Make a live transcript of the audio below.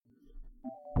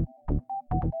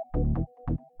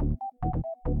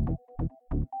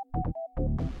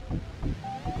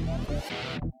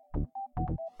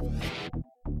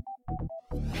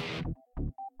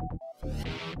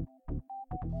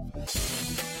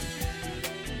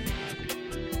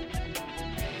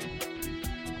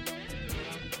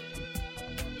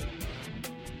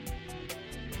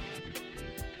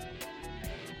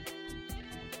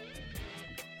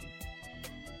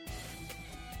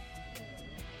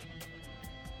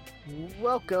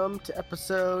Welcome to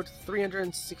episode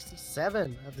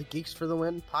 367 of the Geeks for the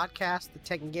Win podcast, the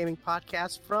tech and gaming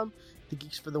podcast from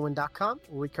thegeeksforthewin.com,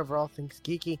 where we cover all things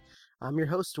geeky. I'm your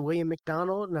host, William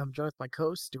McDonald, and I'm joined with my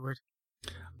co-host, Stuart.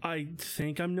 I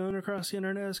think I'm known across the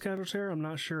internet as Casual Terror. I'm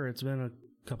not sure. It's been a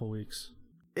couple weeks.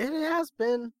 It has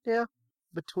been,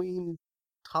 between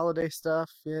holiday stuff,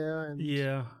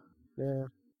 Yeah.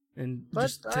 And But,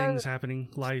 just things happening,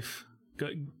 life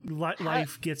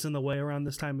gets in the way around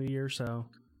this time of year, so.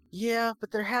 Yeah, but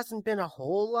there hasn't been a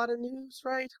whole lot of news,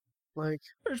 right?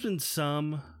 There's been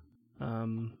some,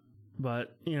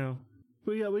 but,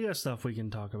 we got stuff we can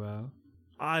talk about.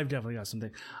 I've definitely got something.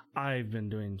 I've been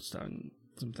doing some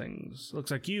things.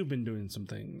 Looks like you've been doing some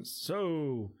things.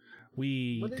 So,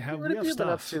 we have what have you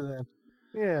stuff. been up to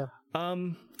then? Yeah.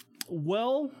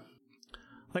 Well,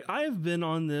 I've been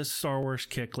on this Star Wars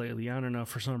kick lately. I don't know,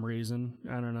 for some reason.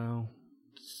 I don't know.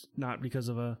 It's not because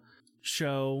of a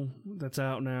show that's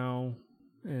out now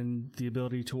and the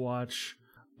ability to watch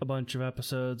a bunch of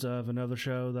episodes of another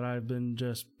show that I've been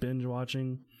just binge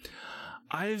watching.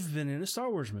 I've been in a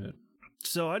Star Wars mood.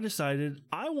 So I decided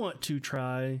I want to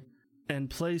try and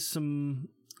play some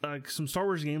Star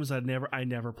Wars games I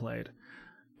never played.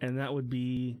 And that would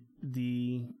be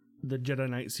the Jedi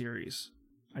Knight series.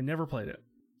 I never played it.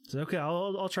 So okay,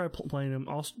 I'll try playing them.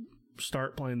 I'll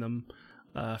start playing them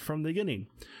from the beginning,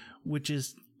 which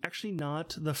is actually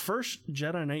not the first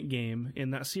Jedi Knight game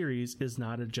in that series. Is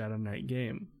not a Jedi Knight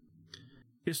game.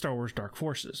 It's Star Wars Dark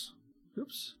Forces.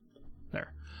 Oops,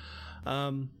 there.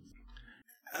 Star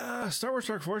Wars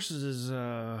Dark Forces is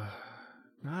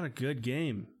not a good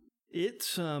game.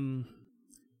 It's a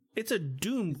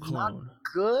Doom clone. Not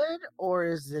good, or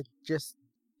is it just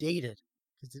dated?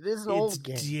 Because it is an old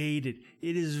game. It's dated.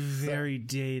 It is very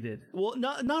dated. Well,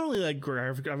 not only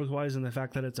graphic wise in the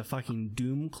fact that it's a fucking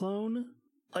Doom clone.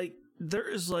 There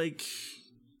is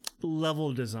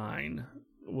level design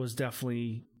was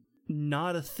definitely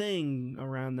not a thing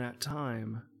around that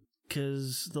time,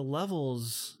 because the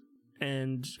levels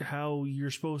and how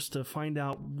you're supposed to find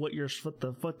out what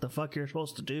the fuck you're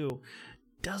supposed to do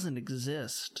doesn't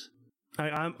exist.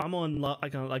 I'm on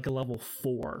a level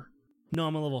 4. No,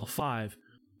 I'm on level 5.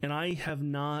 And I have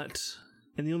not,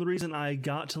 and the only reason I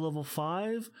got to level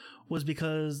 5 was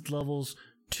because levels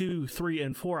 2, 3,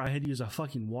 and 4 I had to use a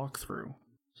fucking walkthrough.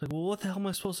 It's well, what the hell am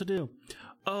I supposed to do?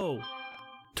 Oh,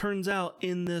 turns out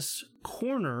in this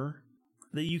corner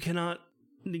that you cannot,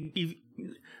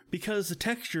 because the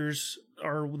textures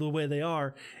are the way they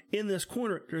are, in this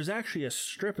corner there's actually a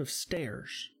strip of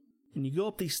stairs. And you go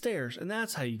up these stairs, and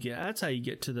that's how you get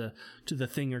to the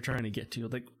thing you're trying to get to.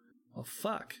 Well,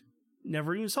 fuck.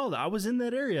 Never even saw that. I was in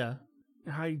that area.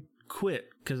 I quit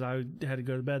because I had to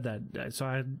go to bed that day. So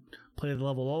I had to play the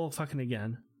level all fucking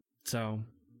again. So,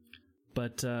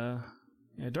 but,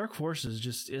 Dark Forces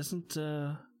just isn't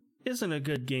a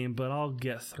good game, but I'll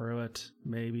get through it.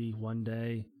 Maybe one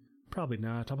day. Probably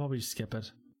not. I'll probably skip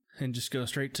it and just go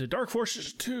straight to Dark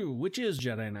Forces 2, which is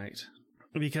Jedi Knight.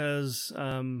 Because,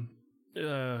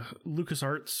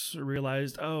 LucasArts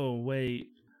realized, oh, wait,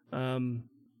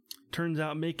 turns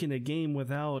out making a game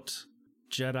without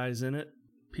Jedis in it,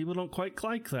 people don't quite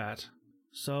like that.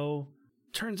 So,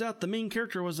 turns out the main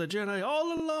character was a Jedi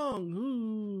all along.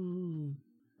 Ooh.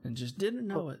 And just didn't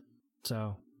know it.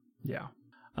 So, yeah.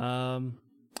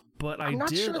 But I'm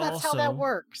not sure that's how that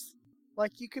works.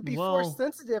 You could be force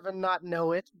sensitive and not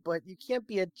know it, but you can't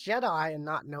be a Jedi and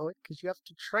not know it, because you have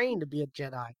to train to be a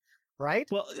Jedi, right?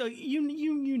 Well,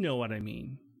 you know what I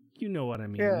mean. You know what I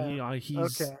mean. Yeah.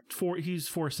 He's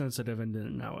force sensitive and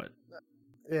didn't know it.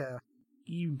 Yeah.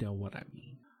 You know what I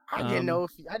mean. I didn't know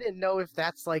if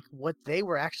that's what they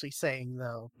were actually saying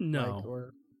though.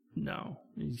 No. No.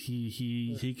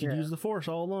 He could use the force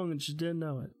all along and just didn't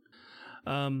know it.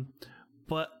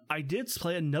 But I did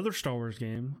play another Star Wars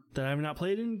game that I have not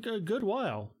played in a good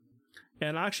while.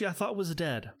 And actually I thought was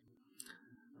dead.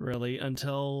 Really,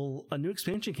 until a new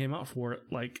expansion came out for it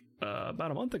about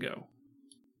a month ago.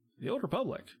 The Old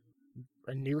Republic.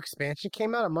 A new expansion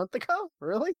came out a month ago?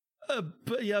 Really?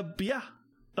 But yeah.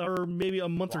 Or maybe a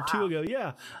month or two ago.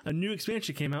 Yeah. A new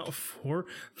expansion came out for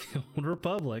the Old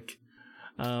Republic.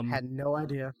 Had no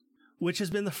idea. Which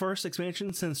has been the first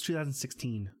expansion since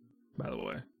 2016, by the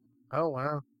way. Oh,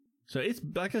 wow. So it's,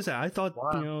 like I said, I thought,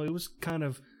 it was kind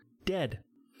of dead.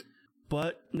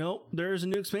 But no, there is a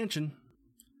new expansion.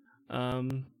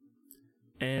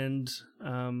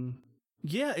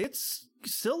 Yeah, it's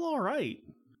still all right.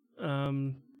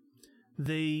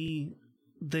 They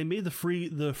made the free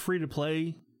to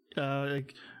play.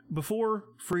 Before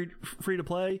free to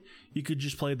play, you could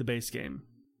just play the base game,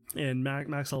 and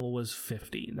max level was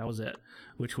 50. That was it.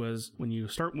 Which was when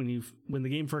the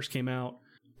game first came out.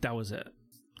 That was it.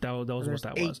 That was what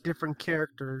that was. 8 different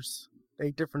characters,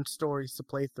 8 different stories to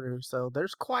play through. So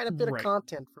there's quite a bit of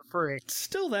content for free.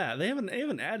 Still that they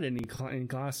haven't added any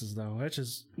classes though. That's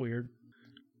just weird.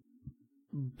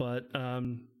 But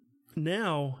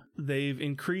now they've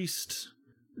increased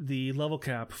the level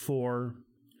cap for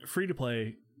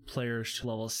free-to-play players to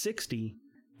level 60,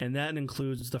 and that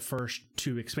includes the first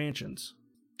 2 expansions.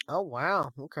 Oh,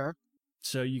 wow. Okay.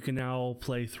 So you can now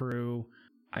play through,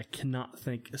 I cannot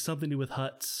think, something to do with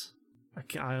huts.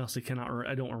 I honestly cannot,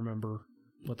 I don't remember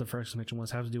what the first expansion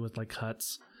was. It has to do with like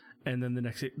huts. And then the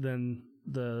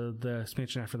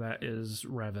expansion after that is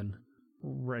Revan.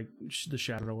 Right, the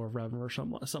Shadow of Revan or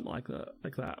something like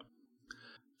that.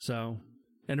 So,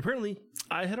 and apparently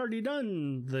I had already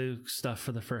done the stuff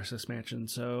for the first expansion,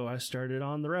 so I started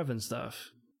on the Revan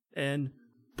stuff. And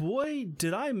boy,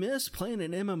 did I miss playing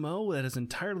an MMO that is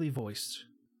entirely voiced.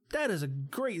 That is a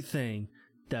great thing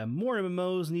that more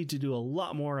MMOs need to do a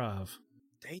lot more of.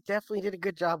 They definitely did a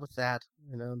good job with that,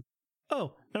 you know.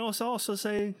 Oh, and also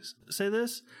say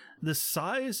this: the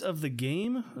size of the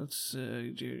game. Let's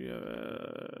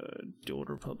Old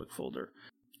Republic folder.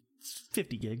 It's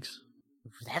 50 gigs.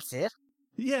 That's it?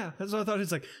 Yeah, that's what I thought.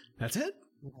 It's like, that's it?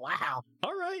 Wow.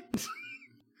 All right.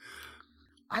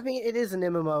 I mean, it is an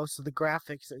MMO, so the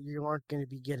graphics you aren't going to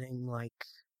be getting like.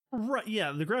 Right.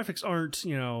 Yeah, the graphics aren't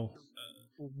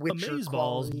Witcher amazeballs,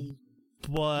 quality,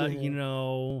 but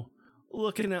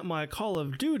looking at my Call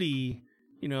of Duty.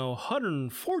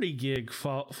 140 gig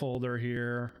folder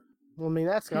here. Well, I mean,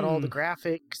 that's got all the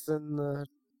graphics and the,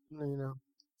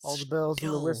 all the bells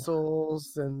and the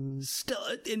whistles and... Still,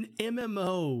 an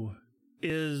MMO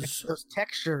is... It's those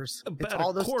textures. About it's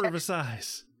all a quarter of a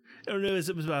size. I don't know,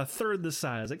 it was about a third the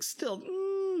size. Like, still...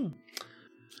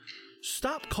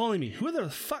 Stop calling me. Who the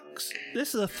fuck's...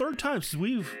 This is the 3rd time since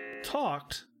we've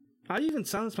talked. I even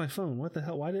silenced my phone. What the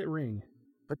hell? Why did it ring?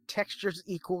 But textures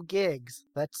equal gigs.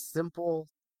 That's simple,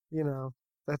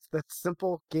 that's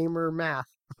simple gamer math.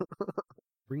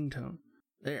 Ringtone.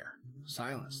 There.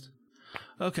 Silenced.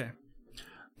 Okay.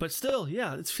 But still,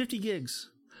 yeah, it's 50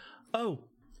 gigs. Oh,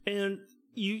 and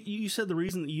you said the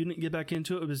reason that you didn't get back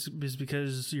into it was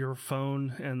because your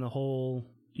phone and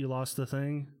you lost the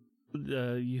thing?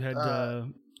 You had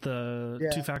the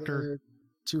 2-factor?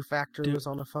 2-factor was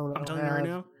on the phone. I'm telling you right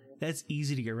now, that's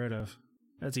easy to get rid of.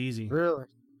 That's easy. Really?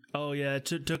 Oh yeah, it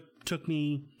took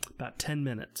me about 10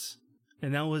 minutes,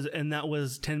 and that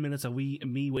was 10 minutes of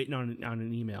me waiting on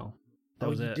an email. That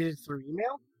was it. You did it through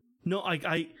email? No,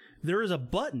 there is a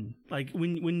button like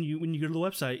when you go to the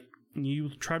website, you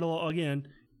try to log in,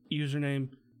 username,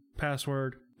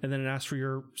 password, and then it asks for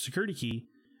your security key,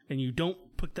 and you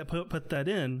don't put that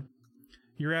in,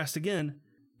 you're asked again,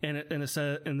 and it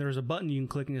says, and there's a button you can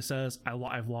click and it says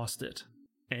I've lost it,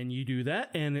 and you do that,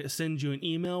 and it sends you an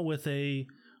email with a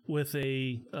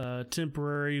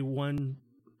temporary 1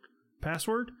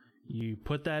 password. You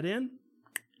put that in,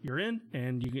 you're in,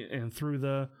 and and through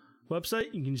the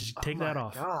website you can just take that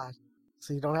off. Oh my god!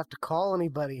 So you don't have to call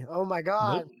anybody. Oh my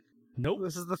god! Nope.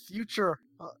 This is the future.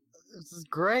 This is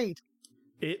great.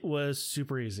 It was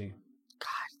super easy.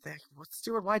 God,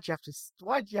 Stuart, why'd you have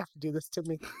to do this to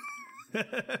me?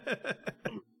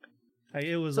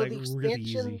 It was so like really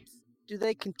easy. Do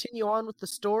they continue on with the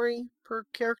story per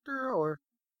character, or?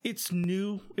 It's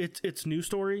new. It's new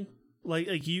story.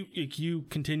 Like you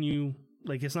continue.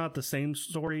 Like it's not the same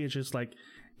story. It's just like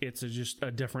just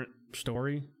a different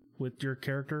story with your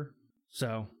character.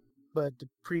 So. But the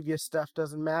previous stuff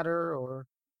doesn't matter, or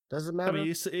does it matter? I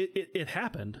mean, it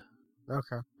happened.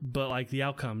 Okay. But like the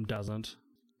outcome doesn't.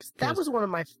 That was one of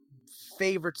my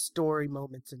favorite story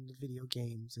moments in the video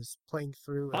games, is playing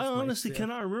through. I honestly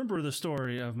cannot remember the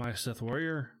story of my Sith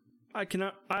Warrior. I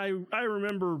cannot. I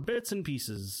remember bits and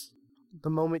pieces. The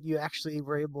moment you actually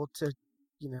were able to,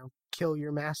 kill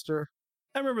your master.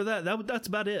 I remember that. That's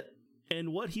about it.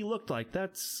 And what he looked like.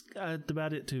 That's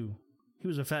about it too. He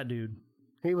was a fat dude.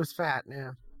 He was fat,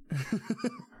 yeah.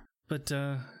 But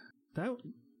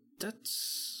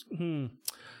that's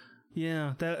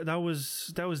yeah.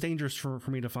 That was dangerous for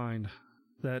me to find.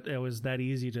 That it was that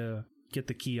easy to get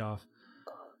the key off.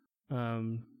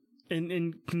 And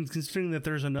considering that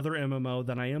there's another MMO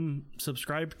that I am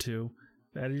subscribed to,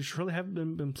 that I just really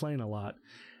haven't been playing a lot,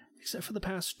 except for the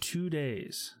past 2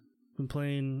 days. I've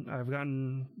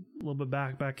gotten a little bit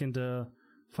back into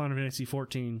Final Fantasy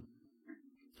 14,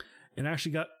 and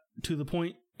actually got to the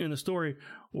point in the story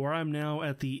where I'm now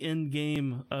at the end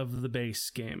game of the base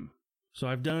game. So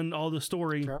I've done all the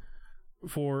story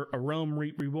for A Realm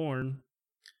Reborn.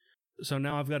 So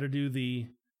now I've got to do the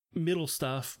middle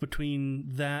stuff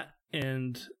between that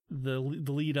and the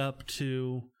lead up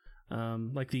to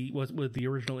like what the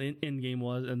original end game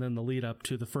was, and then the lead up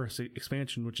to the first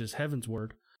expansion, which is Heaven's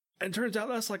Word. And it turns out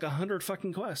that's like 100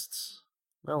 fucking quests.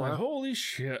 Oh, wow. Like, holy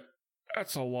shit,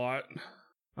 that's a lot.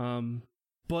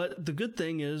 But the good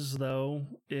thing is, though,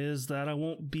 is that I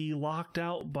won't be locked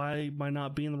out by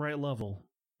not being the right level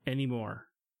anymore.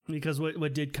 Because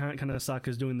what did kind of suck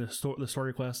is doing the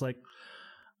story quest. Like,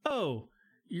 oh,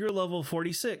 you're level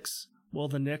 46. Well,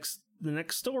 the next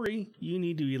story, you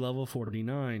need to be level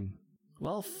 49.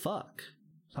 Well, fuck.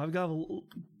 So I've got to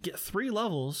get 3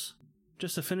 levels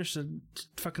just to finish the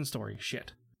fucking story.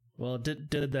 Shit. Well,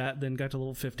 did that, then got to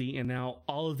level 50, and now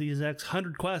all of these next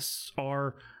 100 quests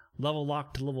are level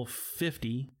locked to level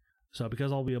 50. So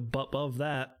because I'll be above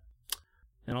that,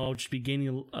 and I'll just be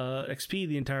gaining XP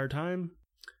the entire time,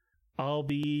 I'll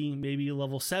be maybe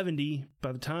level 70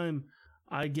 by the time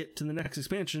I get to the next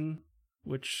expansion,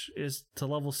 which is to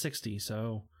level 60.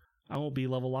 So I won't be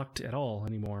level locked at all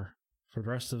anymore for the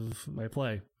rest of my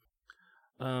play.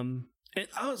 And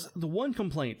the one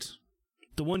complaint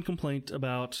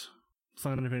about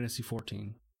Final Fantasy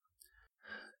XIV.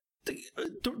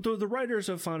 The writers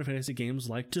of Final Fantasy games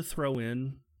like to throw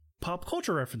in pop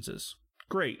culture references.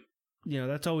 Great.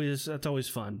 That's always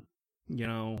fun.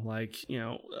 Wedge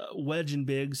and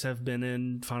Biggs have been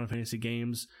in Final Fantasy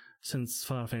games since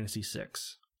Final Fantasy VI.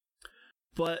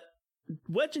 But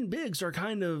Wedge and Biggs are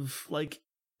kind of like,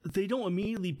 they don't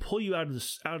immediately pull you out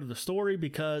of the story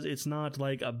because it's not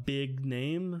like a big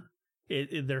name.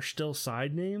 They're still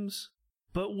side names.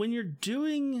 But when you're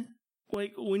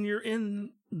when you're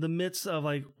in the midst of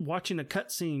like watching a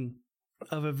cutscene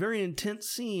of a very intense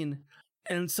scene,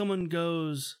 and someone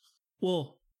goes,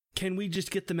 "Well, can we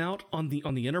just get them out on the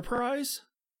Enterprise?"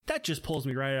 That just pulls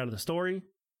me right out of the story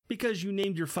because you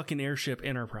named your fucking airship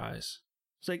Enterprise.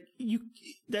 It's like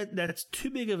that's too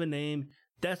big of a name.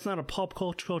 That's not a pop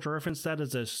culture reference. That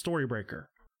is a story breaker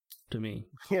to me.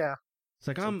 Yeah. It's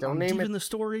like, I'm deep in the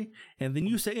story, and then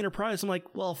you say Enterprise. I'm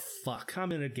like, well, fuck,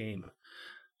 I'm in a game.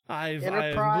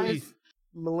 Enterprise,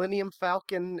 Millennium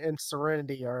Falcon, and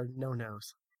Serenity are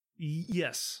no-nos.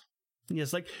 Yes.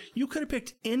 Like, you could have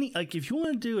picked any, like, if you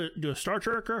want to do a Star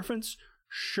Trek reference,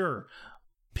 sure.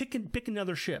 Pick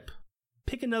another ship.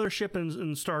 Pick another ship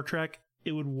in Star Trek,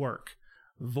 it would work.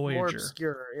 Voyager. More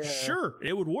obscure, yeah. Sure,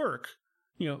 it would work.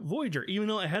 Voyager, even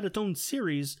though it had its own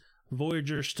series,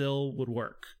 Voyager still would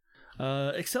work.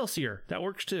 Excelsior, that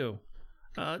works too.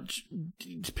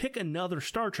 Pick another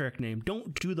Star Trek name.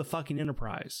 Don't do the fucking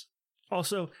Enterprise.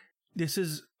 Also, this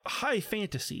is high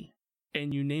fantasy,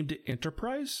 and you named it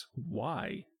Enterprise?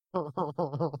 Why?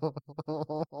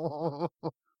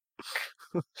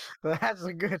 That's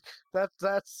a good.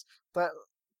 That's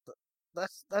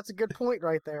a good point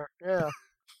right there. Yeah.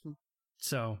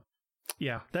 So,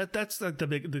 yeah, that's like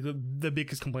the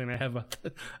biggest complaint I have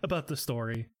about the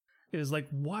story. Is like,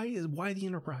 why the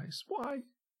Enterprise? Why?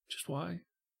 Just why?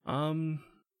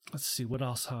 Let's see, what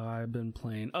else have I been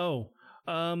playing?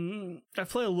 I've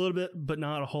played a little bit, but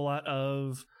not a whole lot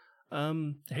of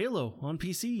Halo on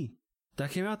PC.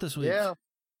 That came out this week. Yeah.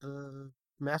 The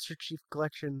Master Chief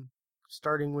Collection,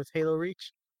 starting with Halo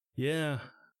Reach. Yeah.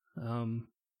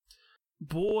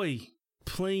 Boy,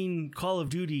 playing Call of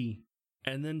Duty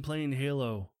and then playing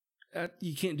Halo.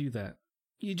 You can't do that.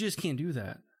 You just can't do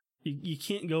that. You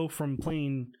can't go from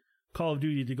playing Call of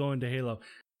Duty to going to Halo,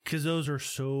 because those are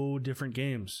so different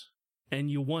games, and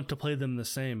you want to play them the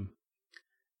same,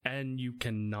 and you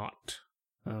cannot.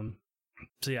 So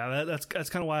yeah, that's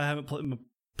kind of why I haven't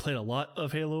played a lot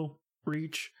of Halo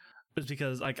Reach, is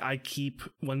because like I keep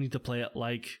wanting to play it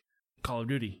like Call of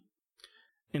Duty.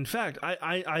 In fact,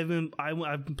 I've been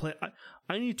playing.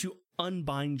 I need to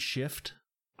unbind Shift.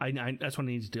 That's what I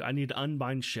need to do. I need to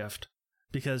unbind Shift,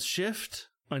 because Shift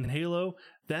on Halo,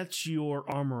 that's your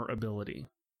armor ability.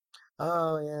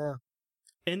 Oh yeah.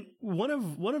 And one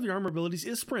of your armor abilities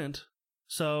is sprint.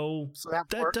 So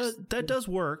that does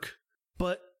work.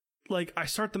 But like, I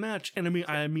start the match and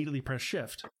I immediately press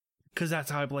Shift, because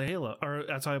that's how I play Halo, or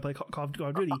that's how I play Call of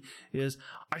Duty. Is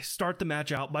I start the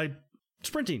match out by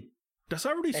sprinting. That's how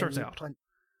everybody starts out.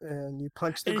 And you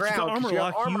punch the and ground. If you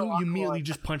got armor lock, you immediately on.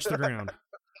 just punch the ground.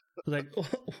 Like,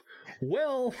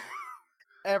 well.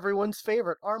 Everyone's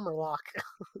favorite, armor lock.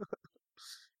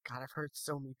 God, I've heard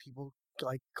so many people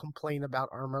like complain about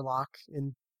armor lock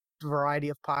in a variety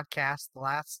of podcasts. The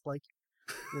last,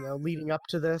 leading up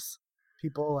to this,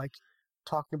 people like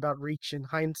talking about Reach in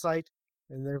hindsight,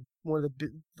 and they're one of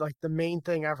the main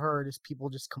thing I've heard is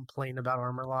people just complain about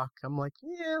armor lock. I'm like,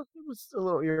 yeah, it was a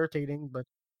little irritating, but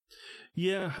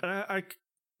yeah,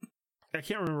 I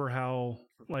can't remember how.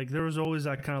 Like there was always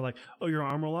that kind of like, oh, you're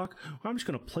on armor lock. Well, I'm just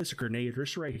gonna place a grenade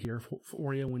just right here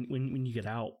for you when you get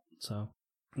out. So,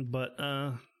 but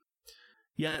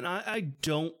yeah, and I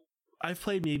don't. I've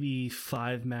played maybe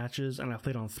 5 matches, and I've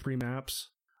played on 3 maps.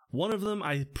 One of them,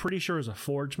 I'm pretty sure, is a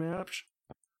Forge match,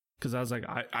 because I was like,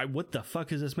 I what the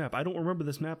fuck is this map? I don't remember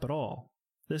this map at all.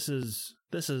 This looks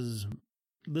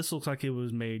like it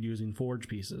was made using Forge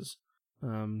pieces.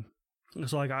 So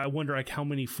like I wonder like how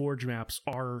many Forge maps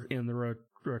are in the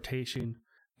rotation,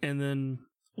 and then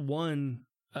one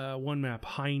map,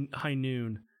 High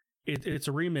Noon. It's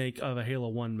a remake of a Halo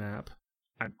 1 map.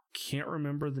 I can't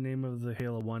remember the name of the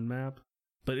Halo 1 map,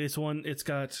 but it's one. It's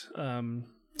got how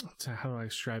do I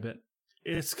describe it?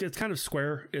 It's kind of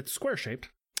square. It's square shaped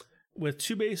with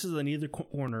 2 bases on either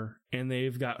corner, and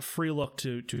they've got free look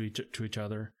to each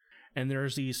other. And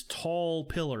there's these tall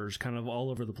pillars kind of all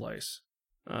over the place.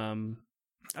 I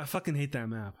fucking hate that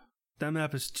map. That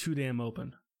map is too damn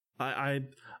open. I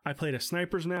played a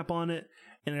sniper's map on it,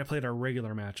 and I played a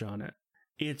regular match on it.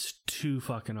 It's too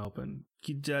fucking open.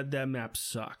 That map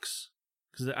sucks.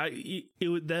 Because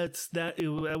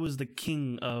that was the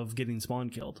king of getting spawn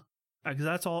killed. Because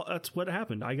that's what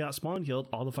happened. I got spawn killed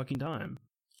all the fucking time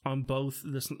on both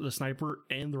the sniper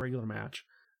and the regular match,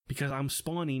 because I'm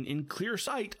spawning in clear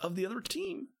sight of the other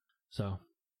team. So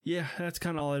yeah, that's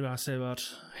kind of all I got to say about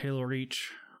Halo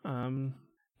Reach.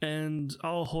 And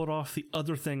I'll hold off the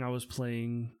other thing I was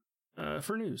playing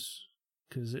for news,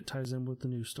 because it ties in with the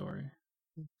news story.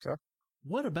 Okay.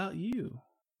 What about you?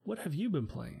 What have you been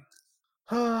playing?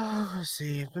 Let's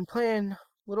see. I've been playing a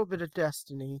little bit of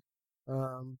Destiny.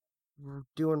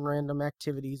 Doing random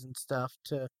activities and stuff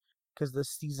because the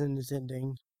season is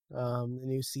ending. The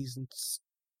new season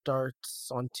starts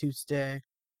on Tuesday.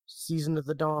 Season of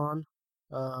the Dawn,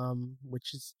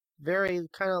 which is very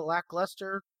kind of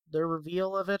lackluster. The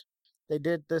reveal of it. They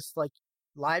did this like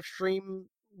live stream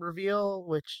reveal,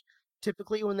 which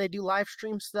typically when they do live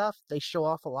stream stuff, they show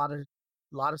off a lot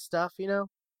of stuff,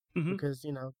 Mm-hmm. because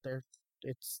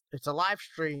it's a live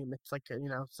stream. It's like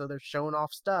so they're showing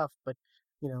off stuff, but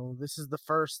this is the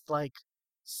first like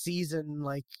season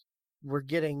like we're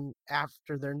getting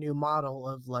after their new model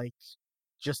of like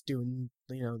just doing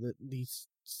these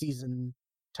season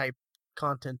type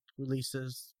content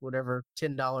releases, whatever,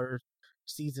 $10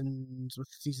 seasons with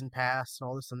season pass and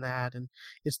all this and that. And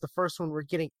it's the first one we're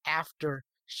getting after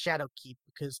Shadowkeep,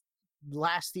 because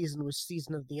last season was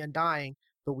Season of the Undying,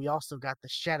 but we also got the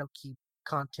Shadowkeep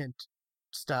content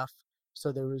stuff.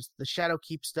 So there was the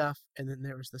Shadowkeep stuff, and then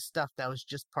there was the stuff that was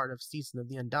just part of Season of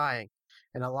the Undying.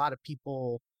 And a lot of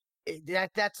people,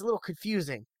 that's a little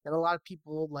confusing. And a lot of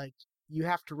people, like, you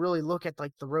have to really look at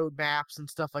like the road maps and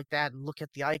stuff like that, and look at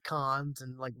the icons,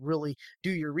 and like really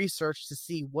do your research to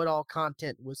see what all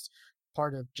content was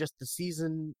part of just the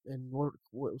season, and what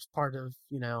was part of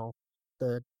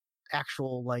the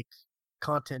actual like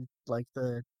content, like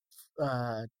the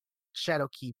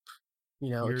Shadowkeep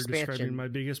You're expansion. describing my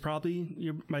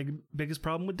biggest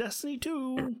problem with Destiny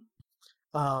 2.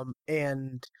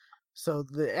 And so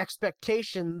the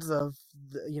expectations of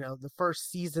the first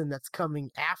season that's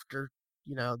coming after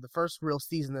the first real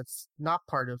season that's not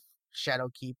part of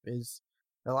Shadowkeep is,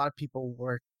 a lot of people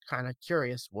were kind of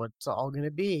curious what's all going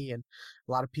to be, and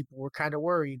a lot of people were kind of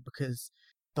worried because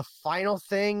the final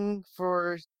thing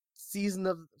for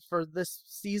this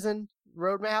season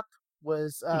roadmap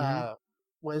was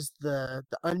the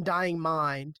Undying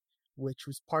Mind, which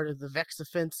was part of the Vex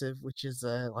Offensive, which is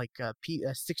a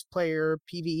 6-player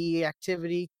PvE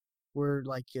activity where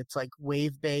like it's like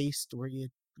wave based, where you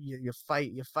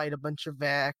fight a bunch of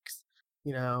Vex.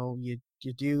 You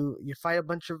fight a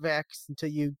bunch of Vex until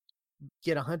you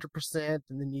get 100%,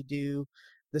 and then you do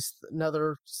this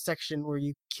another section where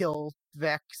you kill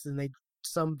Vex, and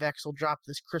some Vex will drop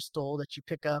this crystal that you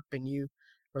pick up,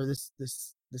 or this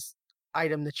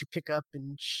item that you pick up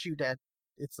and shoot at.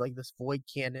 It's like this void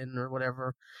cannon or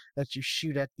whatever that you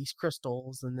shoot at these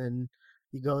crystals, and then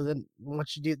you go. Then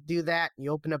once you do that,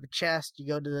 you open up a chest. You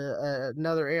go to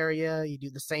another area. You do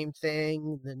the same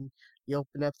thing. Then you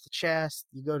open up the chest.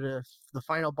 You go to the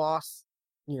final boss.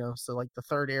 So like the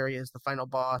third area is the final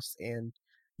boss, and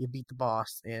you beat the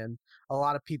boss. And a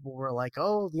lot of people were like,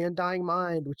 "Oh, the Undying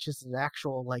Mind," which is an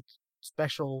actual like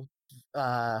special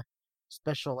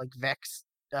like Vex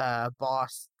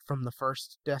boss from the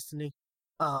first Destiny.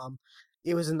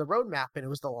 It was in the roadmap, and it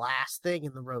was the last thing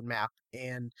in the roadmap,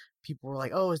 and people were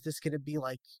like, "Oh, is this going to be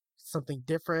like something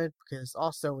different?" Because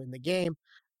also in the game,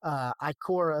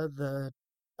 Ikora, the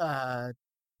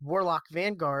Warlock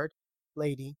Vanguard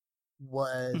lady,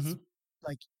 was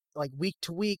like like week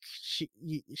to week,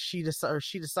 she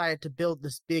decided to build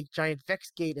this big giant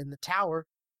Vex gate in the tower,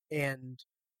 and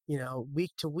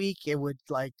week to week it would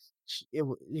like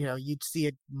you'd see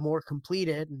it more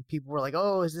completed, and people were like,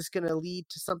 "Oh, is this going to lead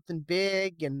to something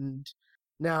big?" And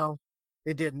no,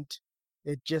 it didn't.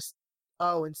 It just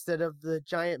instead of the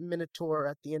giant Minotaur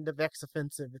at the end of X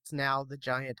Offensive, it's now the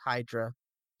giant Hydra,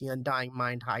 the Undying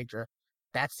Mind Hydra.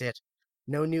 That's it.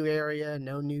 No new area,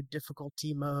 no new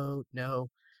difficulty mode, no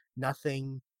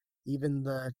nothing. Even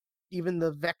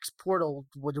the Vex portal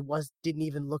didn't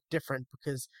even look different,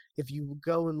 because if you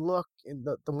go and look in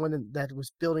the one that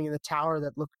was building in the tower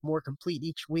that looked more complete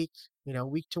each week,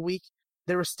 week to week,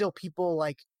 there were still people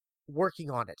like working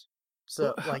on it.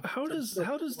 So Well, like how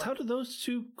do those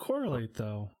two correlate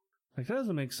though? Like that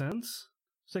doesn't make sense.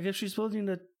 It's like if she's building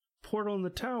a portal in the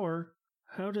tower,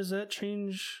 how does that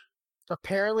change?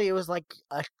 apparently it was like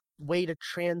a way to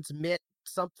transmit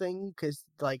something, because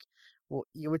like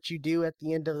what you do at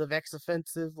the end of the Vex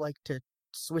offensive, like to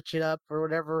switch it up or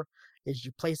whatever, is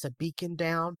you place a beacon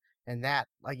down, and that,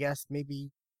 I guess,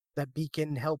 maybe that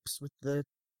beacon helps with the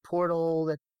portal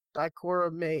that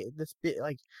Ikora made, this bit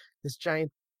like this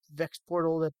giant Vex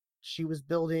portal that she was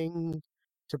building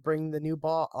to bring the new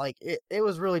ball. Like it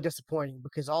was really disappointing,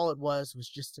 because all it was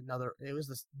just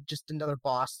just another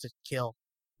boss to kill.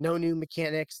 No new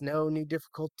mechanics, no new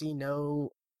difficulty, no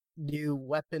new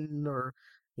weapon or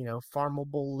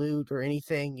farmable loot or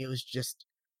anything. It was just,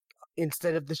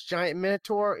 instead of this giant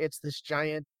Minotaur, it's this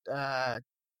giant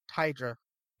Hydra.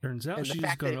 Turns out And the she's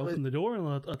fact that going it to was open the door and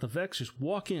let the Vex just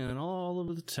walk in all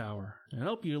over the tower. And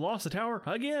hope you lost the tower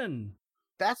again.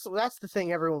 that's the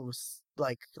thing everyone was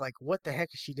like what the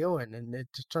heck is she doing? And it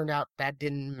just turned out that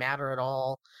didn't matter at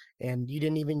all, and you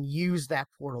didn't even use that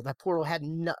portal. That portal had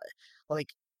no, like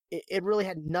it really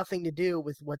had nothing to do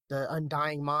with what the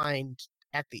Undying Mind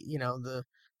at the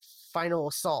final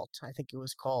assault, I think it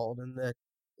was called, and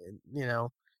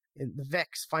in the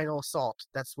Vex final assault,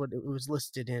 that's what it was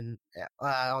listed in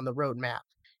on the roadmap,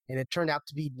 and it turned out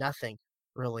to be nothing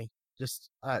really. Just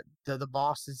the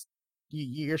boss is,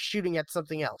 you're shooting at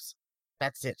something else.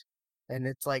 That's it. And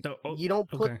it's like, you don't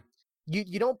put okay.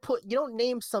 you don't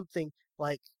name something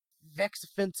like Vex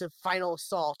Offensive Final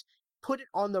Assault, put it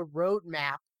on the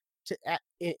roadmap to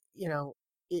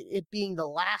it being the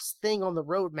last thing on the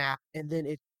roadmap, and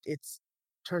then it's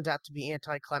turns out to be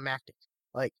anticlimactic.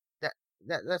 Like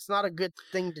that's not a good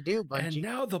thing to do, Bungie. And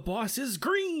now the boss is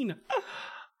green.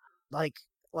 like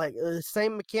the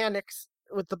same mechanics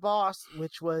with the boss,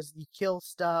 which was you kill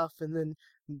stuff, and then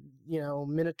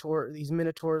these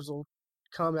minotaurs will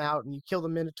come out, and you kill the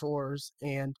minotaurs,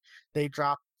 and they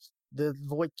drop the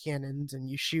void cannons, and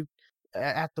you shoot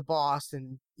at the boss,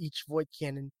 and each void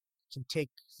cannon can take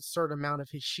a certain amount of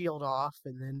his shield off,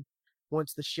 and then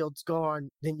once the shield's gone,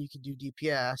 then you can do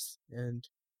DPS and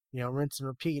rinse and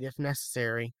repeat if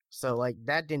necessary. So like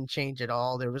that didn't change at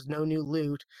all. There was no new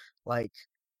loot. Like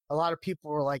a lot of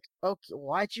people were like, "Okay,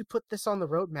 why'd you put this on the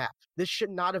roadmap? This should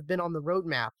not have been on the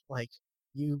roadmap." Like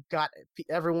you got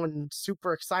everyone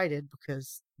super excited,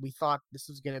 because we thought this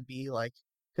was gonna be like,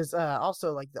 because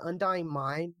also like the Undying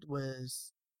Mind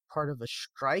was part of a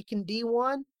strike in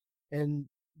D1, and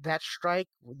that strike,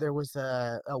 there was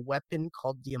a weapon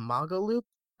called the Imago Loop,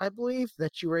 I believe,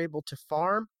 that you were able to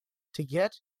farm to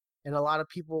get, and a lot of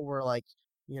people were like,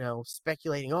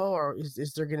 speculating, oh, or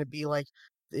is there gonna be like,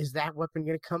 is that weapon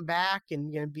going to come back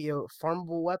and going to be a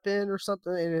farmable weapon or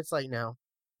something? And it's like, no,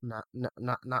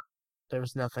 not.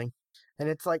 There's nothing. And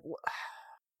it's like,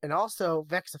 and also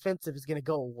Vex Offensive is going to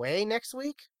go away next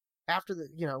week after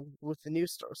with the new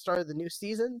start of the new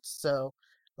season. So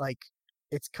like,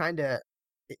 it's kind of,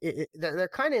 they're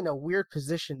kind of in a weird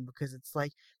position, because it's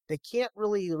like, they can't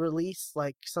really release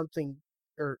like something,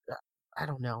 or I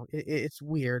don't know. It's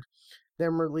weird.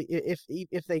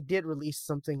 If they did release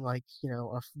something like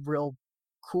a real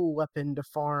cool weapon to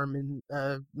farm in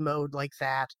a mode like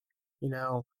that,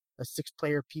 a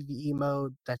 6-player PVE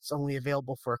mode that's only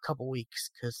available for a couple weeks,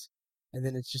 and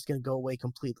then it's just gonna go away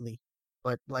completely.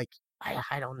 But like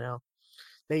I don't know.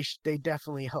 They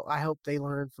definitely I hope they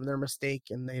learn from their mistake,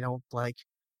 and they don't like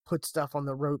put stuff on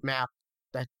the roadmap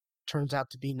that turns out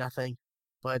to be nothing.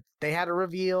 But they had a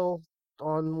reveal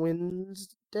on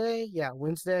Wednesday. Yeah,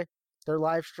 Wednesday. Their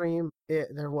live stream.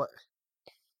 There was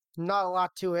not a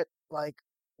lot to it. Like,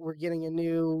 we're getting a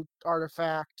new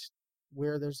artifact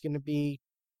where there's going to be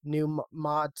new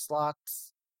mod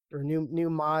slots, or new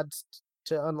mods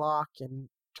to unlock, and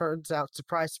turns out,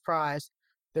 surprise surprise,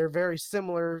 they're very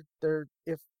similar. They're,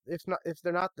 if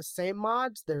they're not the same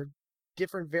mods, they're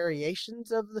different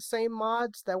variations of the same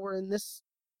mods that were in this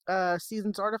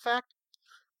season's artifact.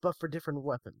 but for different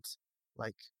weapons.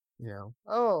 Like,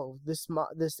 oh, this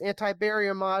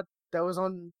anti-barrier mod that was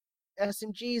on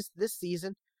SMGs this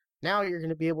season, now you're going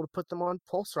to be able to put them on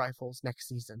pulse rifles next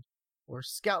season, or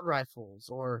scout rifles,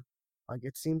 or like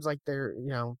it seems like they're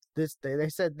they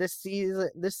said this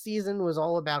season was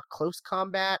all about close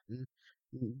combat, and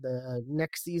the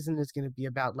next season is going to be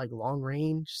about like long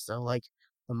range. So like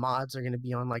the mods are going to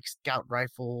be on like scout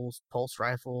rifles, pulse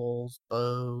rifles,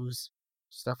 bows,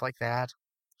 stuff like that.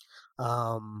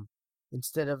 Um,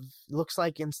 looks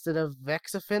like instead of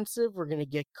Vex offensive, we're going to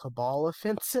get Cabal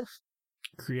offensive,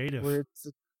 Creative. where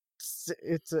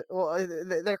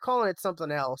they're calling it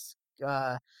something else.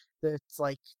 It's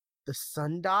like the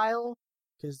sundial,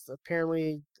 because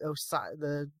apparently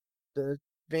the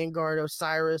Vanguard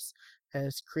Osiris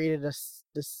has created this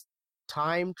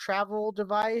time travel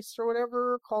device or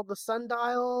whatever called the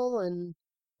sundial, and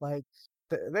like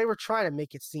they were trying to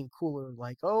make it seem cooler,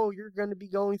 like, oh, you're going to be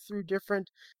going through different,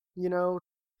 you know,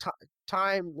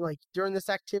 time, like during this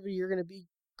activity you're going to be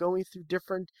going through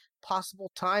different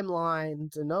possible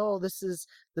timelines, and oh, this is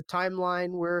the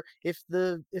timeline where if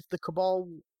the Cabal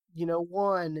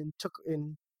won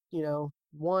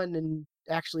and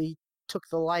actually took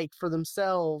the light for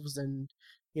themselves, and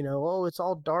oh, it's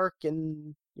all dark,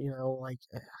 and like,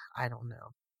 I don't know.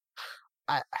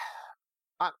 I,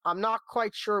 I'm not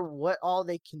quite sure what all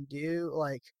they can do.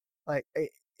 Like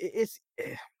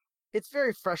it's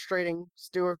very frustrating,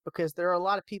 Stuart, because there are a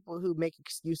lot of people who make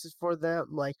excuses for them,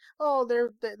 like, oh,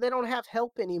 they don't have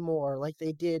help anymore, like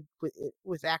they did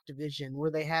with Activision, where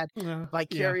they had Yeah.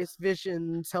 Vicarious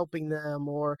Visions helping them,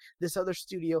 or this other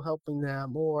studio helping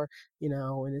them, or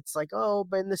and it's like, oh,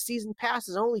 but the season pass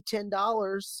is only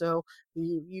 $10, so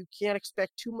you can't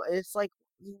expect too much. It's like,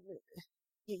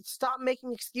 stop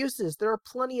making excuses. There are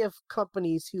plenty of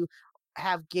companies who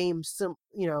have games,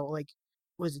 like,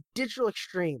 was it Digital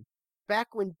Extreme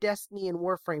back when Destiny and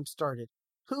Warframe started?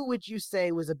 Who would you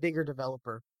say was a bigger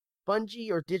developer,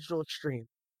 Bungie or Digital Extreme?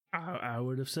 I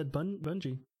would have said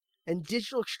Bungie. And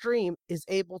Digital Extreme is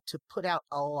able to put out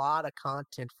a lot of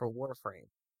content for Warframe,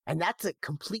 and that's a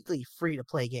completely free to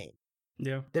play game.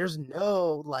 Yeah. There's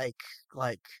no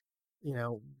you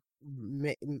know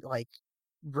like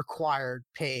required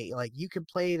pay. Like, you can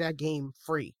play that game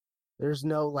free. There's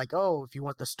no like, oh, if you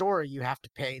want the story you have to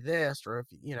pay this, or if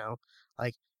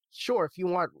like, sure, if you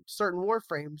want certain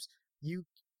Warframes, you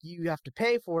have to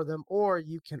pay for them, or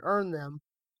you can earn them.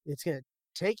 It's going to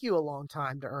take you a long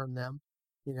time to earn them,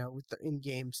 with the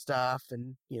in-game stuff,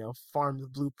 and farm the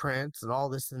blueprints and all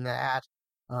this and that.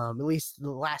 At least the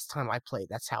last time I played,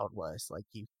 that's how it was. Like,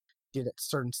 you did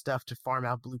certain stuff to farm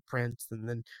out blueprints, and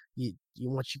then you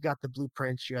once you got the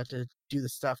blueprints, you had to do the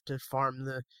stuff to farm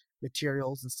the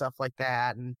materials and stuff like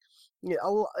that. And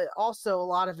also a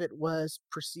lot of it was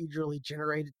procedurally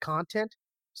generated content,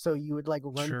 so you would like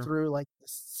run Sure. through like the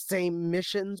same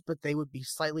missions, but they would be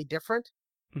slightly different,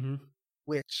 Mm-hmm.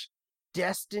 which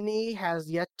Destiny has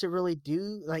yet to really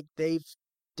do. Like, they've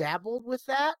dabbled with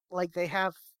that. Like, they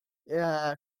have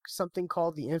uh something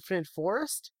called the Infinite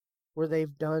Forest, where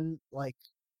they've done like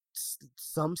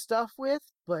some stuff with,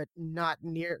 but not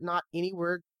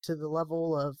anywhere to the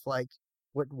level of like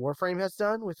what Warframe has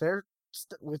done with their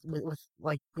with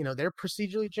like their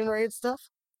procedurally generated stuff.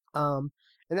 And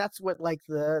that's what, like,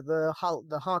 the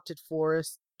Haunted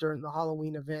Forest during the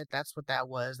Halloween event, that's what that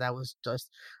was. That was just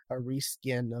a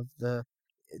reskin of the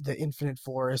Infinite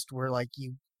Forest, where like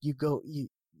you go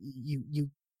you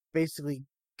basically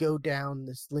go down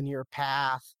this linear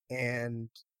path, and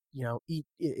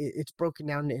it's broken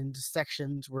down into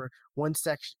sections, where one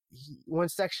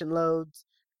section loads,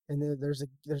 and then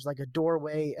there's like a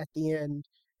doorway at the end,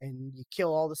 and you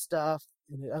kill all the stuff,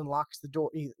 and it unlocks the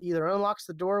door. Either unlocks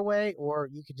the doorway, or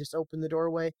you could just open the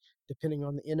doorway, depending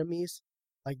on the enemies.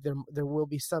 Like, there will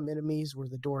be some enemies where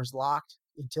the door is locked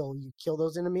until you kill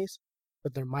those enemies,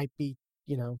 but there might be,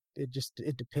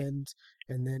 it depends.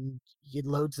 And then it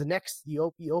loads the next.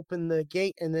 You open the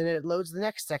gate, and then it loads the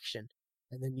next section,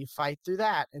 and then you fight through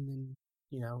that, and then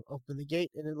open the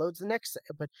gate, and it loads the next.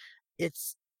 But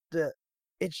it's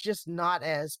it's just not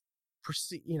as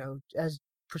as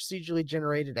procedurally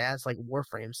generated as like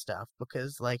Warframe stuff,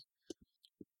 because like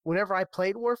whenever I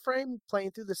played Warframe,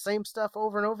 playing through the same stuff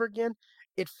over and over again,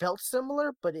 it felt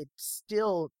similar, but it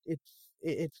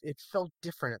felt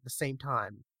different at the same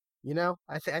time.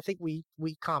 I think we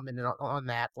commented on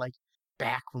that, like,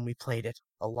 back when we played it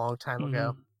a long time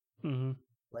ago. Mm-hmm. Mm-hmm.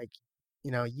 Like,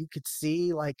 you could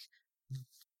see like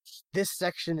this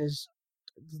section is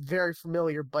very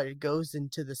familiar, but it goes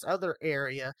into this other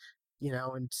area,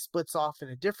 and splits off in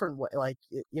a different way. Like,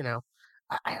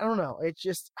 I don't know. It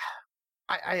just,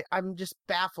 I'm just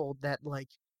baffled that like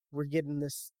we're getting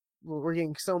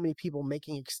so many people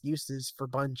making excuses for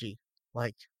Bungie.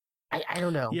 Like, I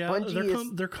don't know. Yeah, Bungie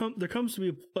is there comes to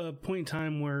be a point in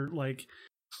time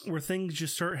where things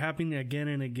just start happening again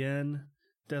and again.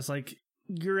 That's like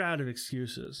you're out of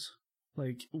excuses.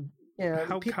 Like, yeah.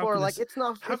 how People are can like,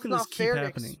 this keep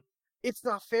happening? it's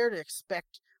not fair to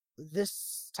expect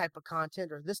this type of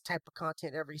content or this type of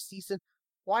content every season.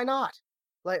 Why not?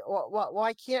 Like,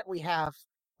 why can't we have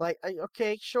like,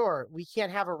 okay, sure, we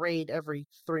can't have a raid every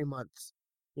 3 months,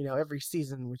 every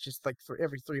season, which is like for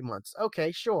every 3 months.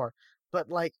 Okay, sure, but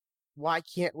like, why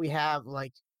can't we have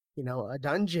like, a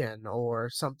dungeon or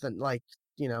something like,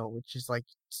 which is like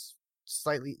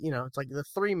slightly, it's like the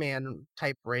 3-man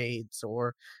type raids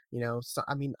or, so,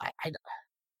 I mean,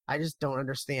 I just don't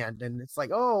understand. And it's like,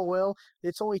 oh well,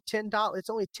 it's only $10. It's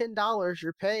only $10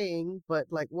 you're paying, but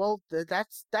like, well,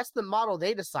 that's the model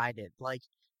they decided. Like,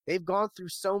 they've gone through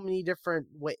so many different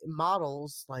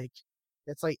models. Like,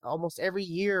 it's like almost every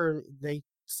year they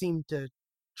seem to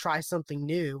try something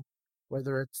new.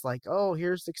 Whether it's like, oh,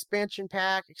 here's expansion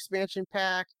pack,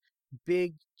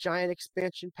 big giant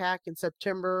expansion pack in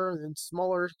September, and then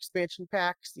smaller expansion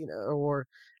packs,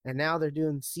 and now they're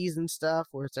doing season stuff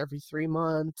where it's every 3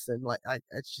 months, and like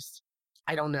it's just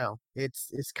I don't know.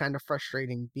 It's kind of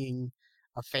frustrating being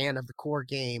a fan of the core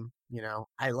game.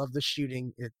 I love the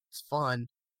shooting; it's fun.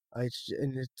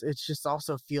 It's just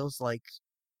also feels like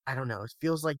I don't know. It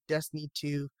feels like Destiny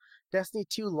 2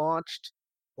 launched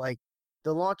like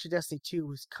the launch of Destiny 2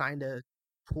 was kind of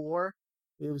poor.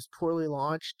 It was poorly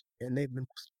launched, and it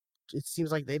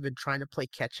seems like they've been trying to play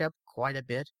catch up quite a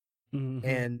bit Mm-hmm.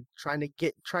 and trying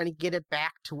to get it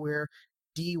back to where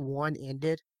D1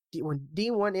 ended. When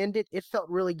D1 ended, it felt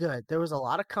really good. There was a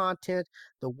lot of content.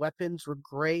 The weapons were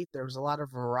great. There was a lot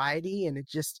of variety, and it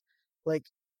just like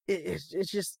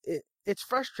it's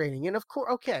frustrating. And of course,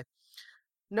 okay,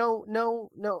 no.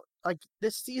 Like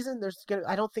this season,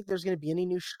 I don't think there's gonna be any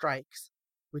new strikes,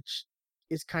 which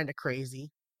is kind of crazy.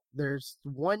 There's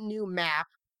one new map.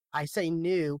 I say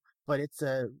new, but it's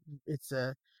a it's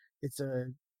a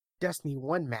Destiny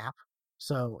 1 map,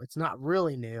 so it's not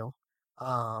really new.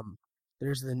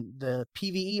 There's the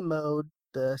PvE mode,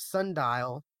 the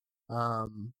Sundial.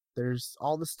 There's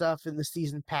all the stuff in the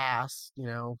season pass.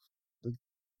 The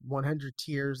 100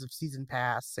 tiers of season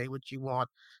pass. Say what you want,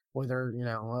 whether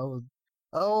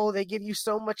oh, they give you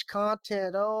so much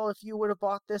content. Oh, if you would have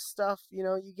bought this stuff,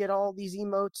 you get all these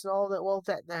emotes and all that. Well,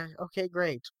 okay,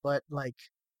 great, but like,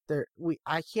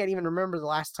 I can't even remember the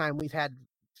last time we've had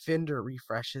vendor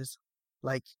refreshes.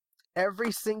 Like,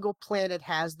 every single planet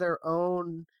has their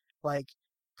own like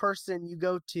person you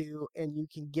go to, and you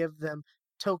can give them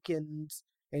tokens,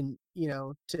 and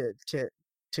to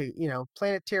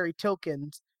planetary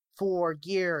tokens for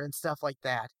gear and stuff like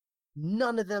that.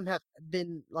 None of them have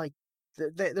been like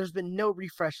there's been no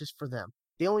refreshes for them.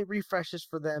 The only refreshes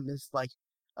for them is like,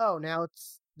 oh, now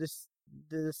it's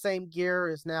the same gear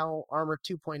is now Armor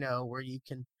 2.0, where you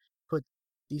can put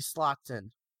these slots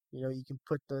in. You can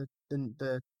put the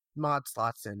mod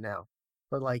slots in now,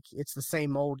 but like it's the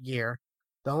same old gear.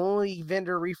 The only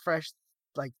vendor refresh,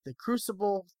 like the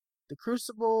Crucible,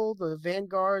 the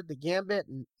Vanguard, the Gambit,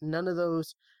 and none of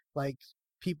those like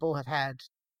people have had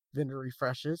vendor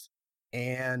refreshes.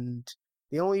 And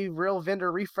the only real vendor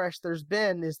refresh there's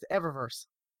been is the Eververse,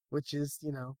 which is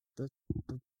their The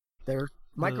store,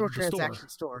 microtransaction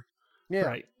store. Yeah,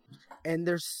 right? and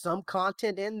there's some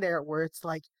content in there where it's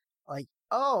like,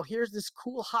 oh, here's this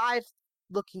cool hive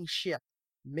looking ship.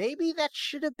 Maybe that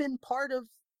should have been part of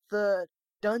the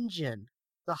dungeon,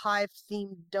 the hive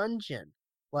themed dungeon.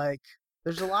 Like,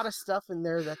 there's a lot of stuff in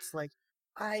there that's like,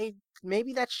 I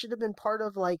maybe that should have been part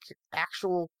of like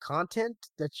actual content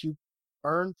that you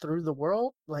earn through the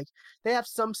world. Like, they have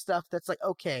some stuff that's like,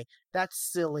 okay, that's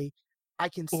silly. I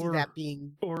can see Or that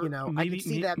being, I can see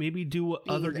maybe that maybe do what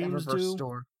being other in the games Eververse do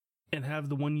store. and have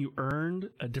the one you earned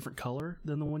a different color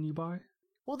than the one you buy.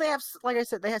 Well, they have, like I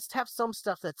said, they have some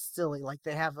stuff that's silly. Like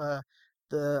they have the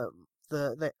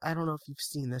I don't know if you've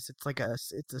seen this.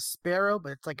 It's a sparrow,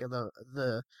 but it's like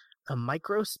a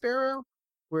micro sparrow,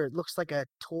 where it looks like a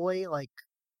toy. Like,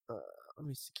 uh, let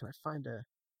me see. Can I find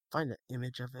an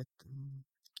image of it? I think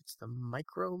it's the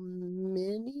micro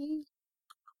mini.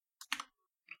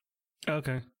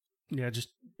 Okay, yeah, just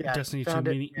Yeah, Destiny 2 found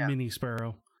it. mini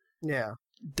Sparrow. Yeah.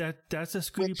 That's a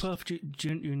Scooty Which Puff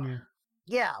Junior.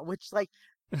 yeah, which like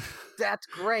that's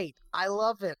great. I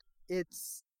love it.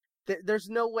 It's there's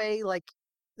no way like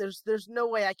there's no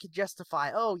way I could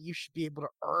justify, oh, you should be able to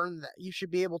earn that. You should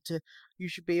be able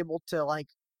to like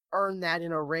earn that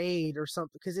in a raid or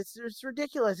something, because it's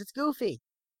ridiculous. It's goofy.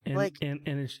 And Like,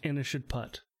 it should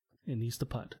putt. It needs to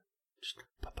putt. Just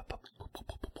putt, putt, putt, putt, putt,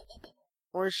 putt, putt, putt.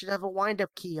 or it should have a wind-up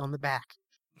key on the back.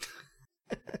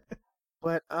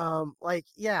 But like,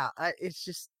 yeah, it's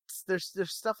just there's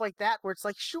stuff like that where it's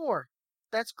like, sure,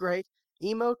 that's great,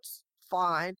 emotes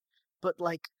fine, but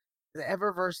like the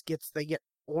Eververse they get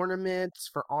ornaments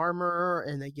for armor,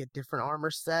 and they get different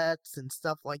armor sets and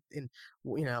stuff like, and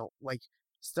like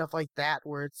stuff like that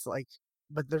where it's like,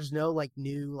 but there's no like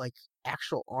new like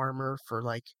actual armor for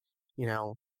like, you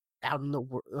know, out in the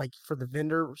like for the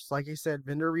vendors, like I said,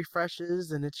 vendor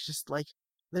refreshes, and it's just like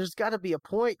there's got to be a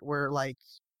point where like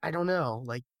I don't know,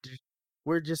 like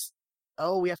we're just,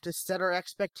 oh, we have to set our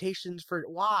expectations for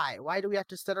why? Why do we have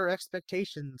to set our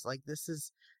expectations? Like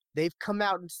they've come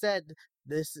out and said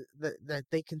this that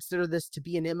they consider this to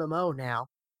be an MMO now.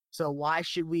 So why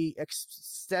should we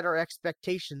set our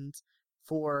expectations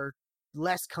for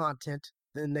less content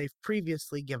than they've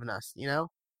previously given us,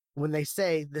 when they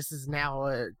say this is now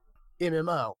a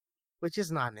MMO, which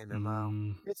is not an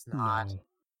MMO. It's not. No.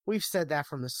 We've said that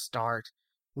from the start.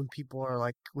 When people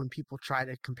try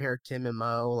to compare it to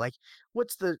MMO, like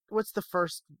what's the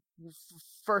first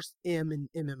M in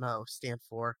MMO stand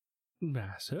for?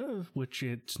 Massive, which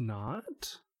it's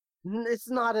not. It's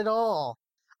not at all.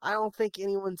 I don't think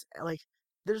anyone's like.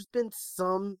 There's been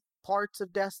some parts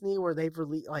of Destiny where they've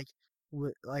released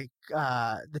the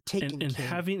Taken And King.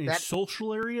 having a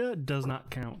social area does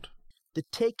not count. The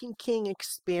Taken King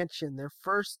expansion, their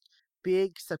first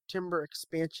big September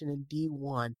expansion in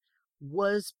D1,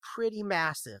 was pretty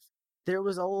massive. There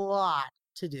was a lot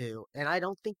to do, and I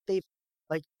don't think they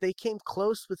came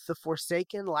close with the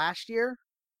Forsaken last year,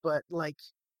 but like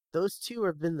those two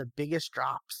have been the biggest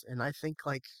drops, and I think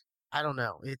like I don't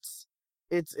know, it's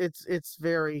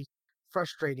very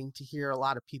frustrating to hear a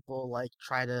lot of people like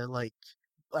try to like,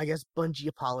 I guess, Bungie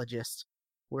apologists,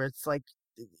 where it's like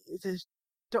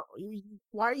don't,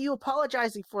 why are you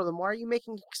apologizing for them? Why are you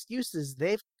making excuses?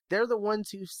 They're the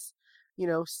ones who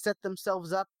set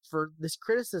themselves up for this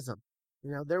criticism.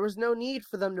 There was no need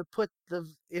for them to put the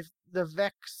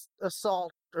Vex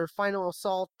assault or final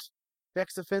assault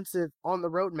Vex offensive on the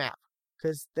roadmap,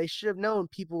 because they should have known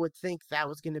people would think that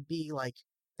was going to be like,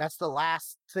 that's the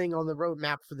last thing on the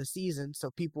roadmap for the season,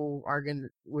 so people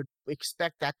would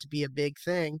expect that to be a big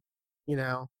thing.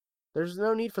 There's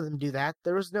no need for them to do that.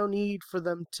 There was no need for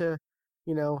them to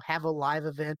have a live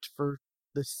event for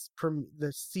the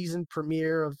season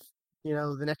premiere of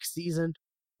the next season.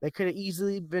 They could have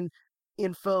easily been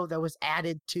info that was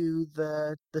added to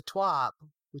the TWAB,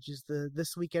 which is the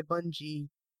This Week at Bungie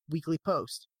weekly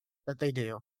post that they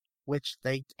do, which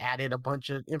they added a bunch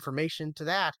of information to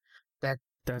that That's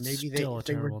maybe still a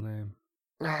terrible name.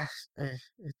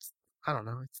 It's, I don't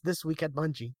know, it's This Week at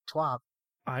Bungie TWAB.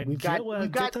 I get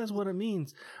that's what it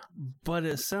means, but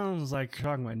it sounds like you're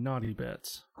talking about naughty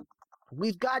bits.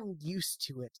 We've gotten used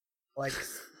to it. Like,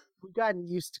 we've gotten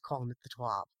used to calling it the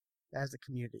TWAB as a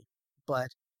community. But,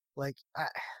 like,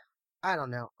 I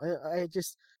don't know.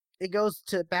 It goes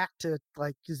back to,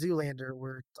 like, Zoolander,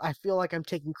 where I feel like I'm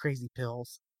taking crazy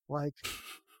pills. Like,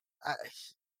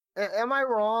 am I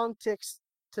wrong to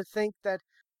think that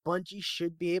Bungie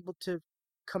should be able to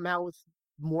come out with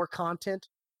more content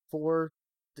for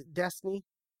Destiny?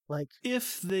 Like,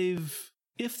 if they've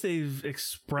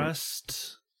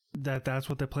expressed that that's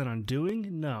what they plan on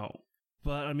doing, no.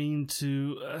 But I mean,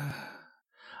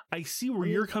 I see where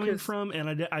you're coming from,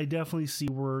 and I definitely see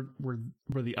where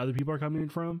the other people are coming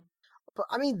from. But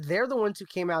I mean, they're the ones who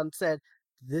came out and said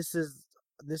this is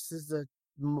a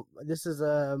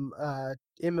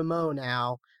MMO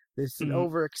now. This is an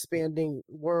over-expanding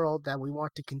world that we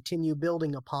want to continue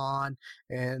building upon,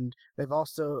 and they've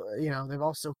also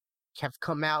have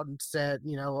come out and said,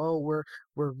 oh, we're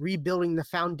rebuilding the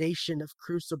foundation of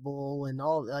Crucible, and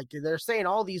all, like, they're saying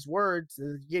all these words,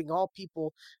 getting all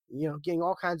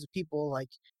kinds of people like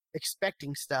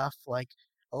expecting stuff. Like,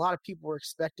 a lot of people were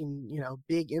expecting,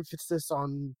 big emphasis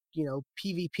on,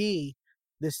 PvP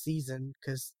this season,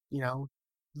 because,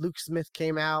 Luke Smith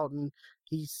came out and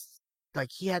he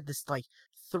had this like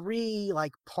 3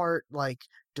 like part like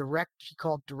he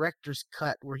called director's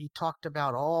cut, where he talked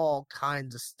about all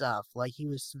kinds of stuff. Like, he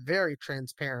was very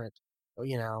transparent,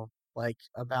 like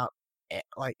about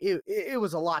like it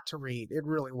was a lot to read. It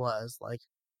really was, like,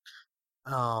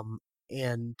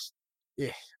 and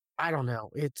I don't know.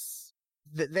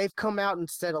 They've come out and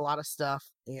said a lot of stuff,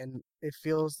 and it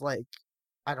feels like,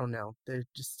 I don't know, they're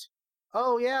just,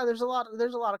 oh yeah, there's a lot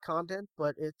of content,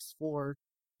 but it's for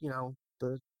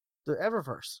the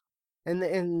Eververse,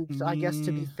 and I guess,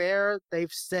 to be fair,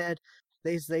 they've said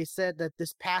they said that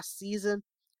this past season,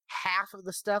 half of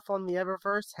the stuff on the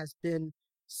Eververse has been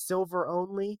silver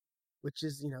only, which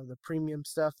is, the premium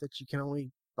stuff that you can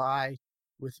only buy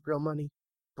with real money.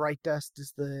 Bright Dust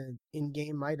is the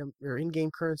in-game item or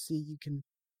in-game currency you can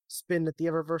spend at the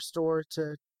Eververse store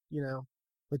to,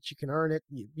 but you can earn it.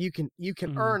 You can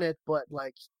earn it, but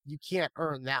like you can't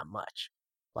earn that much.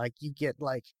 Like you get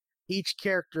like each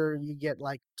character, you get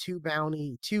like two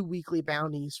weekly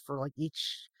bounties for like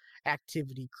each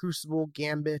activity: Crucible,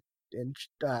 Gambit, and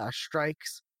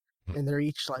Strikes, and they're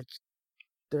each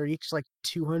like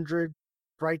 200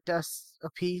 bright dusts a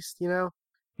piece, and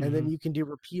then you can do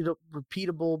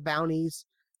repeatable bounties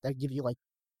that give you like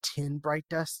 10 bright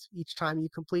dust each time you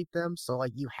complete them. So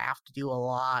like you have to do a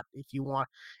lot if you want,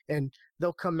 and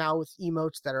they'll come out with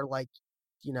emotes that are like,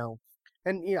 you know,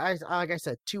 and like I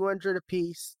said, 200 a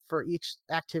piece for each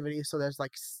activity. So there's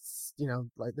like,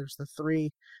 like there's the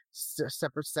three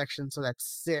separate sections. So that's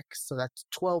six. So that's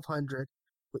 1200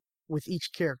 with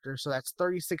each character. So that's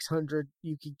 3600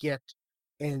 you could get,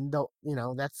 and they'll,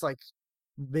 that's like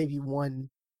maybe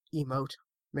one emote,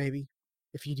 maybe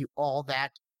if you do all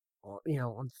that,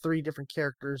 on three different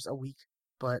characters a week.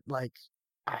 But like,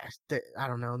 I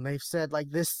don't know. And they've said like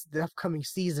the upcoming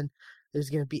season is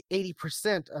going to be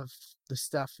 80% of the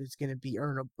stuff is going to be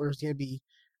earnable, or is going to be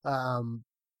um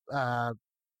uh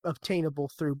obtainable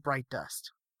through Bright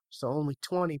Dust. So only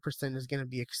 20% is going to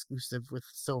be exclusive with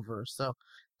silver. So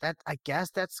that, I guess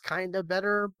that's kind of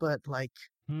better, but like,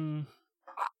 I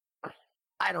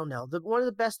don't know. One of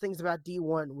the best things about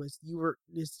D1 was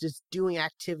is just doing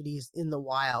activities in the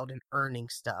wild and earning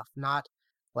stuff, not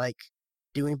like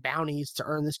doing bounties to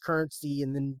earn this currency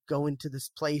and then go into this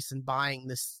place and buying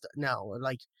this. No,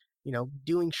 like,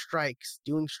 doing strikes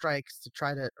to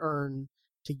try to earn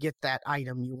to get that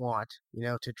item you want,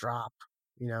 to drop,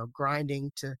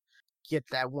 grinding to get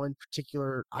that one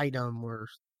particular item or,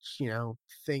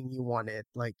 thing you wanted.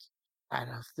 Like, I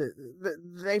don't know.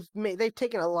 They've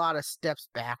taken a lot of steps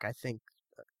back, I think,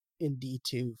 in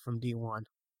D2 from D1.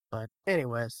 But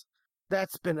anyways,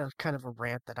 that's been a kind of a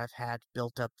rant that I've had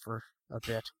built up for a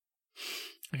bit.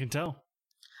 I can tell.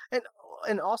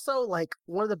 And also, like,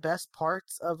 one of the best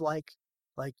parts of like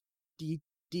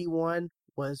D1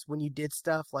 was when you did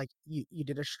stuff like you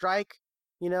did a strike,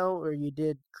 or you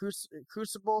did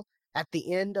Crucible. At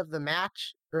the end of the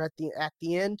match, or at the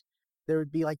end, there would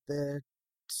be like the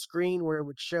screen where it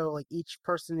would show like each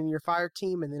person in your fire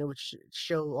team, and then it would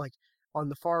show like on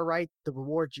the far right the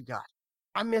rewards you got.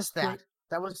 I missed that.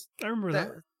 Right. I remember that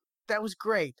that. that was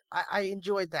great. I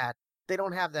enjoyed that. They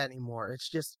don't have that anymore. It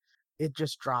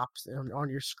just drops on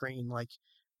your screen, like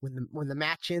when the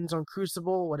match ends on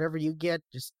Crucible, whatever you get,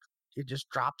 it just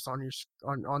drops on your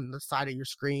on the side of your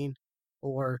screen,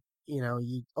 or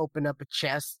you open up a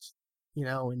chest,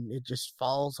 and it just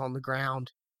falls on the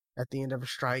ground at the end of a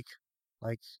strike.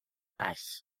 Like, I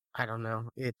I don't know.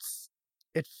 It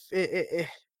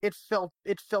felt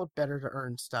better to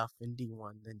earn stuff in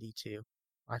D1 than D2.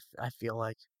 I feel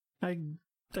like. I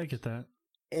get that.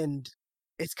 And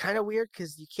it's kind of weird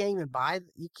because you can't even buy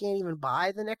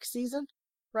the next season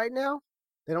right now.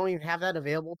 They don't even have that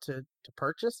available to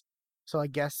purchase. So I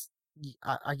guess you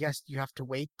have to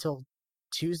wait till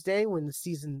Tuesday when the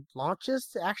season launches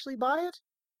to actually buy it,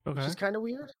 which Okay. is kind of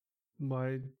weird.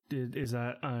 Why is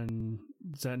that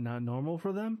not normal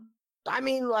for them? I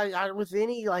mean, like, with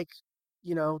any like,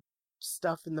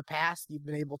 stuff in the past, you've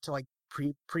been able to like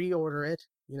pre-order it,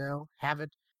 have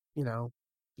it, you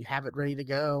have it ready to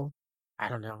go. I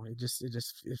don't know.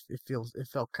 It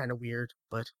felt kind of weird,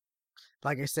 but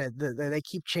like I said, they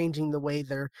keep changing the way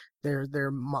their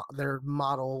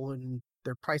model and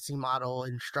their pricing model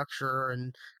and structure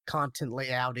and content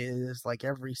layout is. Like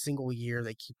every single year,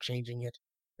 they keep changing it.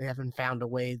 They haven't found a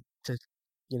way to,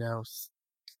 you know,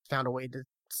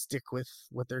 stick with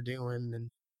what they're doing. And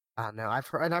I don't know. I've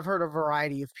heard a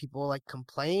variety of people like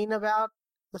complain about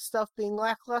the stuff being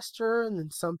lackluster, and then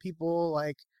some people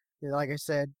like, like I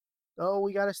said, oh,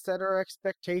 we got to set our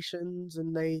expectations,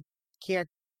 and they can't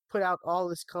put out all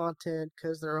this content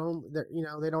because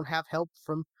they don't have help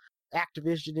from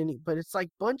Activision. But it's like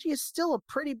Bungie is still a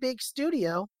pretty big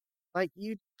studio. Like,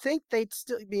 you'd think they'd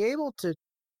still be able to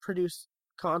produce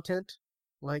content,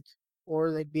 like,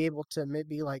 or they'd be able to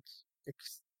maybe like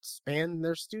expand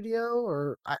their studio,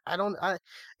 or I don't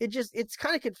it's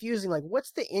kind of confusing. Like,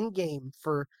 what's the end game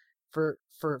for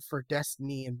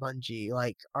Destiny and Bungie?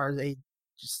 Like, are they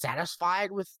just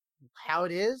satisfied with how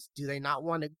it is? Do they not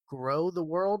want to grow the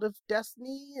world of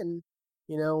Destiny and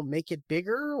make it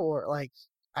bigger? Or like,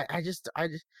 I guess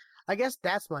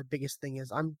that's my biggest thing,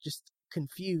 is I'm just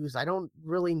confused. I don't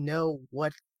really know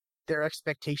what their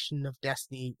expectation of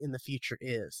Destiny in the future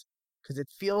is, because it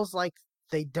feels like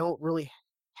they don't really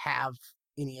have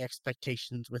any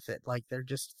expectations with it. Like they're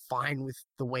just fine with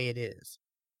the way it is.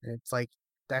 And it's like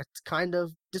that's kind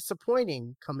of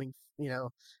disappointing coming, you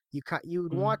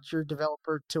would want your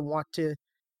developer to want to,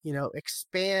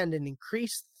 expand and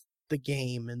increase the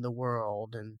game and the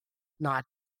world and not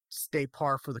stay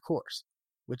par for the course,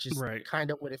 which is Right. kind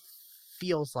of what it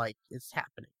feels like is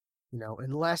happening.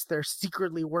 Unless they're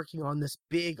secretly working on this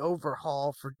big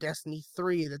overhaul for Destiny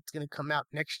 3 that's going to come out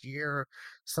next year or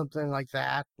something like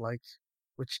that,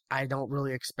 which I don't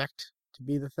really expect to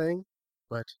be the thing.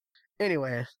 But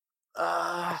anyway,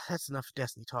 that's enough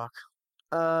Destiny talk.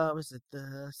 Was it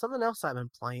something else I've been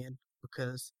playing?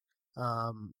 Because,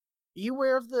 you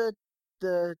aware of the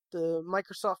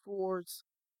Microsoft rewards?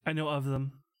 I know of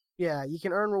them. Yeah, you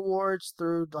can earn rewards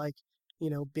through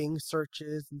Bing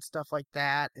searches and stuff like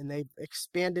that, and they've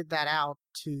expanded that out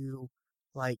to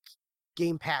like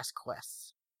Game Pass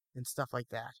quests and stuff like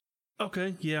that.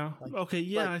 Okay, yeah.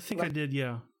 I think I did,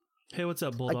 yeah. Hey, what's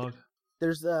up, Bulldog?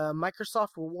 There's a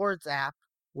Microsoft Rewards app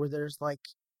where there's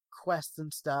quests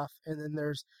and stuff, and then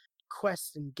there's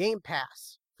quests in Game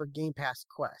Pass for Game Pass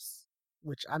quests,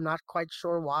 which I'm not quite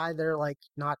sure why they're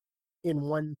not in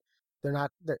one. I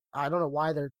don't know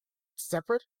why they're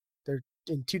separate. They're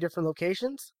in two different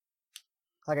locations.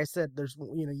 Like I said, there's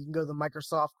you can go to the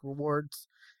Microsoft Rewards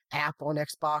app on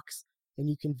Xbox and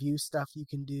you can view stuff you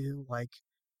can do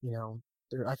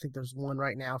I think there's one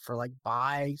right now for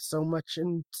buy so much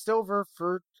in silver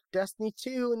for Destiny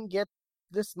 2 and get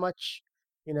this much,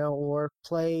 or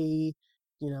play,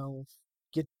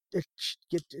 get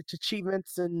get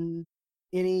achievements in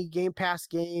any Game Pass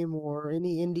game or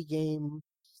any indie game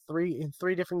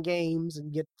three different games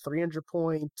and get 300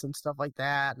 points and stuff like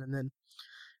that. And then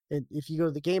if you go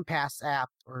to the Game Pass app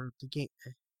or I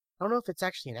don't know if it's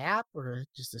actually an app or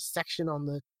just a section on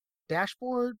the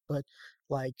dashboard, but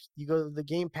you go to the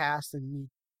Game Pass and you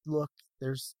look,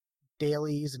 there's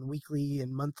dailies and weekly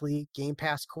and monthly Game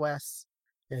Pass quests,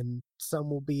 and some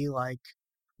will be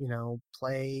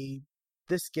play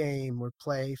this game or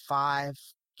play 5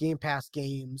 Game Pass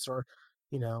games or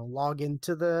log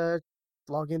into the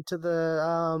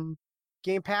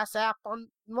Game Pass app on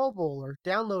mobile or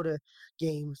download a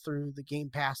game through the Game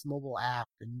Pass mobile app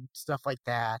and stuff like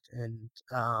that. And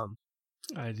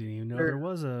I didn't even know there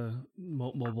was a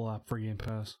mobile app for Game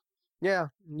Pass. Yeah,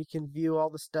 and you can view all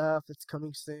the stuff that's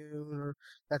coming soon or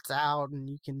that's out, and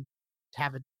you can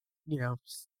have it, you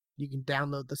can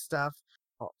download the stuff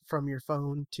from your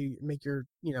phone to make your,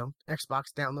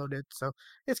 Xbox download it. So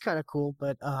it's kind of cool.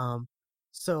 But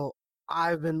so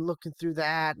I've been looking through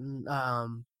that, and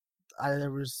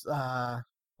there was I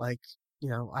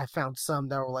found some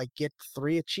that were get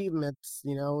 3 achievements,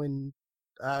 in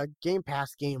a Game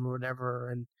Pass game or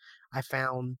whatever, and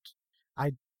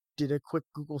I did a quick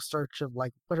Google search of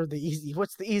what's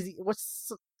the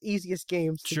easiest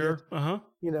games to Sure.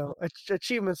 get,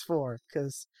 achievements for,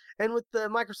 and with the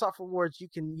Microsoft rewards, you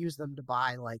can use them to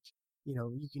buy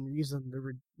you can use them to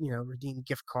redeem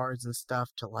gift cards and stuff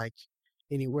to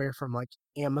anywhere from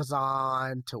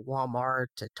Amazon to Walmart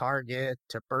to Target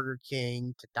to Burger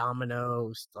King to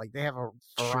Domino's. They have a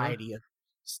variety of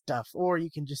stuff, or you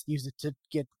can just use it to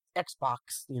get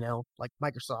Xbox,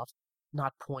 Microsoft,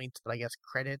 not points, but I guess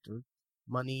credit or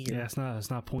money. Yeah, it's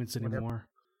not points anymore.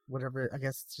 Whatever. I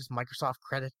guess it's just Microsoft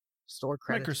credit, store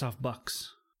credit. Microsoft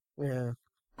bucks. Yeah,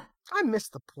 I miss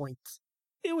the points.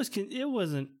 It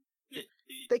wasn't.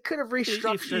 They could have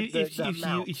restructured the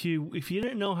amount. If you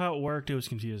didn't know how it worked, it was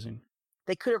confusing.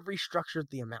 They could have restructured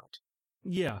the amount.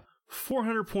 Yeah,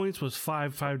 400 points was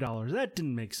 $5. That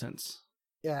didn't make sense.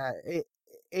 Yeah,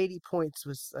 80 points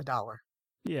was $1.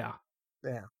 Yeah.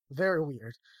 Yeah, very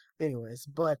weird. Anyways,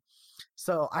 but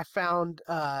so I found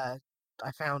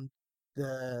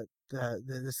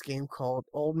this game called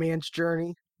Old Man's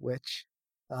Journey, which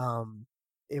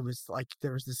it was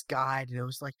there was this guide, and it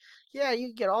was yeah, you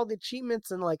can get all the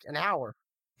achievements in an hour.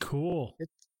 Cool.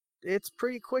 It's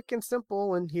pretty quick and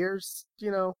simple, and here's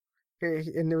here,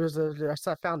 and there was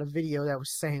I found a video that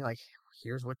was saying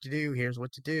here's what to do,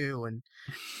 and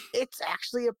it's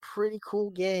actually a pretty cool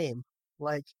game.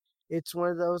 It's one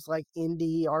of those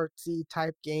indie artsy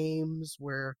type games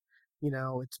where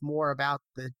it's more about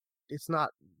it's not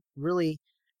really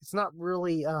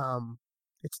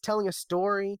it's telling a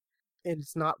story, and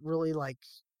it's not really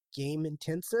game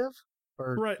intensive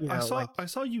or right. I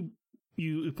saw you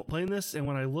playing this, and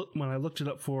when I looked it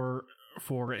up for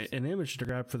an image to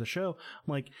grab for the show,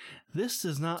 I'm like, this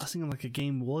does not seem like a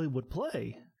game Wooly would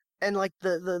play. And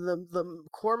the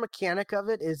core mechanic of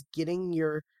it is getting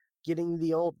your getting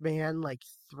the old man like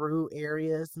through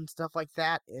areas and stuff like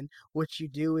that. And what you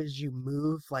do is you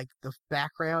move like the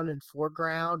background and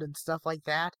foreground and stuff like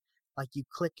that. Like you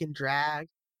click and drag.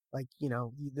 Like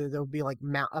there'll be like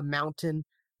a mountain,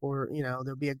 or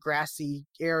there'll be a grassy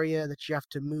area that you have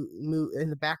to move in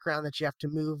the background, that you have to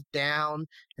move down,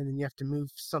 and then you have to move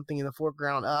something in the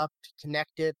foreground up to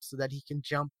connect it so that he can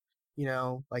jump.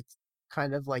 Like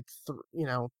kind of like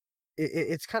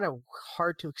it's kind of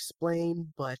hard to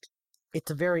explain, but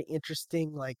it's a very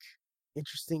interesting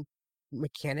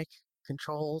mechanic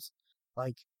controls.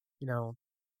 Like, you know,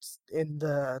 in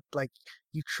the like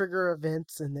you trigger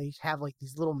events and they have like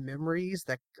these little memories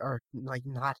that are like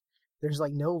not there's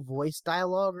like no voice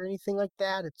dialogue or anything like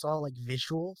that. It's all like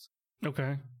visuals.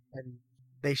 Okay. And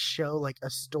they show like a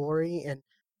story, and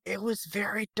it was,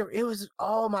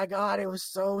 oh my god, it was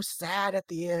so sad at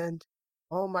the end.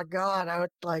 Oh my god, I would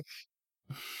like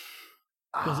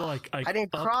was it like I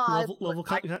didn't up cry, level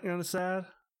kind of sad?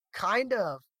 kind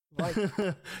of like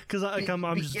because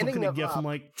I'm just looking at GIF. I'm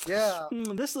like, yeah,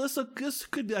 this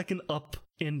could be like an up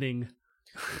ending.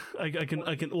 I can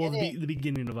the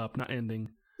beginning of up, not ending.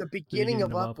 The beginning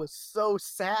of Up was so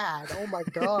sad. Oh my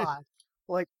god!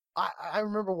 Like I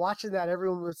remember watching that.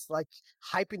 Everyone was like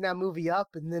hyping that movie up,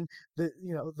 and then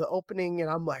the opening, and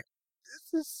I'm like,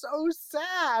 this is so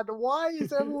sad. Why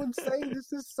is everyone saying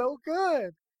this is so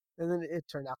good? And then it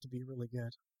turned out to be really good.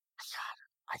 God,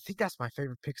 I think that's my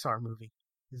favorite Pixar movie.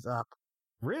 Is Up.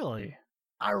 Really?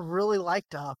 I really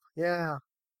liked Up. Yeah,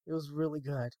 it was really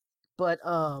good. But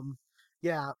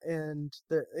yeah, and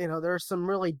there are some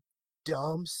really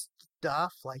dumb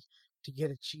stuff like to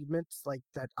get achievements like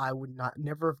that I would not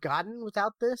never have gotten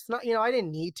without this. Not I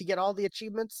didn't need to get all the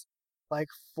achievements like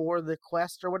for the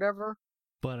quest or whatever.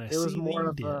 But it was more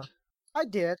of a I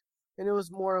did, and it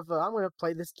was more of a I'm going to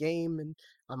play this game, and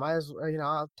I might as well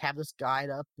I'll have this guide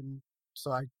up, and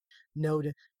so I know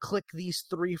to click these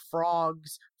 3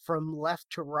 frogs from left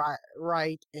to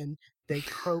right, and they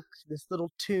croak this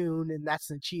little tune, and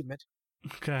that's an achievement.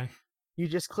 Okay. You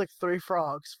just click 3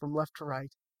 frogs from left to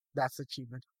right. That's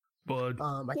achievement. But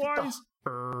I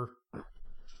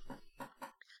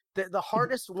think the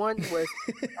hardest one was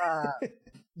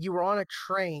you were on a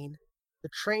train. The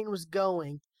train was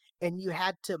going, and you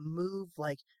had to move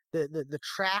like the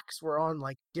tracks were on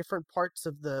like different parts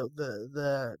of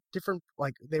the different,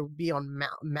 like they would be on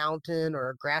mountain or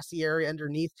a grassy area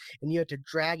underneath, and you had to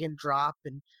drag and drop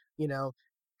and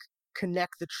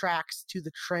connect the tracks to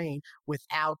the train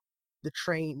without the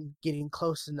train getting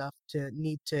close enough to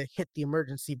need to hit the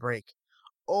emergency brake.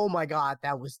 Oh my god,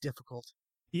 that was difficult.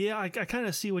 Yeah, I kind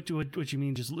of see what you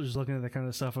mean. Just looking at that kind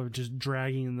of stuff of just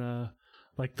dragging the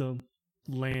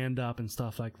land up and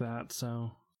stuff like that.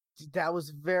 So that was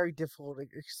very difficult,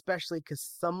 especially because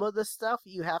some of the stuff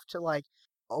you have to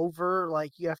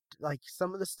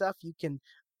some of the stuff you can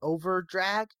over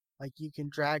drag, like you can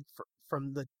drag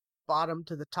from the bottom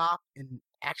to the top, and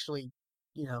actually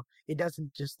it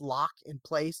doesn't just lock in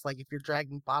place. Like if you're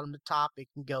dragging bottom to top, it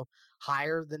can go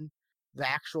higher than the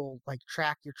actual like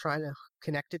track you're trying to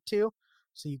connect it to.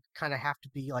 So you kind of have to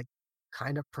be like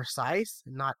kind of precise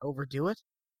and not overdo it.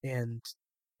 And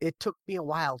it took me a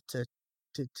while to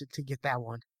get that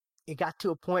one. It got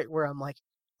to a point where I'm like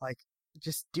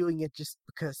just doing it just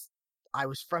because I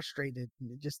was frustrated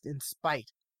and just in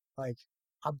spite. Like,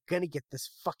 I'm gonna get this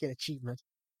fucking achievement.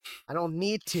 I don't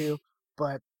need to,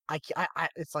 but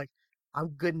it's like, I'm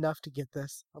good enough to get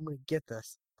this. I'm gonna get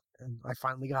this, and I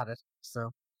finally got it.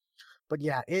 So, but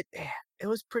yeah, it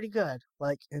was pretty good.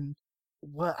 Like, and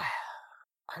what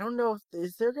I don't know if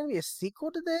is there gonna be a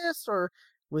sequel to this, or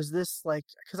was this like,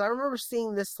 because I remember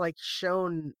seeing this like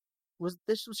shown. Was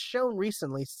shown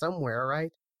recently somewhere,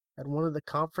 right? At one of the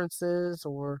conferences,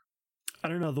 or I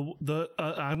don't know.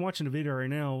 I'm watching a video right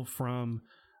now from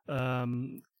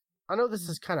I know this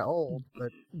is kind of old,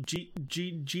 but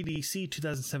GDC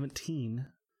 2017.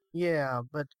 Yeah,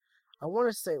 but I want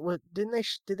to say, what did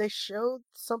they show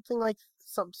something like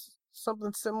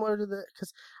something similar to the?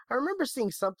 Because I remember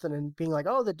seeing something and being like,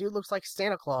 "Oh, the dude looks like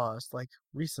Santa Claus." Like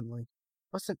recently,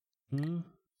 wasn't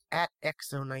at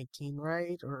XO19,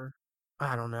 right? Or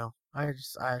I don't know. I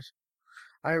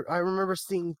remember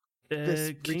seeing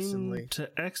this recently. Came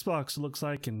to Xbox, looks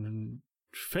like in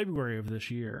February of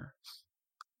this year.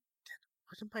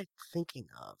 What am I thinking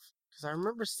of? Because I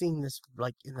remember seeing this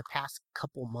like in the past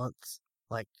couple months,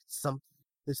 like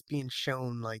this being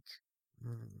shown. Like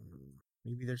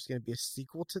maybe there's gonna be a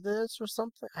sequel to this or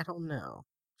something. I don't know.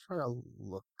 I'm trying to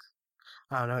look.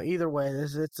 I don't know. Either way,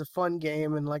 it's a fun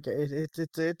game, and like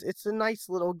it's a nice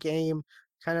little game,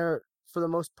 kind of for the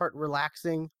most part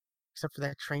relaxing, except for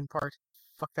that train part.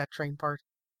 Fuck that train part.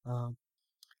 Um,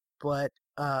 but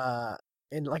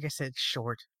and like I said, it's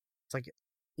short. It's like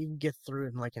you can get through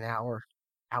it in like an hour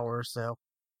or so.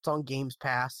 It's on Games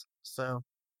Pass, so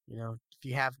if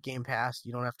you have Game Pass,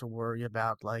 you don't have to worry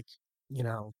about like you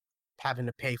know having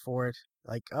to pay for it.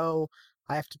 Like, oh,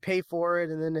 I have to pay for it,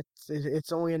 and then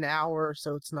it's only an hour,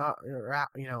 so it's not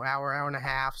hour and a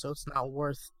half, so it's not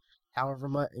worth however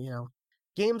much.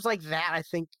 Games like that, I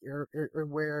think, are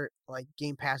where like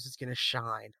Game Pass is gonna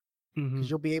shine Mm-hmm. because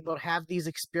you'll be able to have these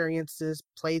experiences,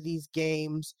 play these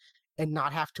games, and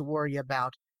not have to worry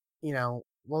about,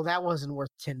 well, that wasn't worth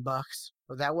 $10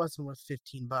 or that wasn't worth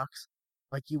 $15,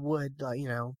 like you would,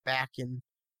 back in,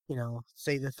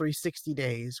 say the 360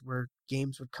 days where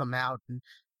games would come out and,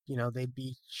 they'd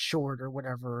be short or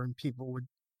whatever, and people would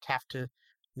have to,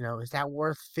 is that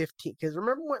worth 15? Because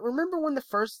remember when the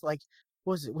first like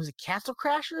was it Castle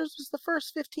Crashers was the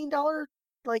first $15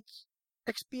 like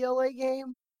XBLA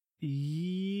game?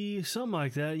 Yeah, something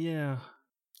like that. Yeah.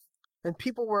 And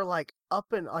people were like up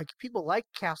and like people like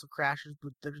Castle Crashers,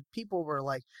 but people were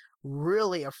like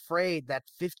really afraid that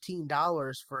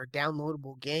 $15 for a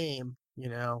downloadable game,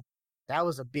 that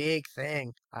was a big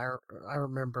thing. I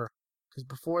remember because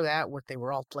before that, what they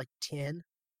were all like 10,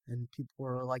 and people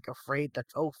were like afraid that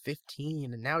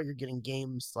 15, and now you're getting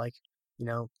games like you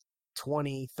know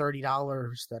 20,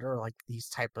 $30 that are like these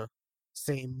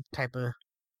same type of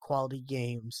quality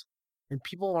games, and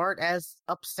people aren't as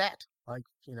upset. Like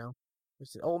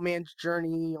it's an Old Man's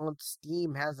Journey on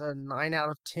Steam has a 9 out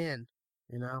of 10.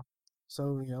 You know,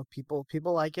 so people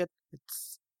like it.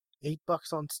 It's $8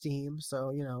 on Steam, so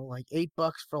like $8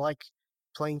 for like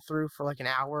playing through for like an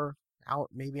hour,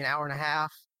 maybe an hour and a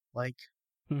half, like.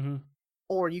 Mm-hmm.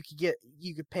 Or you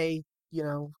could pay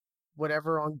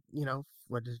whatever on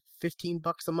what is it,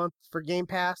 $15 a month for Game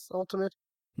Pass Ultimate,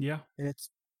 Yeah. and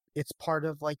it's part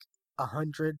of like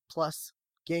 100 plus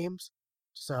games.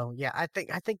 So yeah, I think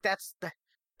that's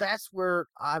where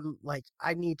I'm like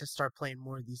I need to start playing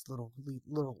more of these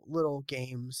little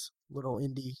games, little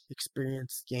indie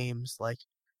experience games like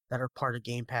that are part of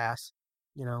Game Pass.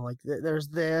 Like there's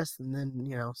this, and then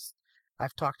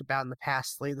I've talked about in the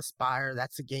past Slay the Spire.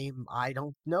 That's a game I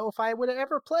don't know if I would have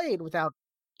ever played without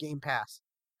Game Pass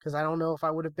because I don't know if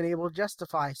I would have been able to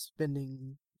justify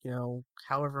spending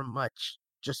however much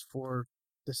just for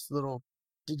this little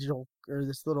digital or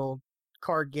this little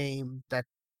card game that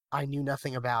I knew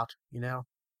nothing about.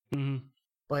 Mm-hmm.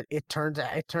 But it turned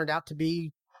out to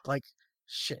be like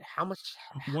shit. One How much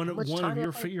one of time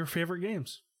have I? your favorite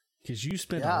games, because you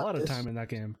spent a Yeah, lot of this. time in that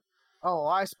game. Oh,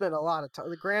 I spent a lot of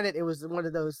time. Granted, it was one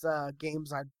of those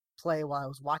games I'd play while I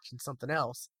was watching something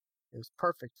else. It was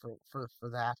perfect for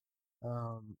that.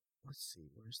 Let's see,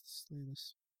 where's this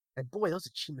latest? And boy, those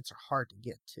achievements are hard to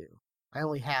get too. I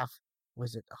only have,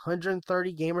 was it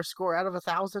 130 gamer score out of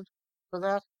 1,000 for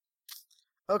that?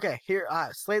 Okay, here,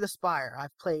 Slay the Spire.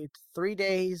 I've played 3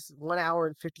 days, 1 hour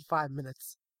and 55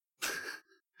 minutes.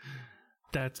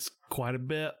 That's quite a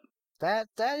bit. That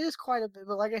is quite a bit,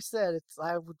 but like I said,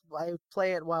 I would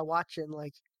play it while watching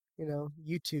like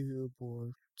YouTube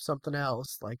or something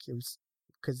else. Like it was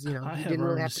because I you have didn't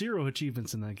really earned have to. 0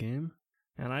 achievements in that game,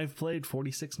 and I've played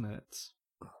 46 minutes.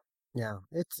 Yeah,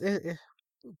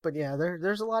 but yeah,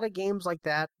 there's a lot of games like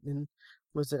that. And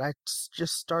was it?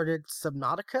 Just started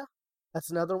Subnautica. That's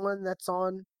another one that's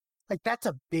on. Like that's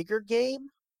a bigger game.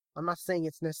 I'm not saying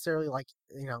it's necessarily like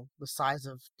the size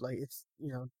of like it's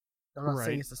I'm not saying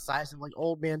Right. it's the size of like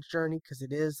Old Man's Journey because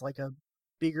it is like a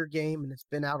bigger game and it's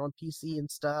been out on PC and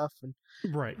stuff and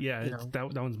Right. Yeah. you know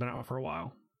That one's been out for a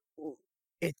while.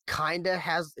 it kind of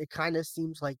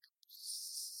seems like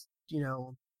you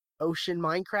know ocean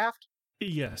Minecraft.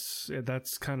 Yes,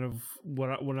 that's kind of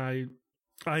when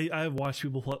I've watched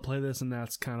people play this, and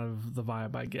that's kind of the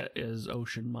vibe I get is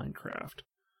ocean Minecraft.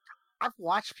 I've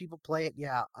watched people play it.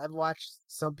 Yeah, I've watched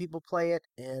some people play it,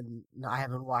 and I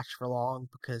haven't watched for long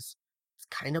because it's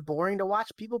kind of boring to watch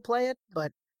people play it.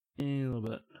 But A little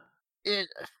bit. it,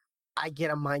 I get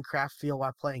a Minecraft feel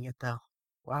while playing it, though.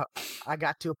 Wow, I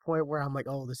got to a point where I'm like,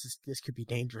 oh, this could be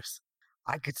dangerous.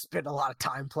 I could spend a lot of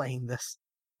time playing this,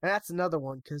 and that's another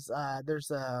one because there's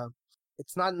a.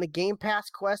 It's not in the Game Pass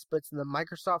quest, but it's in the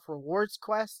Microsoft Rewards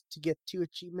quest to get 2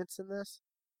 achievements in this,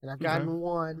 and I've Okay. gotten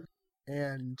one,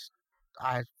 and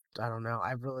I I don't know.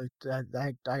 I really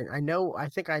I know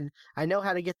I know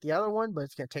how to get the other one, but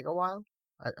it's gonna take a while.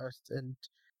 And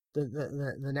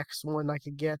the next one I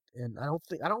could get, and I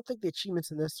don't think the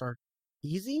achievements in this are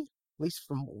easy, at least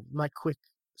from my quick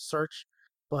search.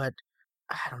 But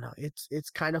I don't know. It's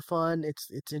kind of fun. It's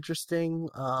interesting.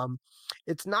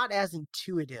 It's not as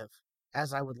intuitive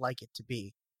as I would like it to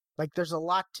be. Like there's a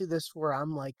lot to this where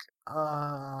I'm like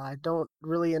I don't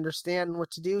really understand what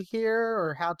to do here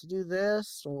or how to do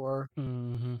this, or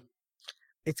Mm-hmm.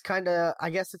 it's kind of, I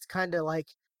guess it's kind of like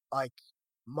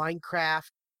Minecraft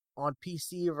on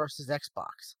PC versus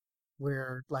Xbox,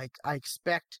 where like I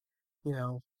expect, you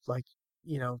know, like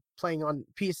playing on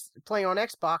playing on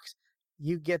Xbox,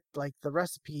 you get like the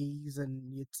recipes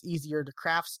and it's easier to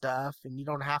craft stuff, and you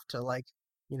don't have to like,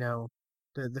 you know,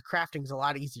 the crafting's a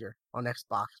lot easier on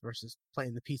Xbox versus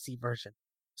playing the PC version,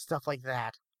 stuff like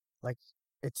that. Like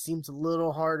it seems a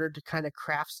little harder to kind of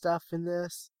craft stuff in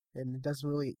this, and it doesn't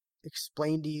really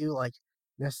explain to you like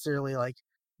necessarily like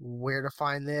where to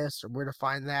find this or where to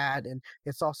find that. And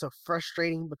it's also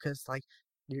frustrating because like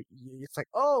it's like,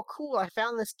 oh cool, I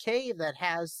found this cave that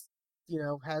has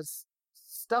has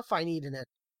stuff I need in it.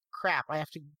 Crap, I have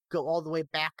to go all the way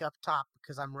back up top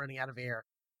because I'm running out of air.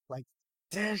 Like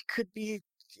there could be,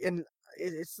 and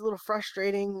it's a little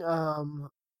frustrating.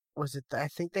 Was it I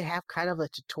think they have kind of a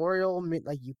tutorial,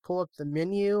 like you pull up the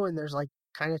menu and there's like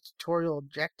kind of tutorial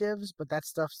objectives, but that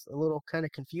stuff's a little kind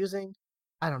of confusing.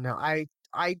 I don't know.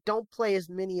 I don't play as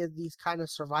many of these kind of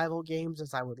survival games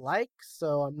as I would like,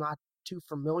 so I'm not too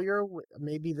familiar with,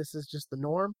 maybe this is just the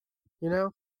norm, you know?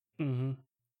 Mm-hmm.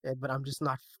 But I'm just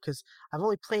not, because I've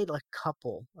only played a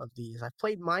couple of these. I've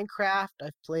played Minecraft,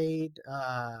 I've played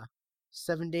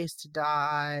 7 Days to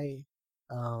Die.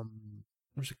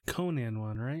 There's a Conan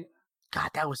one, right? God,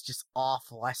 that was just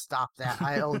awful. I stopped that.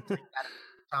 I only played that a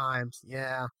few times.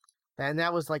 Yeah. And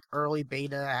that was like early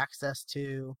beta access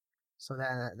too. So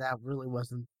that really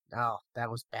wasn't, oh, that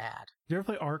was bad. You ever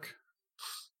play Ark?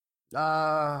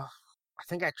 I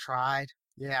think I tried.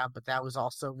 Yeah, but that was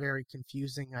also very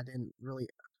confusing. I didn't really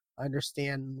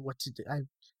understand what to do.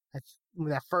 When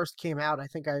that first came out, I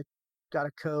think I got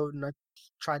a code and I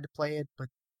tried to play it, but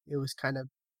it was kind of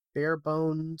bare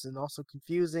bones and also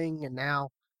confusing. And now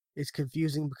it's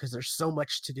confusing because there's so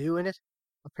much to do in it,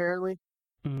 apparently.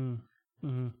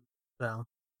 Mm-hmm. So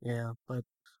yeah, but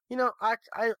I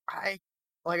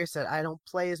like I said, I don't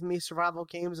play as many survival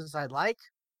games as I'd like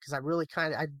because I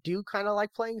do kind of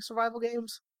like playing survival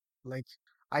games. Like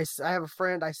I have a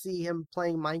friend, I see him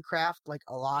playing Minecraft like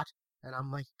a lot, and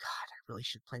I'm like, God, I really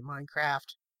should play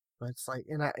Minecraft. But it's like,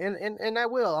 and I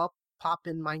will. I'll pop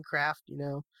in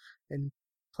Minecraft, and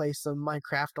play some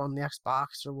Minecraft on the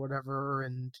Xbox or whatever,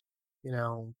 and you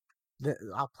know,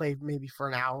 I'll play maybe for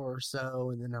an hour or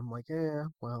so, and then I'm like,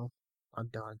 well, I'm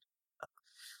done.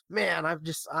 Man, I'm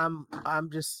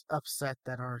just upset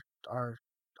that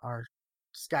our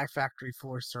Sky Factory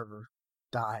 4 server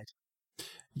died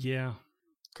Yeah.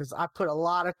 because I put a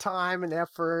lot of time and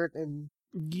effort You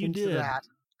into did. that,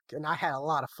 and I had a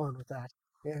lot of fun with that.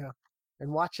 Yeah,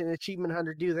 and watching Achievement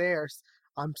Hunter do theirs,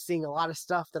 I'm seeing a lot of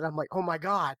stuff that I'm like, oh my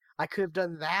god, I could have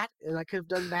done that, and I could have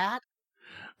done that.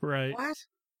 Right. What?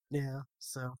 Yeah,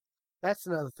 so that's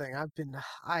another thing.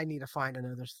 I need to find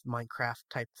another Minecraft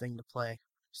type thing to play.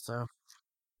 So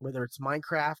whether it's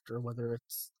Minecraft or whether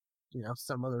it's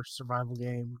some other survival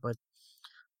game, but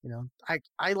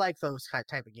I like those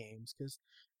type of games because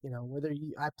whether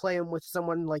I play them with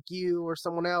someone like you or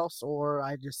someone else, or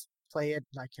I just play it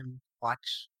and I can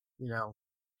watch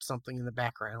something in the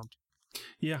background.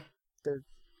 Yeah. They're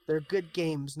they're good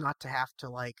games not to have to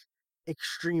like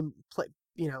extreme play,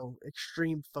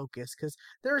 extreme focus, because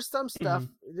there's some stuff.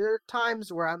 There are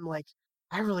times where I'm like,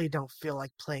 I really don't feel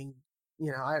like playing.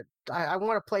 I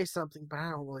want to play something, but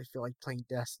I don't really feel like playing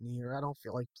Destiny, or I don't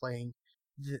feel like playing,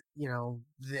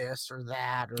 this or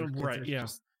that, or because Right. Yeah.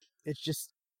 it's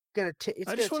just it's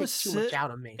I gonna just want to take too much sit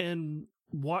out of me. and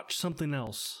watch something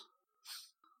else.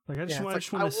 Like I Yeah, it's like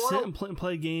just want to sit and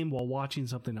play a game while watching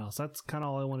something else. That's kind of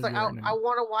all I want to do right I now.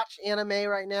 want to watch anime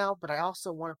right now, but I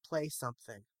also want to play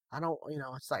something. I don't,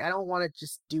 it's like I don't want to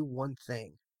just do one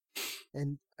thing.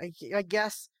 And I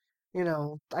guess,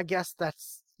 I guess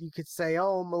that's, you could say,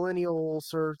 oh,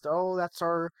 millennials, or oh, that's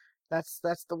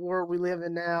the world we live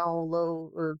in now,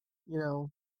 low, or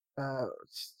uh,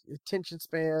 attention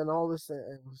span, all this,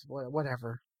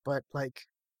 whatever. But like,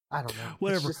 I don't know. It's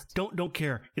Whatever. just, Don't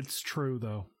care. It's true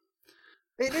though.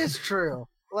 it is true.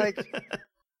 Like,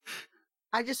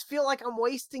 I just feel like I'm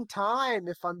wasting time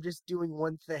if I'm just doing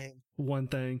one thing. One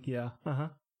thing. Yeah. Uh-huh.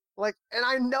 Like, and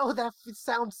I know that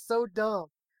sounds so dumb.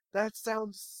 That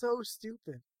sounds so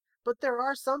stupid. But there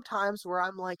are some times where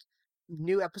I'm like,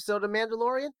 new episode of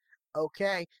Mandalorian?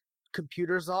 Okay.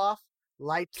 Computers off,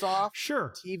 lights off,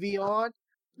 Sure. TV on,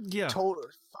 Yeah. total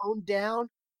phone down,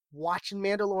 watching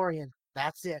Mandalorian.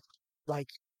 That's it. Like,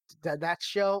 that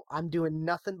show, I'm doing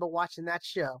nothing but watching that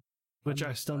show. Which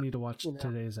I still need to watch you know,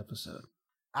 today's episode.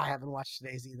 I haven't watched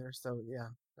today's either, so yeah,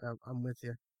 I'm with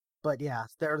you. But yeah,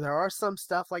 there are some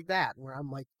stuff like that where I'm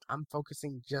like I'm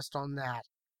focusing just on that,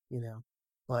 you know.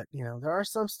 But there are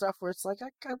some stuff where it's like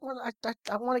I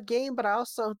want a game, but I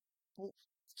also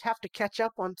have to catch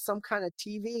up on some kind of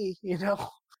TV.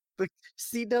 The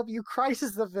CW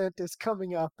Crisis event is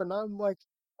coming up, and I'm like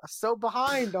so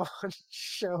behind on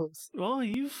shows. Well,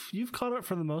 you've caught up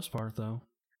for the most part, though.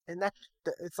 And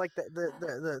it's like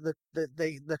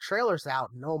the trailer's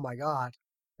out, and oh my god,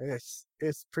 it's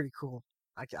pretty cool.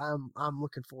 I'm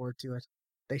looking forward to it.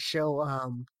 They show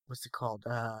what's it called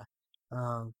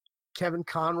Kevin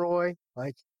Conroy,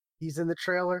 like he's in the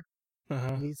trailer,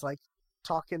 and he's like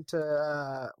talking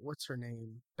to what's her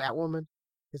name, Batwoman,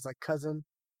 his like cousin.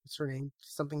 What's her name?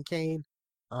 Something Kane.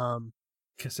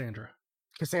 Cassandra,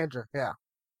 yeah.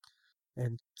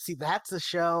 And see, that's a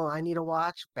show I need to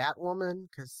watch, Batwoman,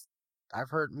 because I've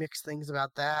heard mixed things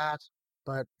about that.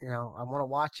 But I want to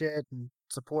watch it and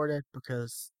support it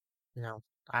because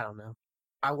I don't know.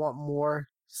 I want more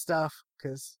stuff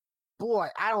because, boy,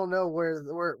 I don't know where.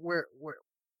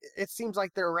 It seems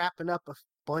like they're wrapping up a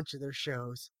bunch of their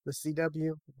shows. The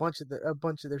CW, a bunch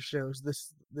of their shows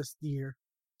this year.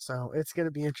 So it's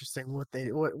gonna be interesting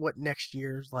what next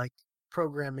year's like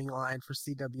programming line for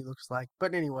CW looks like.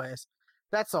 But anyways,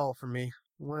 that's all for me.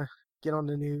 Want to get on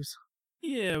the news?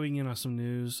 Yeah, we can get on some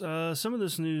news. Some of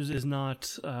this news is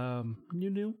not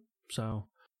new. So,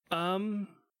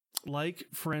 like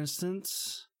for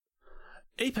instance,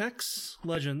 Apex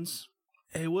Legends.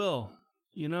 Hey, Will,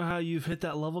 you know how you've hit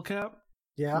that level cap?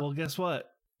 Yeah. Well, guess what?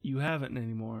 You haven't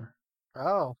anymore.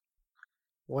 Oh,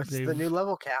 what's the new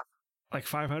level cap? Like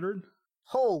 500?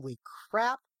 Holy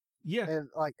crap! Yeah. And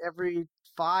like every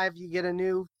 5 you get a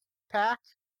new pack?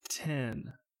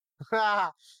 10.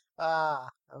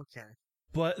 Okay.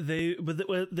 But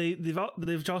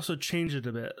they've also changed it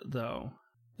a bit though.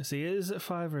 Let's see, is it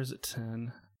 5 or is it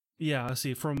 10? Yeah, let's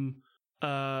see. From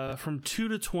 2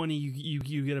 to 20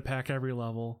 you get a pack every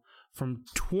level. From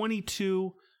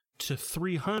 22 to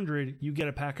 300 you get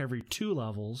a pack every 2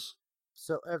 levels.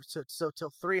 So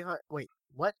till 300. Wait,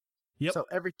 what? Yep. So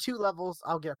every 2 levels,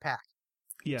 I'll get a pack.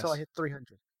 Yes. Until I hit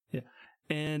 300. Yeah.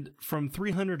 And from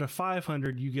 300 to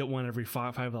 500, you get one every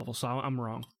five levels. So I'm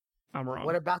wrong.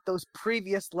 What about those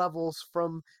previous levels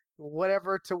from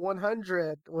whatever to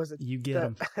 100? Was it? You get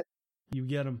them. You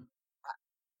get them.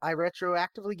 I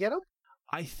retroactively get them?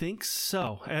 I think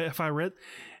so. If I read,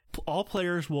 all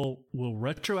players will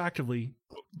retroactively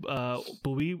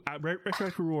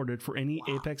retroactively rewarded for any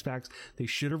Apex packs they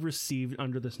should have received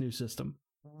under this new system.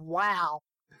 Wow,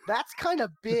 that's kind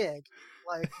of big.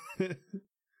 Like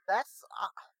that's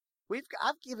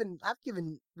I've given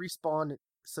Respawn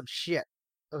some shit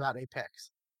about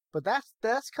Apex, but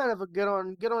that's kind of a good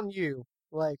on you.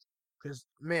 Like, because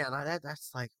man,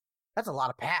 that's a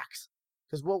lot of packs.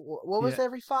 Because what was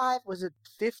every 5? Was it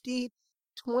 50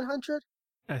 to 100?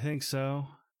 I think so.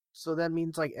 So that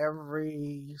means like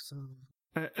every.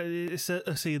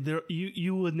 See, there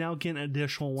you would now get an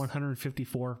additional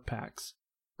 154 packs.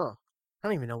 Huh. I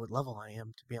don't even know what level I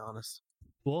am, to be honest.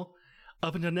 Well,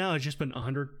 up until now, it's just been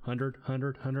 100, 100,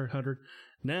 100, 100, 100.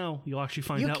 Now, you'll actually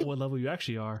find out what level you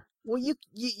actually are. Well,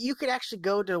 you could actually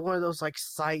go to one of those, like,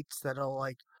 sites that'll,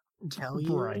 like, tell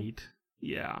you. Right.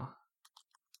 Yeah.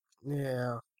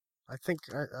 Yeah. I think,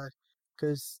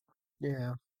 because,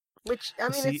 yeah. Which, I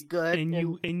mean, it's good. And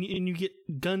you get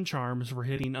gun charms for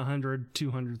hitting 100,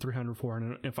 200, 300,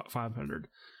 400, and 500.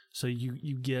 So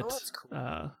you get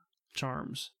cool.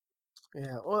 Charms.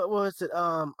 Yeah, what was it?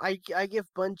 I give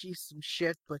Bungie some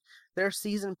shit, but their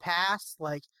season pass,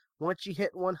 like, once you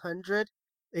hit 100,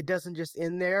 it doesn't just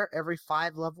end there. Every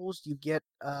 5 levels, you get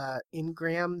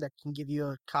engram that can give you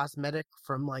a cosmetic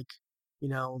from, like,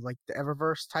 like the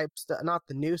Eververse type stuff, not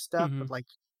the new stuff, but like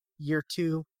year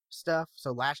 2 stuff.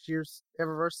 So last year's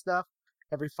Eververse stuff,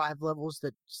 every 5 levels.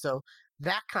 So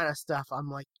that kind of stuff, I'm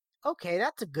like, okay,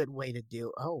 that's a good way to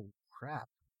do. Oh crap!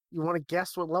 You want to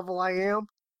guess what level I am?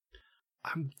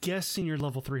 I'm guessing you're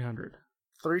level 300.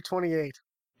 328.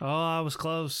 Oh, I was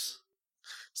close.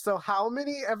 So how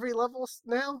many every level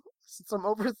now? Since I'm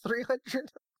over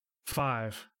 300?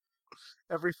 5.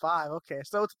 Every 5. Okay,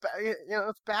 so it's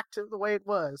it's back to the way it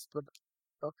was. But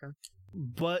okay.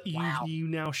 But you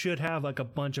now should have like a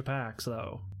bunch of packs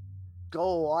though.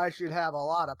 Oh, I should have a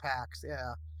lot of packs.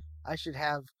 Yeah, I should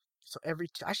have. So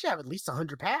I should have at least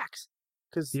 100 packs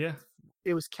because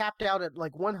it was capped out at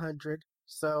like 100.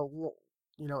 So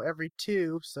every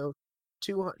 2, so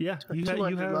 200. Yeah, you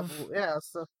 200 have. Level, yeah,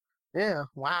 so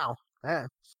wow. Yeah.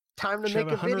 Time to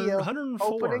make a video 104.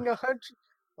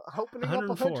 opening up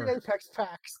 100 Apex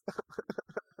packs.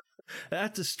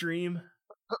 That's a stream.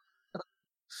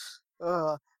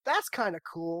 That's kind of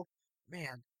cool.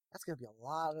 Man, that's going to be a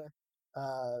lot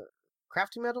of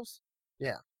crafting metals.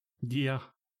 Yeah, Yeah.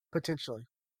 potentially.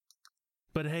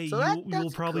 But hey, So you'll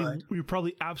that's good.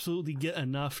 probably absolutely get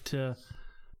enough to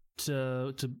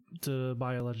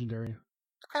buy a legendary.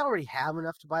 I already have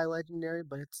enough to buy a legendary,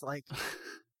 but it's like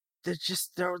they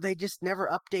just never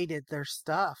updated their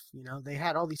stuff. You know, they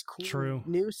had all these cool True.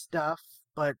 new stuff,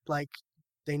 but like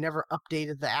they never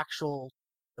updated the actual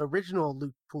original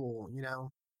loot pool. You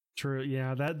know, True.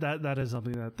 Yeah, that is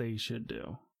something that they should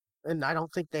do. and I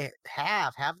don't think they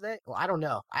have. Have they? Well, I don't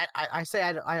know. I say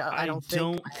I don't think.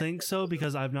 don't think so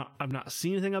because I've not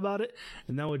seen anything about it,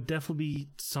 and that would definitely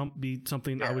be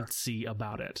something I would see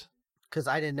about it. Because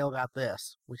I didn't know about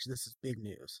this, which this is big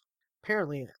news.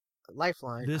 Apparently,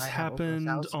 Lifeline. This happened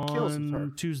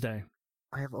on Tuesday.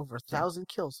 I have over 1,000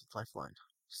 kills with Lifeline,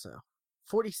 so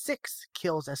 46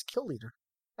 kills as kill leader.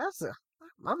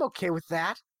 I'm okay with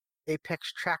that.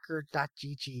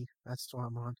 ApexTracker.gg. That's what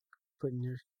I'm on. Put in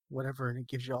your whatever, and it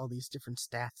gives you all these different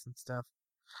stats and stuff.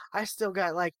 I still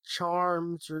got like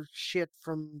charms or shit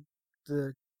from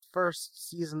the first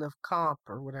season of Comp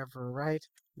or whatever, right?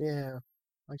 Yeah.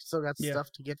 I still got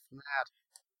stuff to get from that.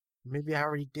 Maybe I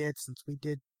already did since we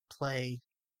did play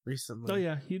recently. Oh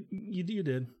yeah, you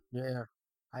did. Yeah.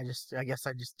 I guess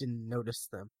I just didn't notice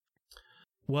them.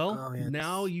 Well,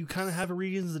 now you kind of have a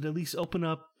reason to at least open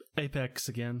up Apex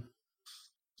again.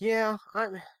 Yeah,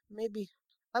 I've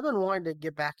been wanting to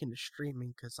get back into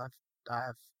streaming because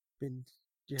I've been,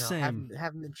 you know,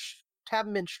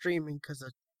 haven't been streaming because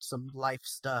of some life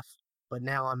stuff. But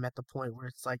now I'm at the point where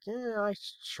it's like, yeah, I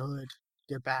should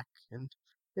get back and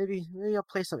maybe I'll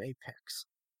play some Apex.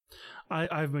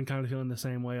 I've been kind of feeling the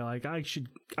same way. Like I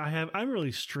haven't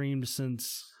really streamed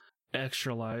since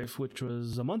Extra Life, which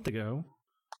was a month ago.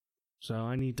 So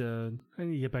I need to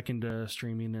get back into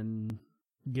streaming and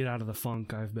get out of the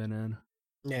funk I've been in.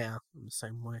 Yeah, I'm the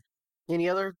same way. Any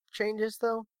other changes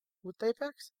though with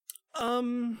Apex?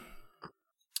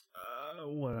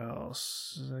 What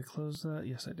else? Did I close that?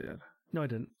 Yes, I did. No, I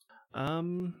didn't.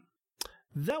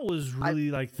 That was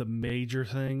really like the major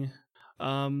thing.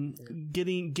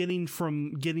 Getting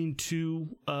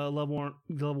to level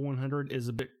 100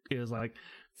 is like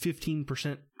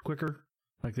 15% quicker.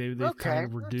 Like they've kind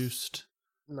of reduced.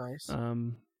 Nice.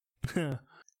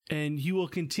 And you will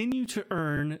continue to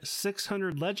earn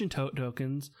 600 legend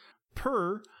tokens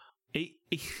per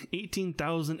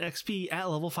 18,000 XP at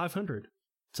level 500.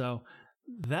 So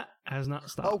that has not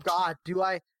stopped. Oh God, do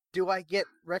I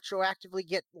retroactively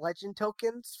get legend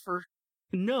tokens for?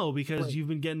 No, because you've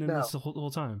been getting in this the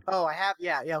whole time. Oh, I have.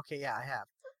 Yeah. Okay. Yeah, I have.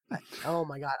 Oh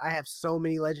my God, I have so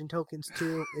many legend tokens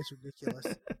too. It's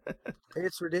ridiculous.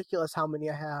 It's ridiculous how many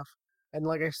I have. And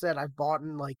like I said, I've bought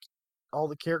in like all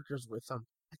the characters with them.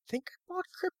 I think I bought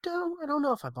crypto. I don't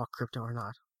know if I bought crypto or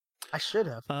not. I should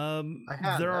have.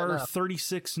 There are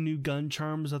 36 new gun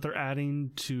charms that they're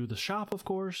adding to the shop, of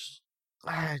course.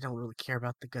 I don't really care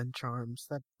about the gun charms.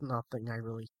 That's nothing I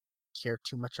really care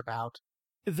too much about.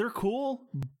 They're cool,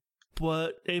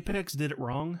 but Apex did it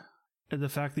wrong. The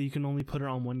fact that you can only put it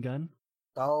on one gun.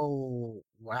 Oh,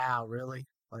 wow, really?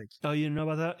 Like, oh, you didn't know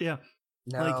about that? Yeah.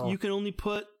 No. Like you can only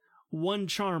put one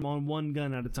charm on one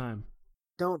gun at a time.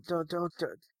 Don't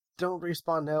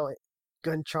respawn. No,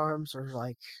 gun charms are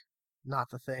like not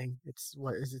the thing. It's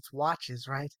watches,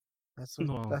 right? That's what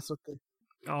the.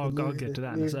 I'll get to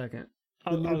that in a second.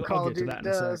 I'll get to that in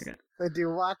a second. They do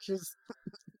watches.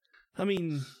 I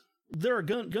mean, there are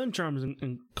gun charms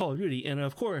in Call of Duty, and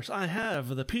of course, I have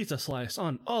the pizza slice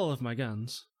on all of my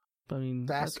guns. But I mean,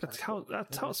 that's how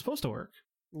it's supposed to work.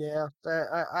 Yeah,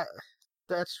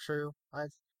 that's true. I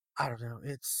don't know.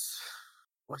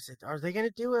 What's it? Are they going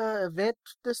to do an event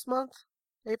this month?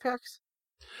 Apex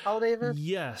holiday event?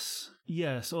 Yes.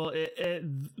 Well,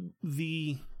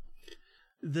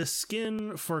 the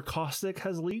skin for Caustic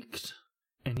has leaked,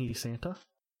 and he's Santa.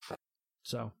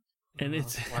 So, and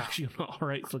it's actually an all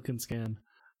right looking skin.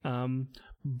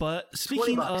 But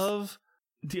speaking of,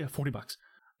 $40.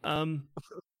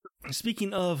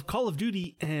 Speaking of Call of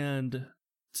Duty and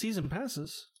season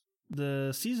passes,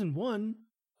 the season 1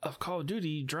 of Call of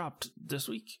Duty dropped this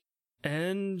week,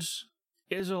 and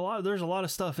there's a lot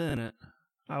of stuff in it.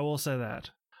 I will say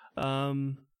that.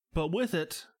 But with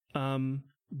it,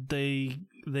 they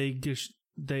did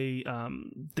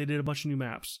a bunch of new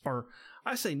maps, or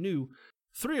I say new.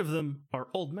 3 of them are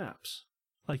old maps.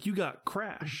 Like you got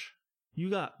Crash, you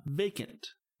got Vacant,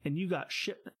 and you got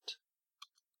Shipment.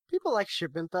 People like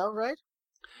Shipment though, right?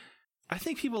 I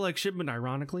think people like Shipment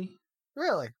ironically.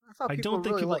 Really? I don't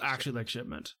think people actually like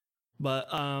Shipment. But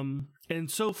and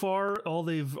so far all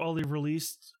they've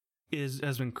released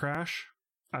has been Crash.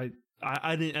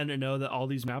 I didn't know that all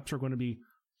these maps are going to be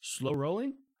slow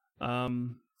rolling.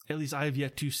 At least I have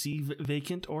yet to see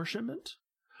Vacant or Shipment.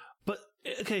 But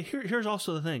okay, here's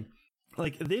also the thing.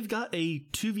 Like, they've got a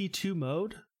 2v2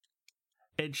 mode,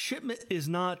 and Shipment is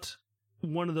not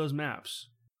one of those maps.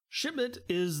 Shipment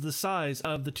is the size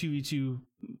of the 2v2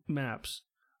 maps,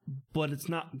 but it's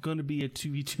not going to be a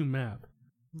 2v2 map.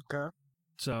 Okay.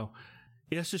 So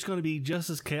it's just going to be just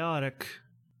as chaotic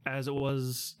as it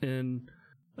was in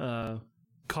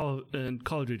Call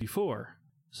of Duty 4.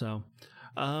 So,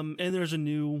 and there's a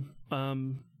new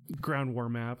Ground War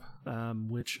map,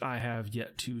 which I have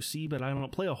yet to see, but I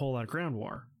don't play a whole lot of Ground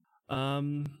War.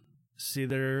 See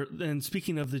there, and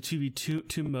speaking of the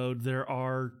 2v2 mode, there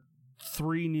are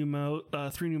three new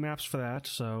maps for that.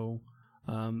 So,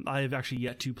 I have actually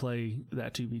yet to play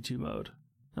that 2v2 mode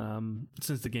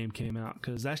since the game came out,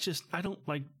 because that's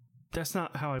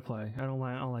not how I play. I don't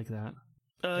like that.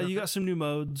 You got some new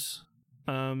modes.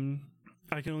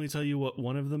 I can only tell you what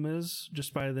one of them is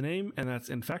just by the name, and that's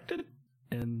Infected.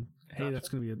 And hey, that's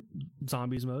going to be a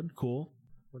zombies mode. Cool.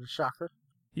 What a shocker.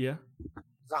 Yeah.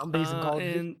 Zombies and Call of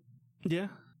Duty. Yeah.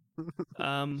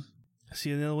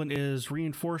 See, the other one is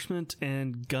Reinforcement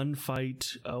and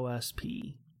Gunfight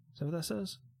OSP. Is that what that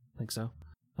says? I think so.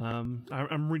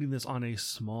 I'm reading this on a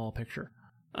small picture.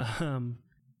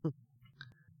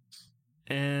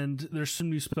 And there's some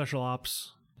new special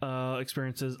ops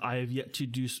experiences. I have yet to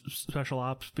do special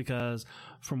ops because,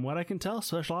 from what I can tell,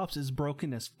 special ops is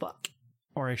broken as fuck,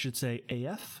 or I should say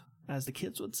AF, as the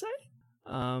kids would say.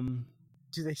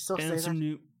 Do they still say that? And some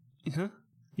new,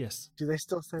 yes. Do they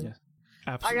still say yeah. that?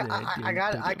 Absolutely.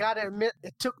 I gotta admit,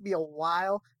 it took me a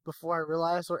while before I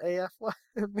realized what AF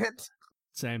meant.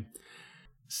 Same.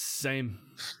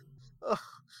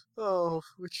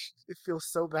 Which it feels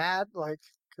so bad, like,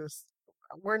 because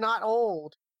we're not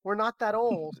old. We're not that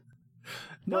old.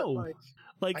 No, but,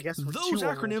 like I guess those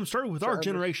acronyms started with our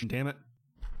generation. Damn it!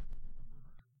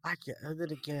 I get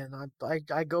it again.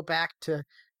 I go back to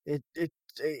it.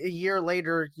 A year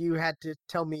later, you had to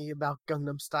tell me about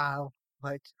Gangnam Style.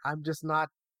 Like, I'm just not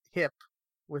hip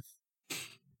with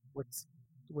what's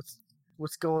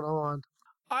going on.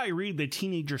 I read the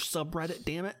teenager subreddit.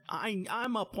 Damn it!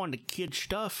 I'm up on the kid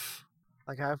stuff.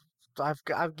 Like,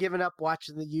 I've given up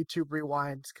watching the YouTube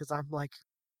rewinds because I'm like,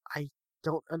 I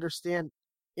don't understand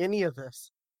any of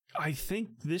this. I think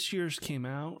this year's came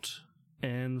out,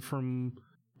 and from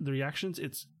the reactions,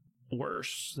 it's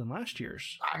worse than last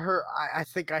year's. I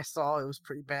think I saw it was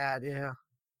pretty bad. Yeah,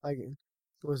 like,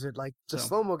 was it like the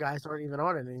slow-mo guys aren't even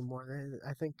on it anymore?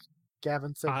 I think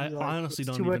Gavin said I honestly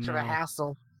don't too even much know. of a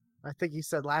hassle. I think he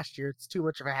said last year it's too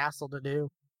much of a hassle to do.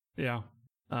 Yeah.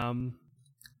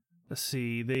 Let's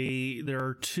see. There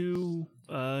are two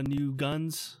new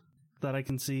guns that I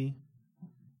can see,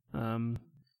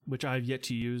 which I've yet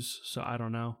to use, so I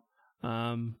don't know.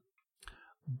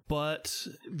 But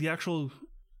the actual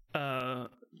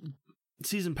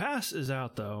season pass is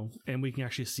out though, and we can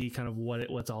actually see kind of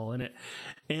what's all in it.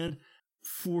 And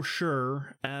for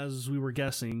sure, as we were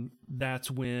guessing,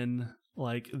 that's when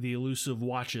like the elusive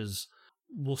watches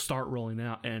will start rolling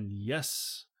out. And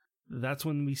yes, that's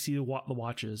when we see the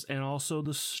watches, and also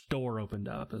the store opened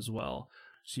up as well,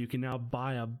 so you can now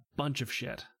buy a bunch of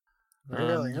shit.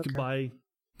 Really?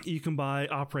 You can buy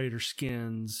operator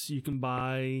skins. You can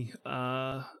buy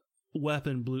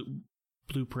weapon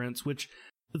blueprints, which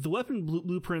the weapon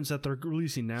blueprints that they're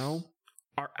releasing now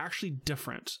are actually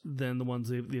different than the ones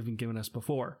they've been giving us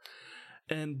before.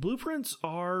 And blueprints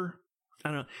are, I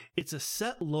don't know, it's a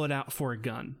set loadout for a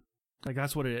gun. Like,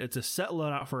 that's what it is. It's a set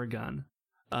loadout for a gun.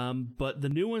 But the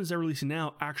new ones they're releasing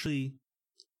now actually,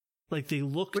 like, they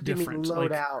look different. What do you mean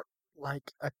loadout?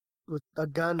 Like with a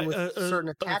gun with certain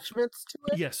attachments to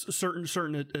it? Yes,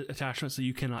 certain attachments that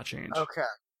you cannot change. Okay.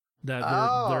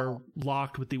 That they're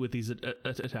locked with these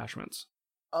attachments.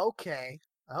 Okay,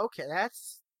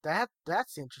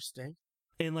 that's interesting.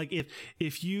 And like,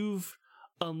 if you've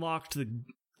unlocked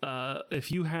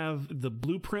if you have the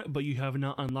blueprint but you have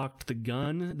not unlocked the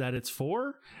gun that it's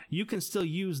for, you can still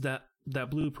use that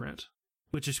blueprint,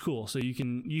 which is cool. So you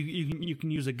can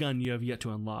use a gun you have yet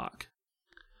to unlock.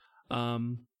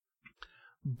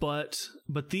 But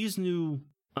these new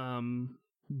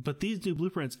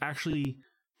blueprints actually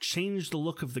change the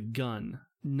look of the gun.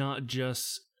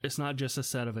 It's not just a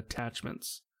set of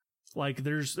attachments. Like,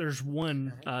 there's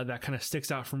one that kind of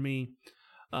sticks out for me.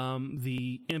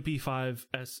 The MP5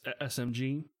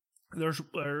 SMG.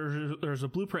 There's a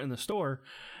blueprint in the store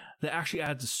that actually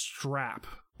adds a strap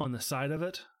on the side of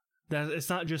it. That it's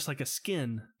not just like a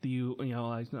skin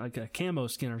that like a camo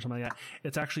skin or something like that.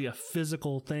 It's actually a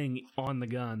physical thing on the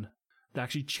gun that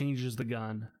actually changes the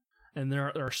gun, and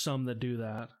there are some that do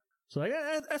that. So like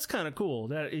that's kind of cool.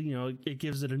 That it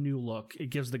gives it a new look. It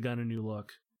gives the gun a new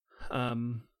look.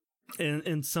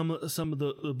 And some of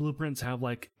the blueprints have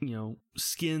like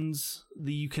skins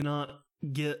that you cannot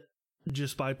get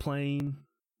just by playing,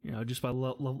 just by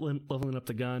leveling up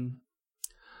the gun.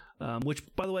 Which,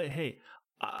 by the way, hey,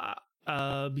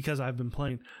 because I've been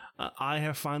playing, I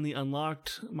have finally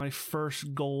unlocked my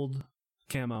first gold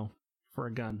camo for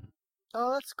a gun.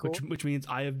 Oh, that's cool. Which means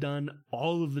I have done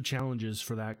all of the challenges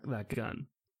for that gun.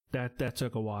 That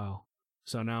took a while.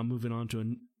 So now I'm moving on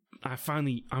to I'm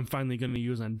finally going to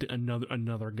use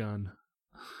another gun.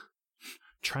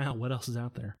 Try out what else is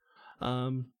out there.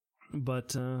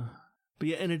 But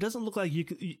yeah, and it doesn't look like you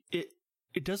can.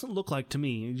 It doesn't look like to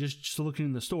me, just looking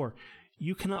in the store,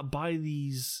 you cannot buy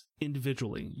these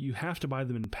individually. You have to buy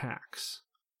them in packs.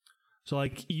 So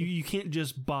like you can't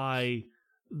just buy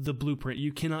the blueprint.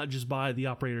 You cannot just buy the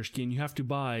operator skin. You have to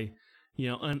buy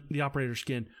the operator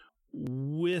skin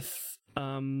with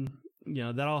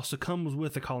that also comes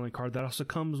with a calling card. That also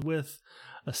comes with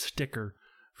a sticker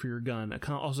for your gun. It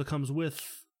also comes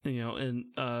with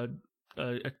a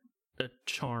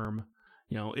charm.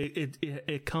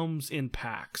 It comes in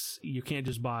packs. You can't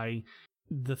just buy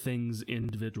the things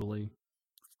individually.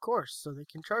 Of course, so they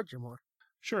can charge you more.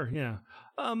 Sure, yeah.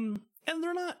 And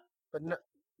they're not, but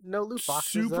no loot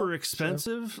boxes. Super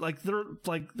expensive. So. They're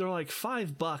like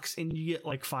 $5, and you get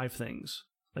like 5 things,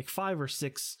 like 5 or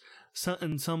 6.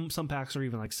 And some packs are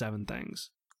even like 7 things.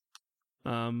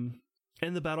 And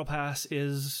the battle pass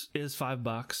is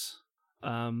 $5.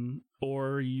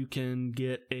 Or you can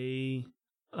get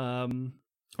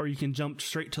or you can jump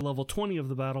straight to level 20 of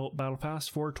the battle pass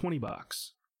for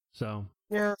 $20. So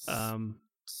yeah,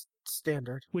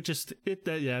 standard. Which is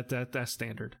that's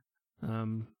standard.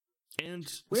 And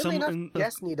weirdly enough,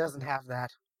 Destiny doesn't have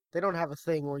that. They don't have a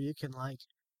thing where you can like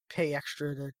pay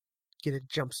extra to get a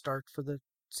jump start for the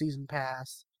season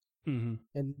pass. Mm-hmm.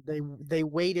 And they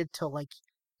waited till like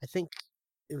I think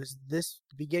it was this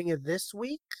beginning of this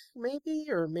week, maybe,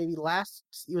 or maybe last.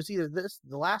 It was either this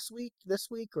week,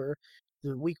 or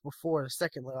the week before, the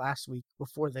second last week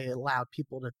before they allowed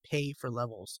people to pay for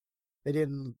levels. They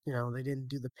didn't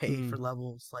do the pay for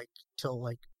levels like till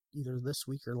like either this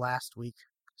week or last week.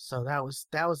 So that was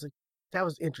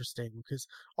interesting because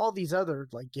all these other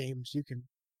like games you can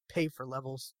pay for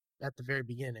levels at the very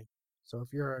beginning. So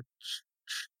if you're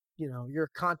you're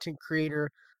a content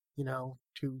creator,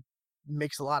 who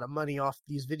makes a lot of money off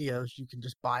these videos, you can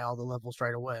just buy all the levels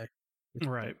right away.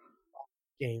 Right.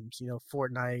 Games,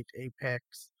 Fortnite,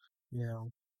 Apex,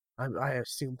 I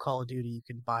assume Call of Duty, you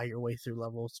can buy your way through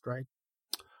levels, right?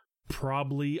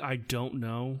 Probably. I don't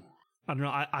know.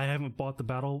 I haven't bought the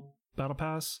battle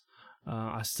pass.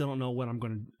 I still don't know whether I'm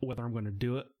going to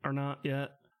do it or not yet.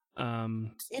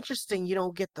 It's interesting. You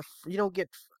don't get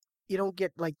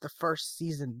like the first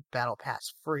season battle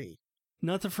pass free.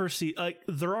 Not the first season. Like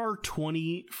there are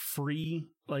 20 free.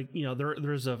 Like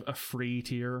there's a free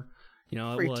tier.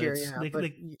 Tier,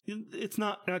 it's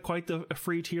not quite a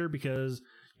free tier because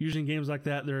usually in games like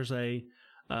that there's they're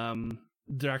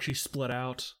actually split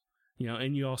out.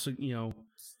 And you also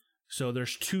so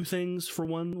there's 2 things for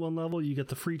one level. You get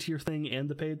the free tier thing and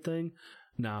the paid thing.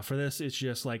 Nah, for this it's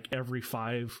just like every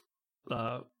 5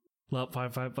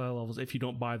 levels. If you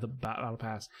don't buy the battle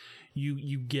pass,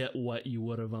 you get what you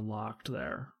would have unlocked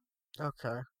there.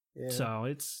 Okay. Yeah. So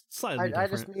it's slightly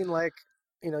different. I just mean like,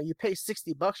 you pay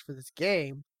 $60 for this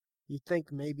game. You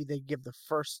think maybe they'd give the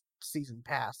first season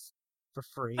pass for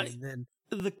free, and then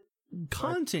the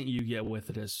content you get with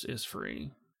it is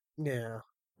free. Yeah.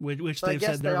 Which they've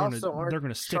said they're going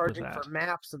to stick with that for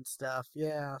maps and stuff.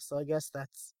 Yeah. So I guess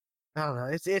that's, I don't know.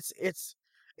 This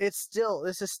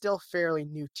is still fairly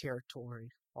new territory.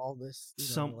 All this,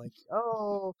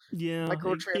 yeah,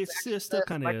 microtransactions. It still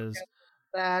kind of is.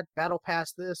 That battle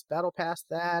pass this, battle pass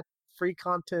that, free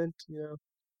content.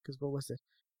 Because what was it?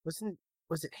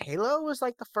 Was it Halo? Was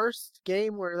like the first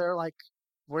game where they're like,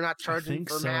 we're not charging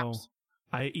for maps.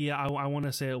 I want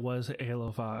to say it was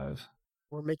Halo 5.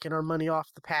 We're making our money off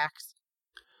the packs.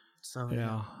 So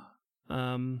yeah.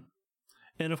 And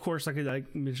of course, like I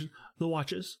mentioned, the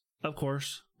watches. Of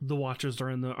course, the watches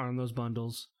are in those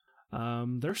bundles.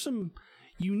 There's some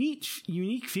unique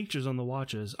features on the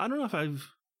watches. I don't know if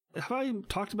have I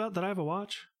talked about that I have a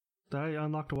watch? That I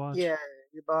unlocked a watch? Yeah,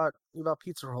 you bought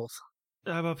pizza rolls.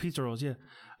 I bought pizza rolls, yeah.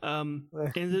 And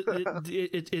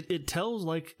it tells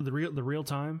like the real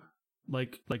time,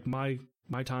 like my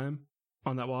time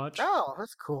on that watch. Oh,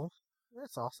 that's cool.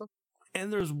 That's awesome.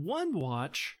 And there's one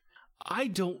watch I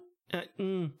don't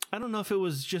know if it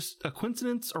was just a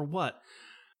coincidence or what,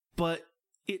 but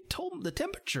it told the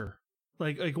temperature.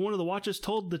 Like one of the watches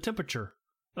told the temperature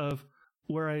of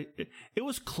where it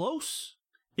was close.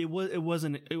 It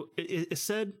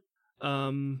said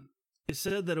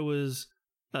that it was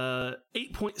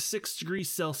 8.6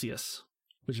 degrees Celsius,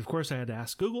 which of course I had to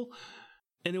ask Google,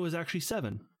 and it was actually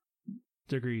 7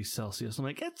 degrees Celsius. I'm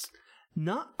like, it's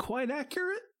not quite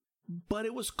accurate, but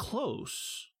it was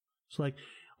close. So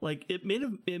like it may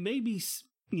be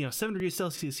 7 degrees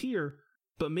Celsius here,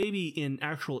 but maybe in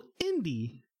actual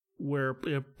Indy, where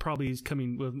it probably is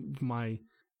coming with my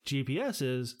GPS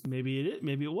is, maybe it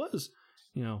was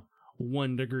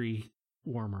 1 degree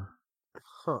warmer.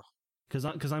 Huh.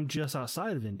 Because I'm just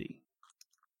outside of Indy,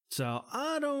 so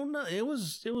I don't know. It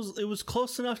was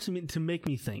close enough to make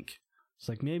me think. It's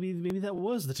like maybe that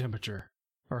was the temperature,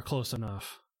 or close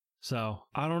enough. So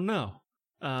I don't know.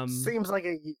 Seems like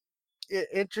a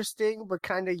interesting but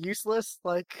kind of useless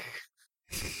a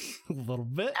little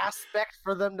bit aspect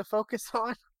for them to focus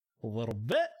on. A little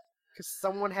bit, because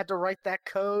someone had to write that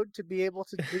code to be able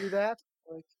to do that.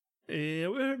 Like,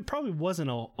 it probably wasn't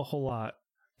a whole lot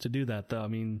to do that, though. I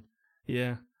mean,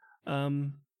 yeah,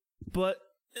 but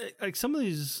like some of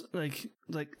these, like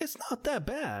it's not that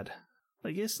bad.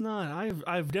 Like it's not.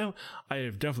 I have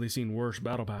definitely seen worse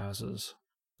battle passes.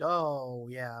 Oh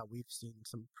yeah, we've seen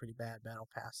some pretty bad battle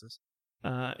passes.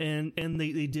 And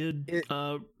they did kind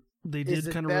of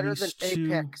better release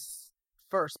than Apex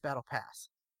first battle pass.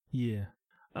 Yeah,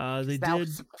 that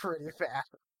was pretty bad.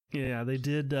 Yeah, they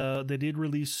did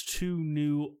release 2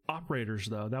 new operators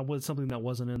though. That was something that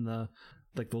wasn't in the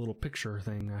little picture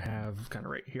thing I have kind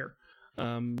of right here.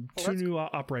 2 new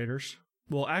operators.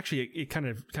 Well, actually, it kind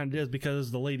of is,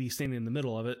 because the lady standing in the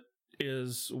middle of it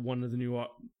is one of the new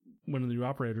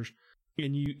operators,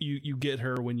 and you get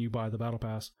her when you buy the battle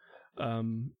pass.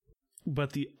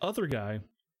 But the other guy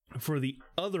for the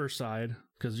other side,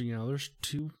 because there's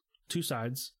two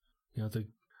sides.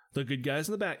 The good guys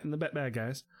and the bad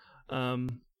guys.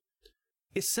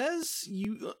 It says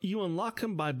you unlock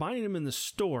him by buying him in the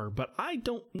store, but I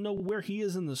don't know where he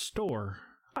is in the store.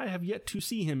 I have yet to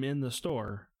see him in the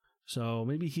store, so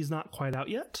maybe he's not quite out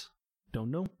yet.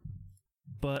 Don't know,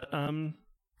 but I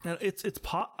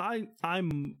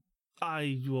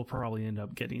will probably end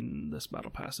up getting this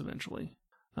battle pass eventually.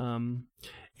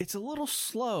 It's a little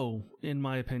slow, in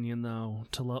my opinion, though,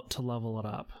 to level it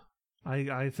up.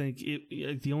 I think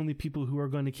the only people who are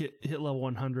going to hit level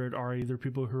 100 are either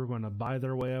people who are going to buy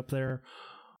their way up there,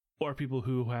 or people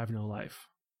who have no life.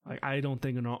 Like, I don't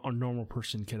think a normal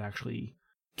person could actually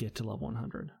get to level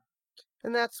 100.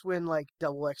 And that's when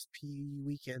double XP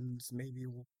weekends maybe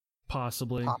will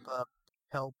possibly pop up,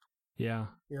 help. Yeah.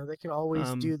 They can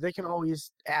always they can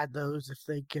always add those if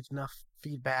they get enough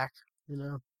feedback.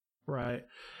 Right.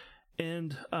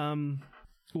 And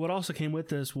what also came with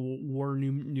this were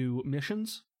new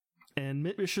missions, and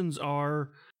missions are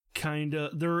kind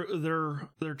of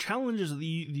they're challenges that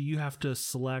you have to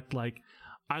select. Like,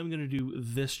 I'm going to do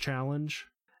this challenge,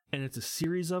 and it's a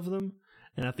series of them,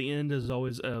 and at the end is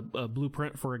always a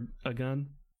blueprint for a gun.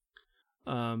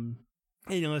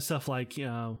 It's stuff like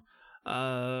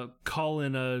call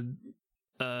in a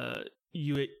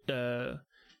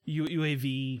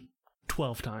UAV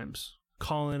 12 times.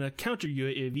 Call in a counter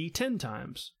UAV 10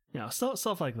 times.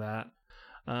 Stuff like that.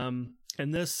 And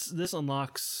this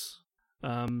unlocks,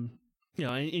 and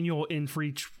for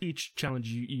each challenge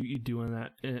you do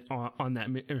on that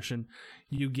mission,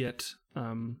 you get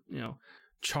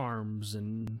charms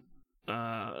and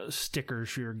stickers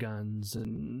for your guns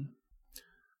and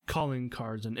calling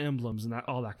cards and emblems and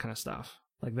all that kind of stuff.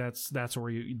 Like that's where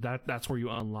you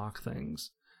unlock things,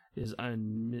 is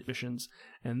on missions.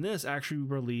 And this actually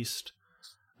released.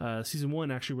 Season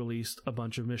 1 actually released a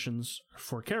bunch of missions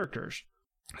for characters,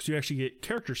 so you actually get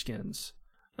character skins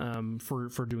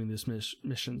for doing these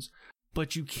missions.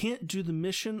 But you can't do the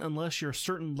mission unless you're a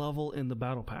certain level in the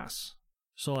battle pass.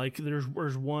 So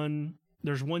there's one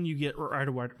you get right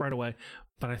away,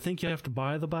 but I think you have to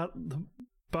buy the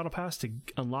battle pass to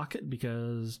unlock it,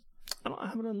 because I don't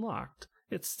have it unlocked.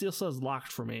 It still says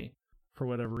locked for me for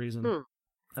whatever reason.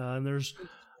 And there's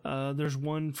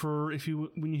one for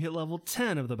when you hit level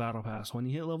 10 of the battle pass, when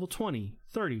you hit level 20,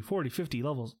 30, 40, 50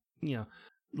 levels,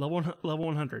 level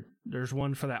 100. There's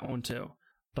one for that one too.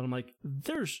 But I'm like,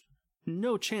 there's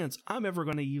no chance I'm ever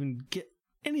going to even get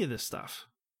any of this stuff.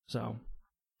 So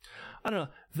I don't know.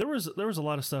 There was a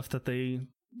lot of stuff that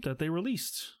they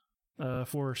released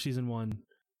for season 1.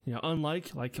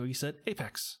 Unlike, like we said,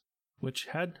 Apex, which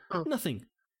had nothing.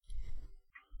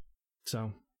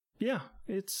 So yeah,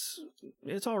 it's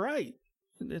all right.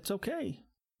 It's okay.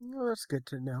 Well, that's good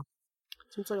to know.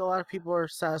 Seems like a lot of people are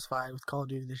satisfied with Call of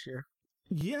Duty this year.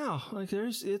 Yeah, like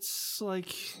it's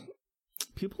like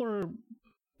people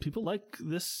like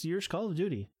this year's Call of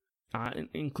Duty,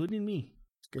 including me.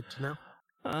 It's good to know.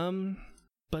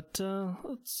 But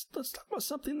let's talk about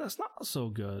something that's not so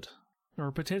good, or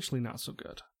potentially not so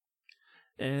good.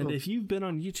 And if you've been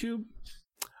on YouTube,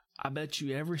 I bet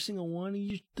you every single one of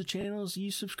the channels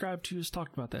you subscribe to has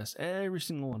talked about this. Every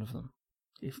single one of them.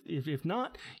 If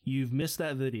not, you've missed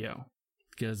that video,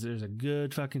 because there's a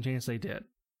good fucking chance they did.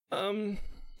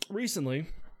 Recently,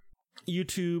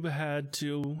 YouTube had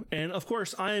to, and of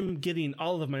course, I'm getting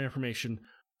all of my information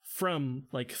from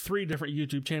like 3 different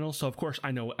YouTube channels. So of course,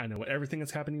 I know everything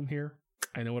that's happening here.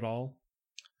 I know it all.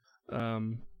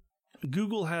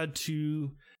 Google had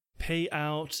to pay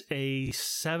out a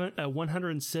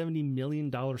 $170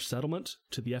 million settlement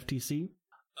to the FTC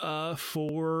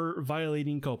for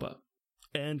violating COPPA.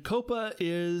 And COPPA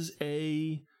is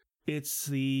it's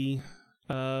the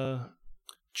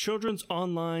Children's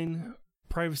Online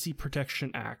Privacy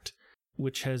Protection Act,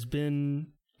 which has been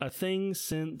a thing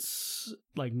since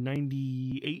like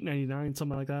 98, 99,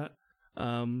 something like that.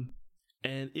 And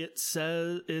it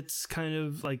says it's kind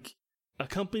of like a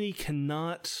company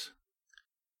cannot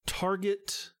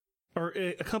target, or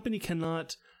a company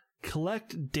cannot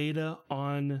collect data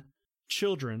on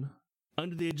children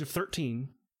under the age of 13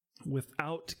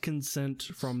 without consent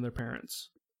from their parents.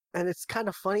 And it's kind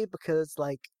of funny because,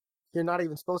 like, you're not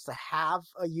even supposed to have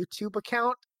a YouTube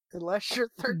account unless you're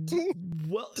 13.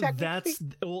 Well,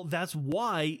 that's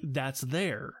why that's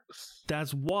there.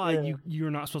 That's why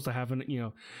you're not supposed to have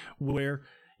where,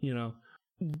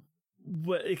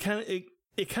 but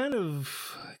it kind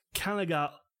of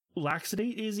got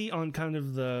lackadaisy on kind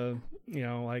of the,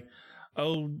 like,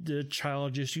 oh, the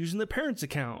child just using the parent's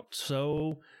account,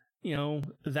 so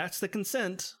that's the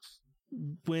consent,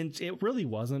 when it really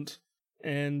wasn't.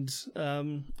 And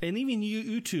even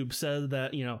YouTube said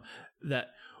that that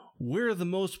we're the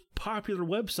most popular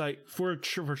website for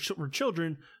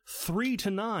children 3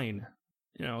 to 9.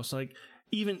 It's like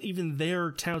even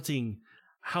they're touting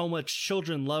how much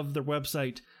children love their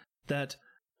website that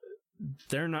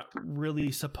they're not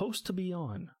really supposed to be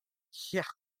on. Yeah.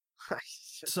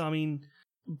 So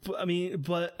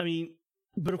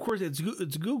but of course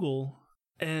it's Google,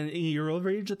 and you're over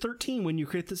age of 13 when you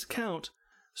create this account,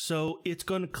 so it's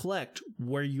going to collect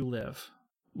where you live,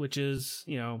 which is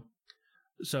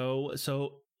so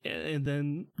and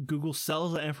then Google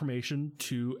sells that information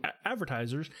to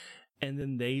advertisers, and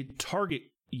then they target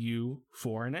you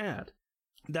for an ad.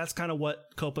 That's kind of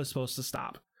what COPPA is supposed to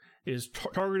stop, is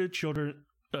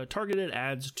targeted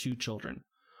ads to children.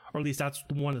 Or at least that's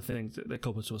one of the things that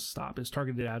COPPA is supposed to stop, is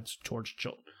targeted ads towards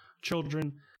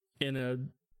children in a,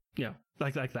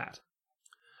 like that.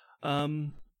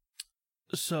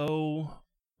 So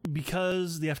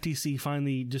because the FTC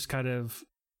finally just kind of,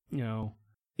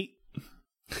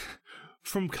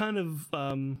 from kind of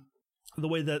the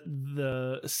way that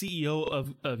the CEO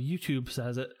of YouTube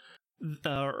says it,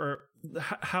 or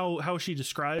how she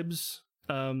describes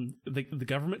the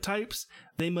government types,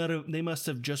 they must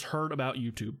have just heard about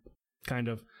YouTube, kind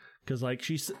of, because like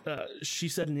she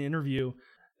said in the interview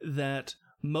that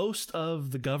most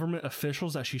of the government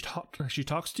officials that she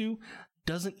talks to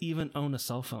doesn't even own a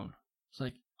cell phone. It's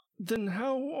like, then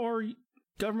how are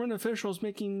government officials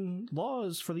making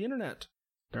laws for the internet?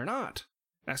 They're not.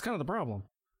 That's kind of the problem.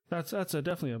 That's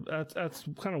definitely that's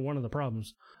kind of one of the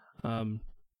problems. And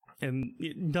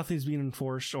nothing's being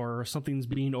enforced, or something's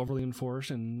being overly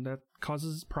enforced, and that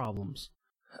causes problems.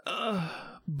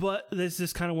 But this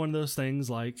is kind of one of those things,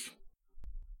 like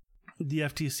the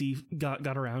FTC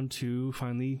got around to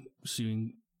finally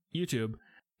suing YouTube,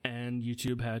 and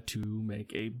YouTube had to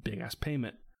make a big ass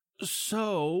payment.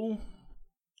 So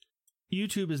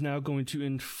YouTube is now going to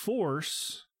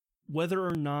enforce whether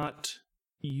or not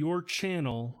your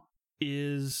channel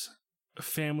is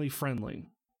family friendly.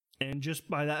 And just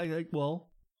by that, like, well,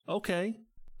 okay,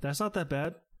 that's not that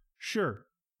bad. Sure.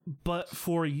 But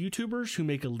for YouTubers who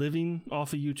make a living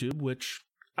off of YouTube, which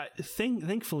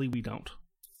thankfully we don't.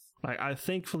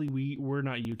 Thankfully we're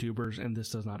not YouTubers, and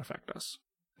this does not affect us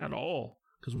at all,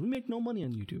 because we make no money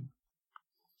on YouTube.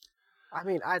 I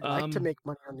mean, I'd like to make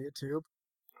money on YouTube.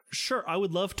 Sure, I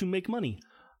would love to make money.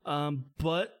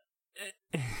 But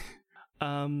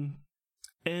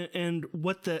and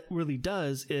what that really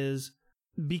does is,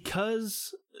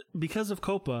 because of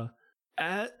COPPA,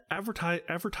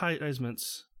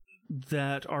 advertisements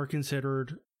that are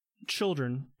considered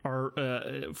children are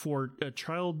for a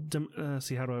child.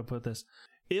 See, how do I put this?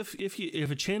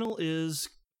 If a channel is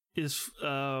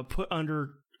put under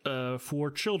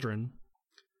for children,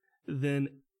 then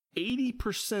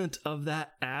 80% of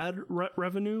that ad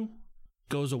revenue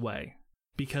goes away,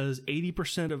 because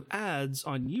 80% of ads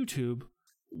on YouTube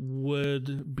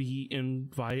would be in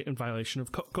violation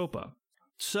of COPPA.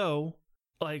 So,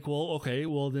 like, well, okay,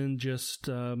 well then just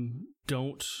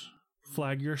don't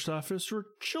flag your stuff as for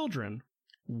children.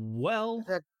 Well,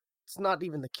 that's not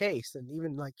even the case. And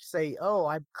even like say, oh,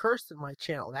 I cursed in my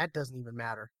channel, that doesn't even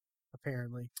matter,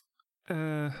 apparently.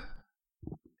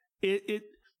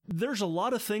 There's a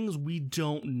lot of things we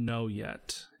don't know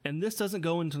yet, and this doesn't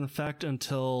go into effect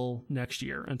until next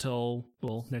year, until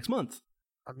next month.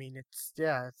 I mean, it's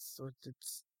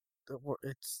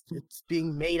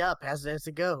being made up as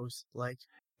it goes. Like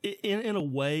in a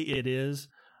way, it is,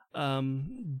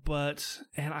 but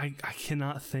I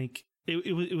cannot think.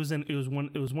 It was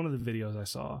one of the videos I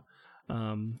saw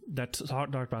that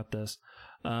talked about this.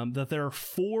 That there are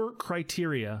 4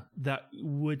 criteria that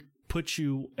would put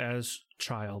you as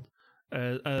child,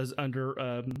 as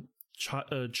under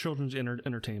children's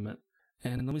entertainment.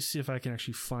 And let me see if I can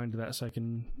actually find that, so I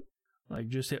can like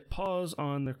just hit pause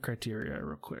on the criteria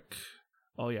real quick.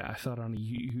 Oh yeah, I found it on a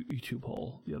YouTube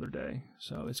hole the other day,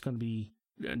 so it's going to be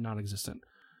non-existent.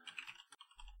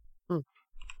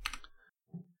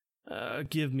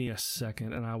 Give me a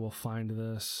second, and I will find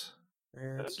this.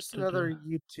 Yeah, it's just another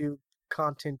YouTube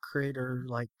content creator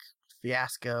like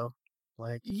fiasco.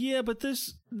 Like, yeah, but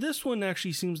this one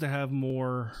actually seems to have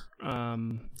more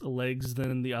legs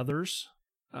than the others.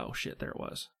 Oh shit, there it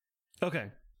was.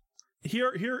 Okay,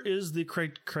 here is the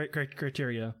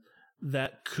criteria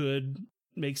that could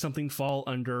make something fall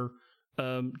under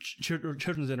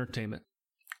children's entertainment.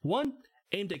 1,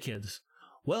 aimed at kids.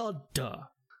 Well, duh.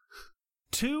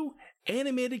 2,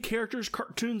 animated characters,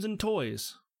 cartoons, and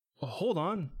toys. Oh, hold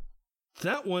on,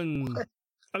 that one. What?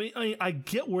 I mean, I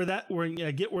get where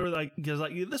like, because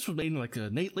like this was made in like the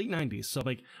late 90s, so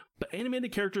like, but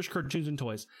animated characters, cartoons, and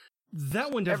toys,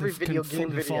 that one definitely can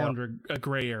fall under a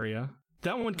gray area.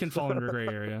 That one can fall under a gray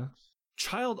area.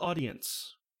 Child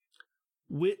audience,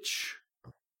 which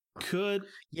could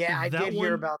I did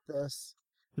hear about this.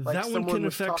 Like, that one can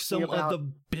affect some of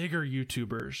the bigger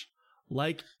YouTubers,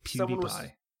 like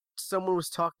PewDiePie. Someone was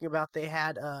talking about they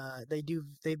had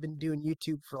they've been doing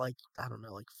YouTube for like, I don't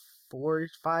know, like 4 or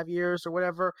 5 years or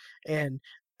whatever, and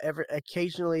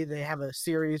occasionally they have a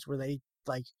series where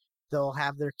they'll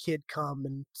have their kid come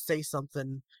and say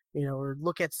something, or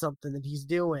look at something that he's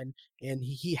doing, and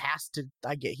he has to.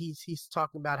 He's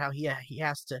talking about how he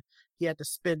had to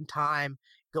spend time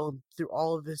going through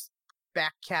all of this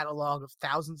back catalog of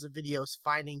thousands of videos,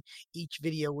 finding each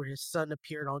video where his son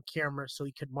appeared on camera so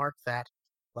he could mark that.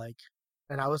 Like,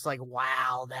 and I was like,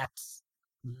 wow, that's,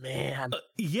 man.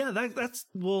 That's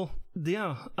well,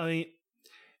 yeah. I mean,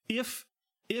 if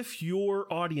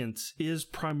your audience is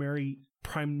primarily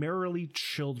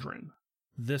children,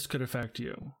 this could affect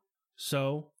you.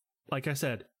 So, like I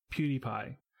said,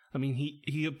 PewDiePie. I mean,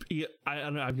 I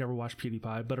don't know, I've never watched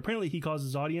PewDiePie, but apparently he calls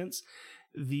his audience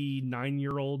the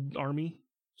 9-year-old army.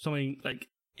 So I mean, like,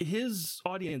 his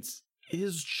audience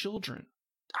is children.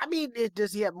 I mean,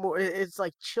 does he have more? It's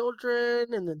like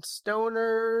children and then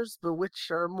stoners, but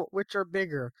which are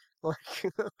bigger? Like,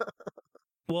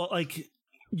 well, like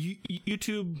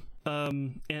YouTube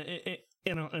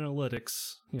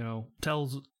analytics,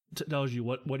 tells you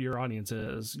what your audience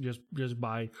is just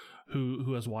by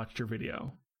who has watched your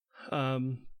video. So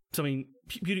I mean,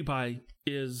 PewDiePie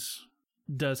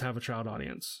does have a child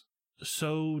audience.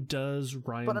 So does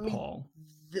Ryan Paul.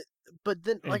 But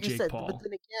then, like I said, Paul. But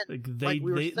then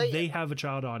again, they have a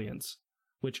child audience,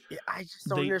 which I just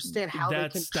don't understand how they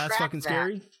can track that's fucking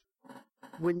scary.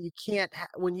 When you can't, I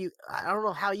don't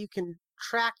know how you can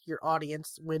track your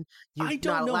audience when I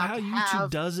don't know how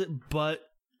YouTube does it, but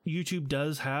YouTube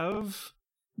does have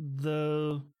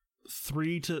the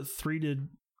 3 to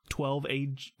 12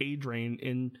 age range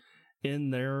in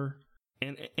their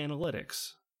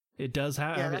analytics. It does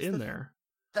have it in there.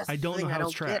 I don't know how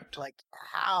it's tracked. Like,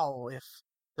 how, if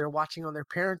they're watching on their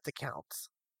parents' accounts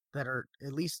that are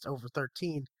at least over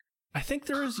 13. I think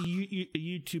there is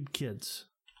YouTube Kids.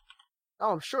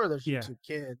 Oh, I'm sure there's YouTube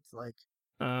Kids. Like,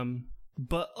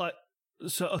 but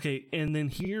so okay, and then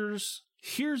here's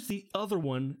the other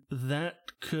one that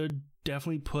could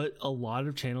definitely put a lot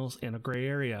of channels in a gray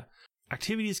area.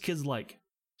 Activities kids like.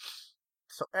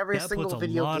 So every single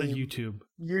video game, of YouTube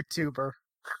YouTuber.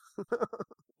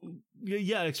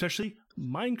 Yeah, especially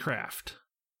Minecraft.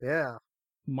 Yeah.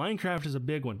 Minecraft is a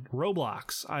big one.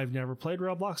 Roblox. I've never played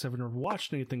Roblox. I've never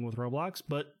watched anything with Roblox,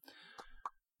 but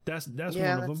that's one of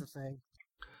them. That's the thing.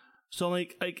 So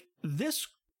like this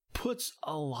puts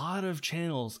a lot of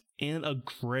channels in a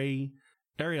gray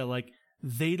area. Like,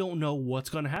 they don't know what's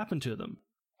going to happen to them.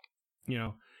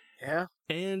 Yeah.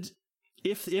 And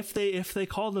if they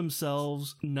call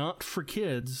themselves not for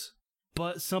kids,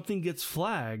 but something gets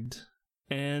flagged,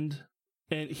 and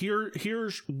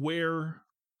here's where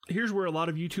a lot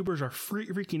of YouTubers are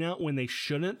freaking out when they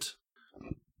shouldn't,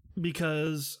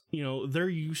 because they're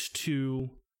used to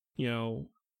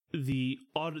the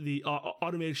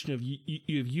automation of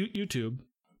YouTube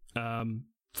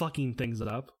fucking things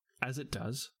up as it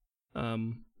does,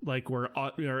 like where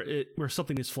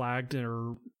something is flagged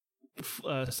or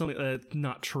something that's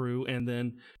not true, and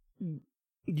then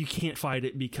you can't fight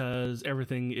it because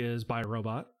everything is by a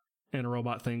robot, and a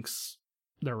robot thinks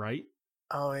they're right.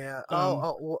 Oh yeah.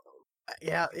 Well,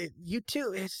 yeah.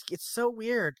 YouTube. It's so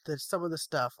weird that some of the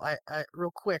stuff. I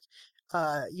real quick.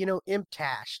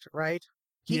 Imtashed, right?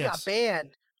 He got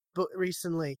banned,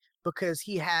 recently because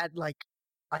he had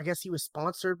I guess he was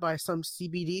sponsored by some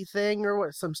CBD thing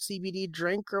or some CBD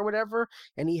drink or whatever,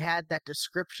 and he had that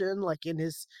description in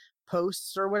his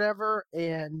posts or whatever,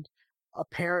 and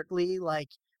apparently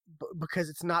because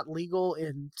it's not legal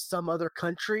in some other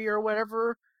country or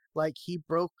whatever, he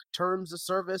broke terms of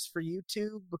service for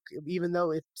YouTube, even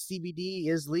though CBD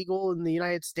is legal in the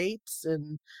United States.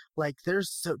 And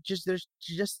there's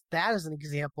just that as an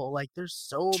example. There's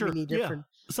so many different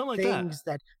things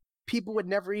that people would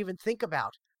never even think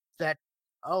about. That,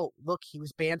 oh, look, he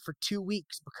was banned for 2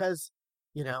 weeks because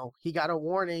he got a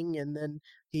warning, and then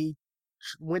he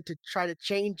went to try to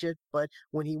change it. But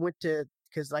when he went to,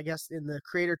 because I guess in the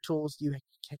creator tools you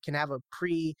can have a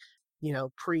pre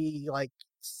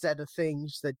set of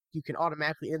things that you can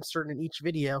automatically insert in each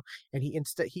video, and he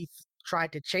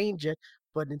tried to change it,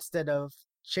 but instead of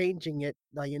changing it,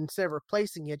 instead of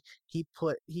replacing it, he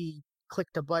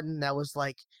clicked a button that was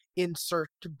insert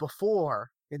before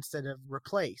instead of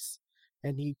replace,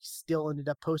 and he still ended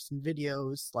up posting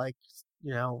videos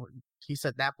he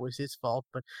said that was his fault.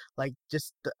 But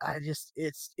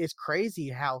it's crazy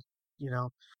how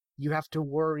you have to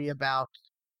worry about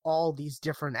all these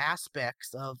different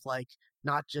aspects of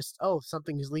not just, oh,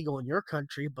 something is legal in your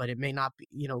country, but it may not be.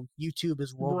 YouTube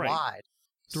is worldwide.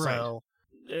 Right. So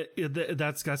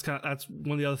that's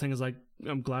one of the other things.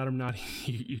 I'm glad I'm not a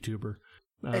YouTuber.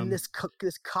 And this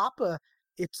COPPA,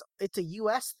 it's a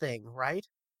U.S. thing, right?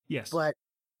 Yes. But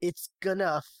it's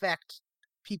gonna affect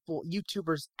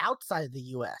YouTubers outside of the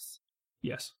U.S.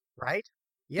 Yes. Right?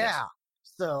 Yeah. Yes.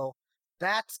 So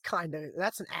that's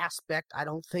an aspect I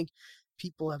don't think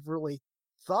people have really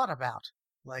thought about.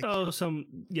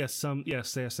 Yes,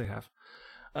 they have.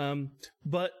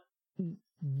 But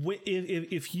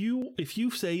if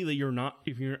you say that you're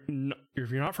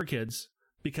not for kids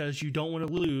because you don't want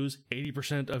to lose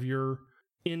 80% of your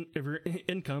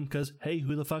income, because hey,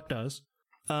 who the fuck does?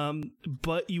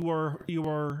 But you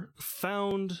are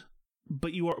found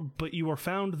that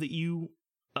you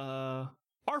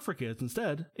are for kids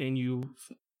instead, and you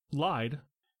lied,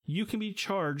 you can be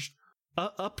charged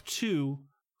up to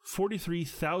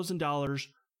 $43,000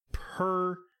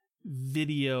 per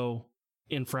video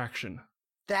infraction.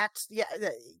 That's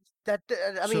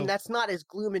that's not as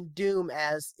gloom and doom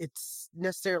as it's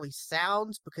necessarily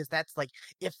sounds, because that's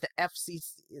if the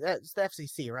that's the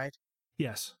FCC, right?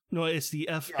 Yes. No, it's the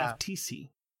FTC.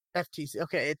 FTC.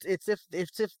 Okay, it's if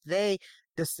they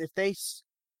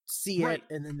see it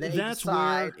and then they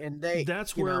decide, and they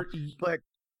but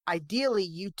ideally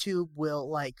YouTube will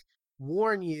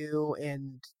warn you,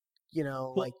 and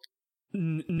no,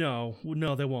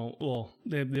 they won't. Well,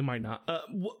 they might not.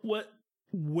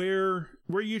 Where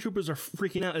YouTubers are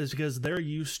freaking out is because they're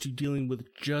used to dealing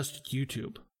with just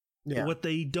YouTube. Yeah. What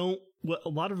a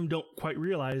lot of them don't quite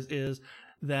realize is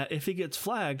that if it gets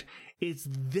flagged, it's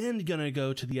then gonna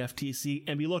go to the FTC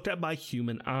and be looked at by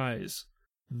human eyes.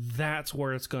 That's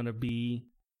where it's gonna be.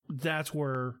 That's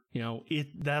where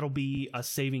that'll be a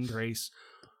saving grace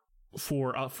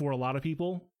for a lot of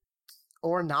people.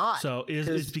 Or not. So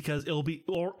it's because it'll be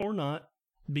or not,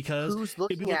 because it'll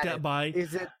be looked at by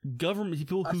government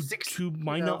people who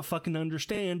might not fucking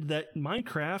understand that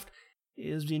Minecraft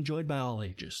is enjoyed by all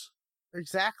ages.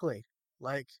 Exactly.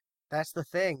 That's the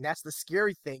thing. That's the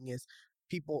scary thing, is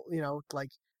people,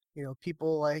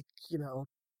 people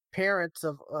parents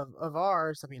of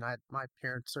ours. I mean, my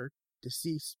parents are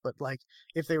deceased, but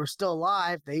if they were still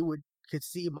alive, they could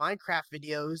see Minecraft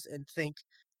videos and think,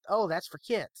 oh, that's for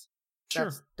kids.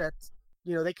 Sure. That's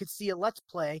they could see a Let's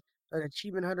Play, an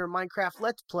Achievement Hunter Minecraft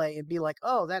Let's Play, and be like,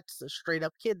 oh, that's a straight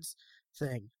up kids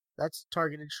thing. That's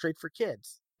targeted straight for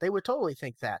kids. They would totally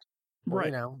think that.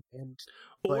 Right.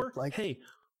 Hey,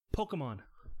 Pokemon.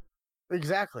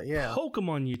 Exactly, yeah.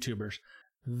 Pokemon YouTubers.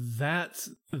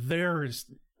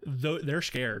 They're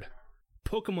scared.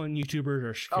 Pokemon YouTubers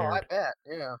are Oh, I scared. bet.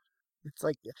 Yeah. It's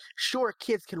like, sure,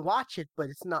 kids can watch it, but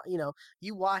it's not,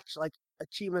 you watch like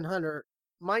Achievement Hunter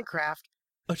Minecraft,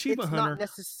 Achievement it's not Hunter,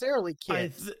 necessarily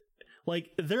kids.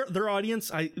 like their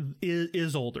audience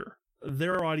is older.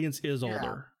 Their audience is Yeah.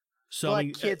 older. So But I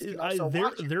mean, kids can also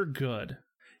watch it. they're good.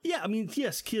 Yeah, I mean,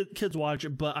 yes, kids watch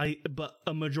it, but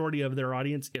a majority of their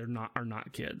audience are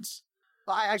not kids.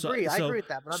 I agree. I agree with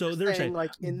that. But I'm just saying,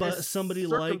 like in but this somebody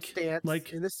circumstance,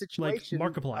 like in this situation,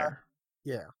 Markiplier.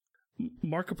 Yeah.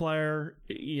 Markiplier,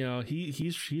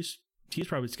 he's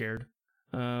probably scared.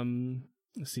 Let's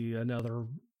see another.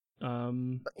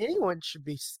 But anyone should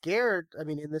be scared. I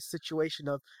mean, in this situation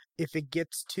of if it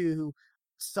gets to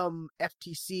some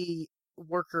FTC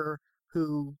worker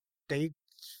who they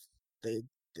they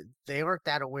they aren't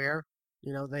that aware.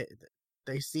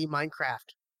 They see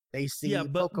Minecraft, they see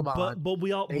Pokemon, but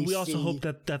we also see... hope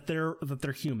that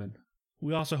they're human.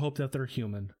 We also hope that they're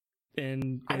human,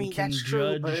 and I mean can that's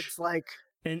judge, true, but it's like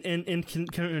and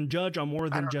can judge on more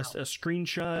than just a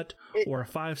screenshot or a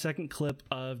 5-second clip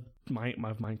of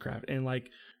Minecraft, and like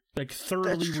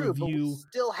thoroughly that's true, review. But we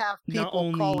still have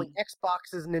people calling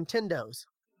Xboxes Nintendos.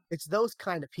 It's those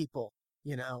kind of people,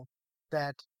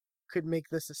 that could make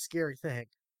this a scary thing.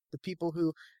 The people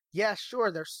who, yeah,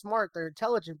 sure, they're smart, they're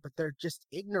intelligent, but they're just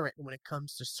ignorant when it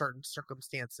comes to certain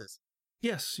circumstances.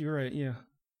 Yes, you're right. Yeah.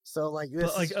 So like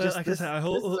this, but like I said, I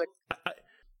hope.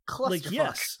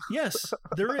 Yes,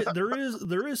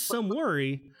 there is some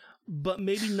worry, but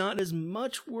maybe not as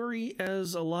much worry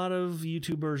as a lot of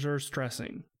YouTubers are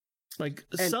stressing. Like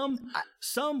some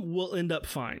will end up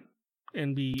fine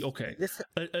and be okay.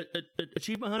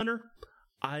 Achievement Hunter,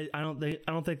 I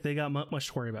don't think they got much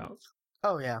to worry about.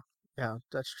 Oh yeah,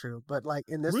 that's true. But like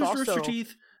in this, Rooster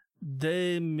Teeth,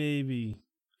 they maybe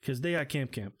because they got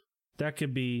Camp. That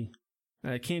could be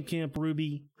Camp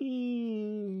Ruby.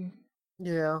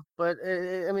 Yeah, but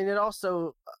I mean, it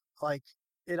also I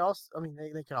mean,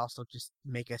 they could also just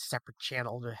make a separate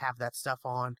channel to have that stuff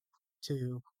on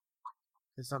too,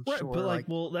 because I'm sure. But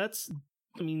that's,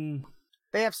 I mean,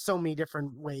 they have so many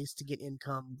different ways to get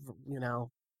income,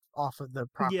 off of the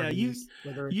properties.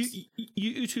 Yeah,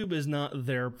 YouTube is not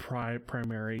their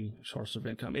primary source of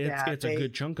income. It's a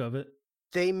good chunk of it.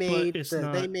 They made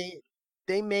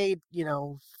they made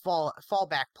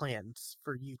fallback plans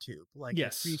for YouTube. Like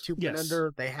if YouTube went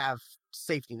under, they have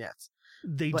safety nets.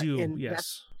 They do,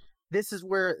 yes. This is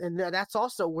where, and that's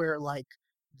also where like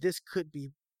this could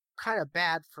be kind of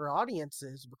bad for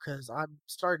audiences, because I'm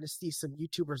starting to see some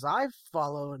YouTubers I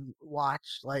follow and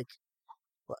watch,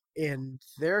 and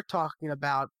they're talking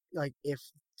about like if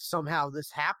somehow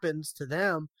this happens to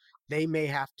them, they may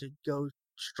have to go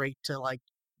straight to like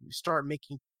start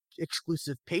making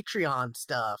exclusive Patreon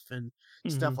stuff and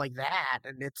stuff like that.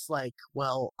 And it's like,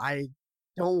 well, I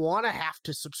don't want to have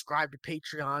to subscribe to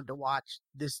Patreon to watch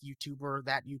this YouTuber,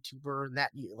 that YouTuber, and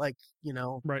that,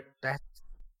 right. That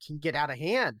can get out of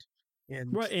hand.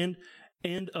 And right,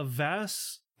 and a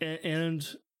vast and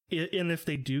if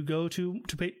they do go to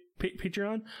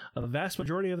Patreon, a vast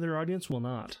majority of their audience will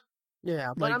not. Yeah,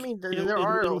 but I mean, there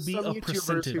are some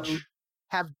YouTubers who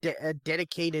have a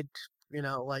dedicated,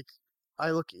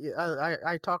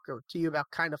 I talk to you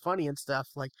about Kind of Funny and stuff.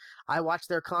 Like, I watch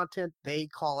their content. They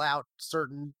call out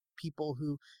certain people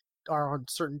who are on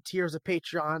certain tiers of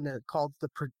Patreon that called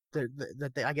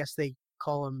I guess they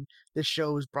call them. This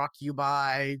show is brought to you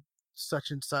by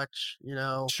such and such.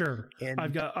 Sure.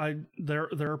 And there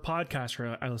are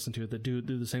podcasts I listen to that do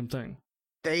the same thing.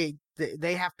 They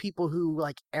have people who,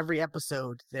 like, every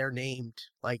episode they're named,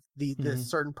 like the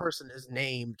certain person is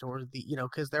named, or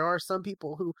because there are some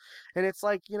people who, and it's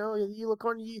like, you look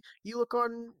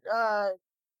on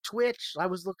Twitch. I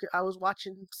was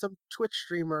watching some Twitch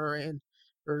streamer,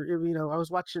 I was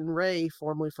watching Ray,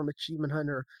 formerly from Achievement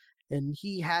Hunter, and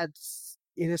he had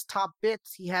in his top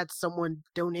bits, he had someone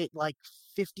donate like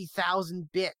 50,000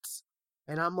 bits,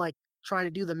 and I'm like trying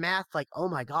to do the math, like, oh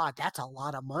my god, that's a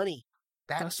lot of money.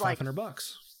 That's like $500.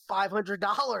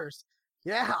 $500.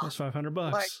 Yeah. That's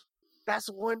 $500. Like, that's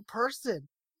one person.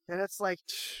 And it's like,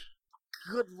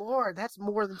 good Lord, that's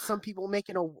more than some people make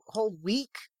in a whole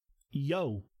week.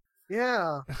 Yo.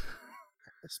 Yeah.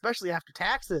 Especially after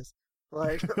taxes.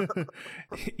 Like,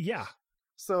 yeah.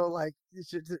 So like,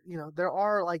 there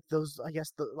are like those, I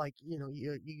guess,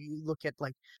 you look at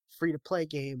like free to play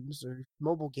games or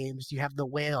mobile games, you have the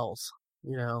whales,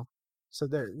 So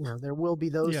there will be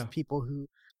those people who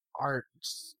are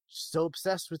so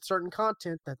obsessed with certain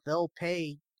content that they'll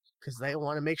pay because they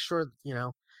want to make sure,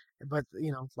 but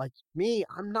like me,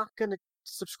 I'm not going to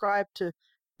subscribe to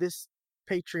this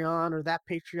Patreon or that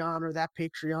Patreon or that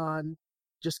Patreon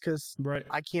just because Right.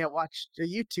 I can't watch a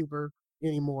YouTuber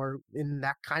anymore, and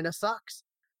that kind of sucks.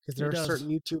 Because there It are does. certain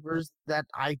YouTubers that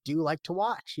I do like to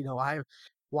watch. I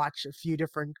watch a few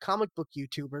different comic book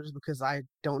YouTubers because I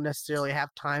don't necessarily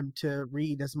have time to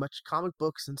read as much comic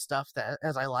books and stuff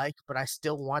as I like, but I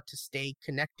still want to stay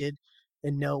connected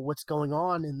and know what's going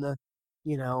on in the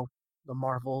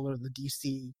Marvel or the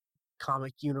DC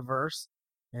comic universe.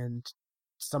 And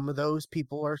some of those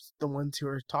people are the ones who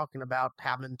are talking about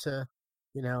having to,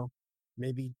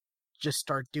 maybe just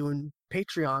start doing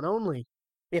Patreon only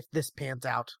if this pans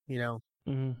out,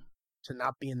 Mm-hmm. to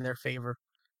not be in their favor.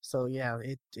 So yeah,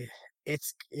 it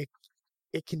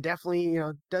can definitely,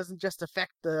 doesn't just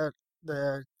affect the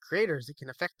creators, it can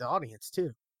affect the audience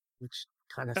too, which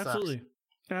kind of sucks.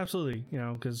 Absolutely.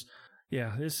 Because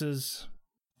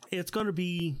it's going to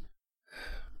be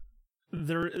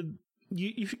there.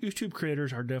 YouTube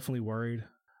creators are definitely worried,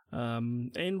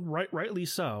 and rightly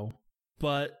so.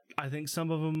 But I think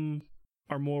some of them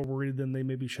are more worried than they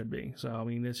maybe should be. So I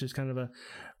mean, it's just kind of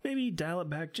maybe dial it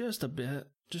back just a bit.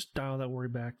 Just dial that worry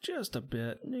back just a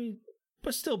bit,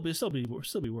 but still be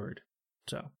worried.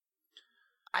 So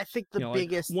I think the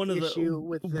biggest issue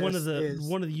with this is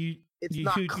it's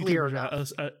not clear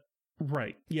enough.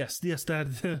 Right. Yes, that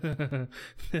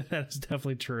that is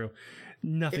definitely true.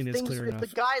 Nothing is clear enough.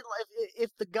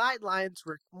 If the guidelines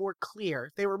were more clear,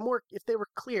 if they were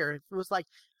clear, if it was like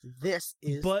this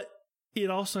is. But it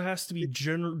also has to be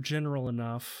general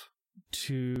enough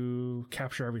to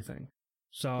capture everything.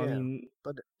 So yeah, I mean,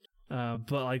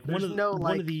 but like one of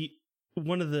the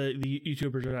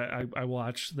YouTubers that I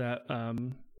watched that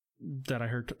I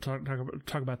heard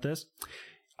talk about this,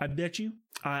 I bet you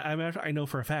I know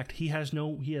for a fact he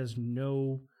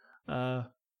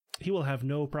will have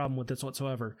no problem with this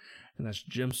whatsoever, and that's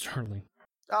Jim Sterling.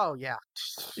 Oh yeah,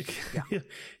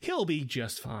 he'll be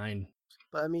just fine.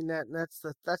 But I mean that's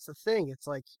the thing. It's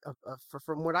like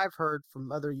from what I've heard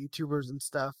from other YouTubers and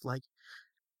stuff, like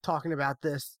talking about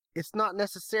this, it's not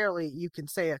necessarily you can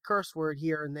say a curse word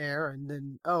here and there, and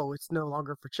then it's no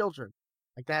longer for children.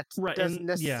 Like that doesn't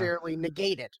necessarily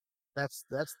negate it. That's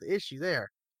the issue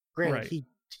there. Granted,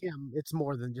 it's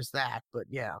more than just that, but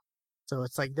yeah. So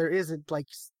it's like there isn't like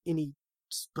any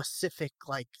specific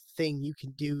like thing you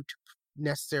can do to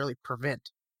necessarily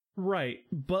prevent. Right,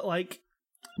 but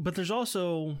there's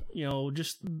also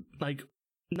just like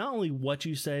not only what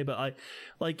you say, but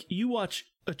like you watch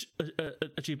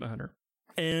Achievement Hunter,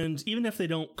 and even if they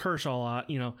don't curse a lot,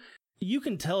 you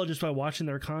can tell just by watching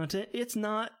their content, it's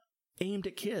not aimed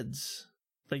at kids.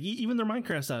 Like even their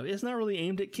Minecraft stuff, it's not really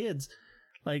aimed at kids.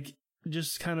 Like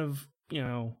just kind of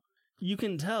you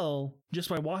can tell just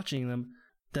by watching them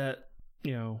that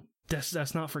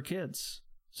that's not for kids.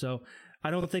 So I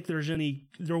don't think there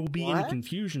will be any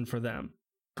confusion for them.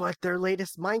 But their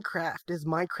latest Minecraft is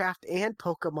Minecraft and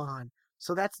Pokemon,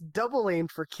 so that's double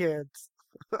aimed for kids.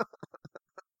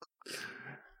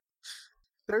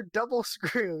 They're double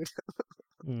screwed.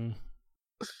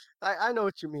 I know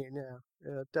what you mean.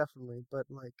 Yeah, definitely. But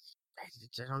like,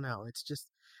 I don't know. It's just,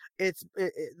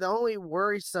 the only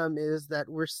worrisome is that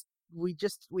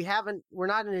we haven't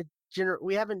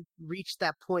reached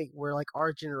that point where like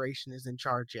our generation is in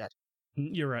charge yet.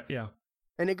 You're right. Yeah.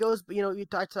 And it goes,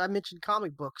 I mentioned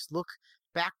comic books. Look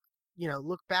back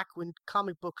when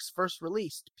comic books first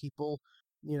released. People,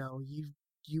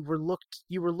 you were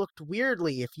looked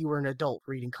weirdly if you were an adult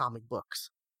reading comic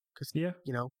books. Because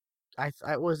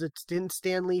didn't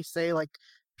Stan Lee say like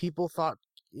people thought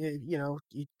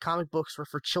comic books were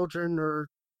for children or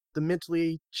the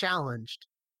mentally challenged?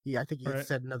 I think he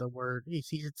said another word.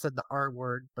 He said the R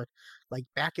word, but like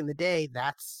back in the day,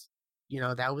 that's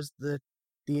that was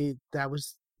that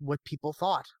was what people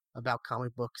thought about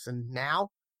comic books. And now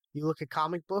you look at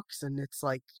comic books and it's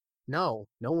like, no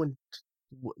one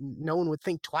would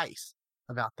think twice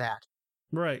about that.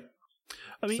 Right.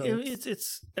 I mean, so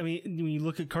I mean, when you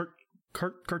look at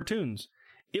cartoons,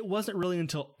 it wasn't really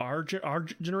until our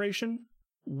generation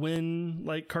when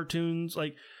like cartoons,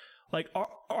 like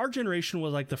our generation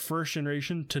was like the first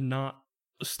generation to not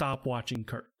stop watching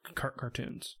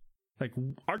cartoons. Like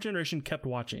our generation kept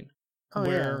watching.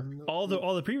 All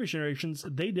the previous generations,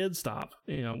 they did stop,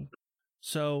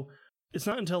 So it's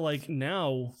not until like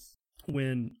now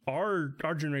when our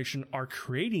generation are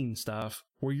creating stuff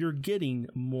where you're getting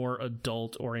more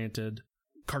adult oriented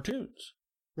cartoons.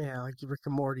 Yeah, like Rick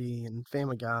and Morty and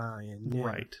Family Guy and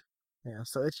right. Yeah,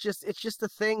 so it's just a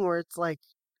thing where it's like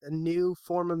a new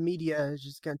form of media is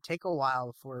just going to take a while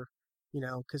before,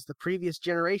 because the previous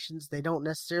generations, they don't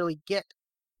necessarily get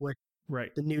what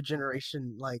the new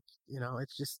generation, like,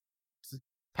 it's a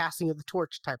passing of the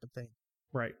torch type of thing.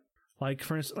 Right. Like,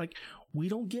 for instance, like we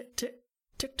don't get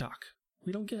TikTok.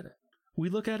 We don't get it. We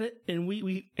look at it and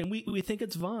we think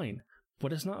it's Vine,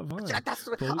 but it's not Vine. That's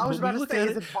what But, I was about to say.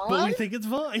 Is it but Vine? we think it's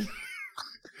Vine.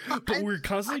 But we're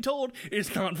constantly told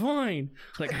it's not Vine.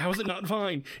 Like, how is it not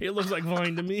Vine? It looks like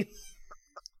Vine to me.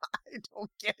 I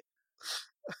don't get it.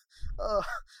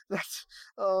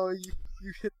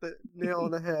 You hit the nail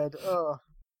on the head.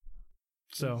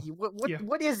 So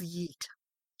what is yeet?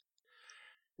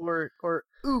 Or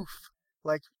oof?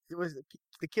 Like,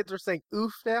 the kids are saying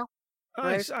oof now.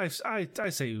 Right? I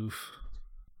say oof.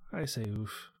 I say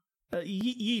oof.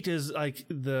 Yeet is like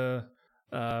the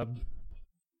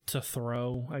to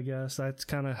throw, I guess. That's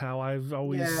kind of how I've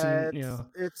always seen.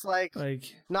 It's like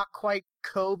not quite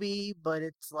Kobe, but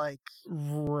it's like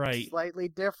right, slightly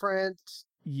different.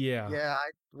 Yeah.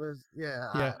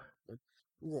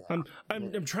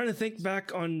 I'm trying to think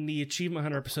back on the Achievement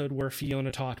Hunter episode where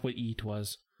Fiona taught what eat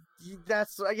was.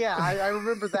 That's I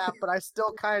remember that, but I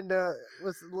still kind of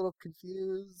was a little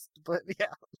confused. But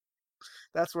yeah,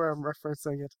 that's where I'm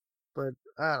referencing it. But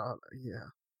I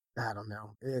don't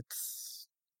know. It's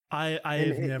I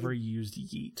have never used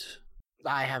yeet.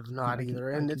 I have not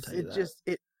either, and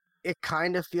it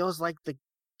kind of feels like the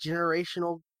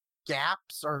generational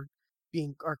gaps are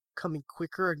coming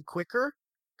quicker and quicker,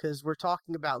 because we're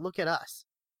talking about, look at us,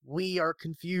 we are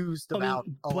confused about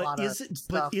a lot of stuff.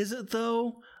 But is it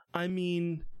though? I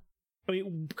mean,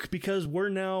 because we're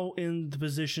now in the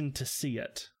position to see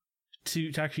it,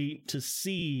 to actually to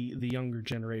see the younger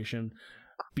generation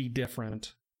be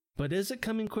different. But is it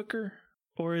coming quicker,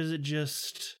 or is it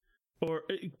just, or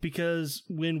because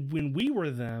when we were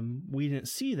them, we didn't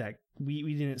see that.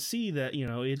 We didn't see that.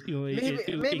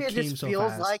 Maybe it just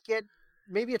feels like it.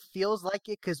 Maybe it feels like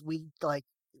it because we, like,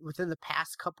 within the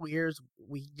past couple years,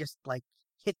 we just like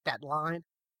hit that line.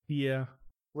 Yeah.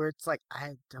 Where it's like,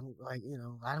 I don't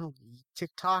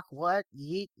TikTok, what?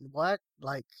 Yeet, what?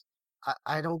 Like,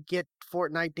 I don't get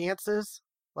Fortnite dances.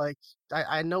 Like,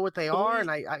 I know what they are, and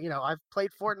I've played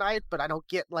Fortnite, but I don't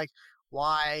get, like,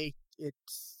 why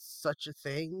it's such a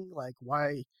thing. Like,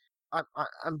 why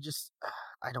I'm just,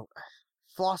 I don't,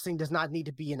 flossing does not need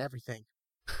to be in everything.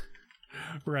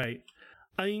 Right.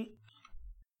 I mean,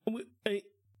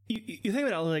 you think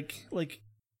about it, like,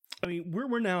 I mean,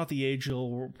 we're now at the age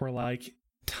where like,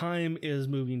 time is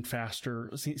moving faster.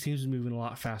 Seems to be moving a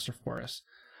lot faster for us.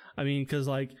 I mean, because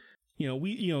like,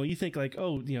 you think like,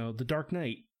 oh, The Dark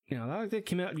Knight, that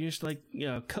came out just like,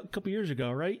 a couple years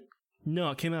ago, right? No,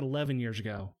 it came out 11 years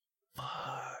ago.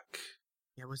 Fuck.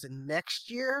 Yeah, was it next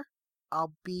year?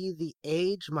 I'll be the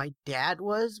age my dad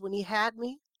was when he had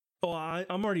me. Oh,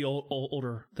 I'm already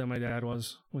older than my dad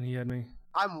was when he had me.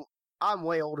 I'm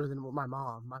way older than my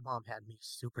mom. My mom had me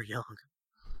super young.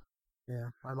 Yeah,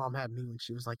 my mom had me when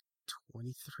she was like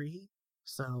 23.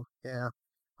 So yeah,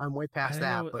 I'm way past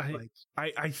that. But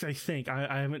I think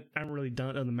I haven't really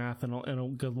done the math in a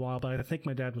good while, but I think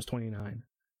my dad was 29.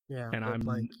 Yeah, and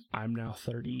I'm now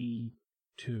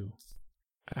 32.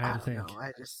 I had to think. Know,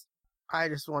 I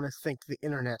just want to think the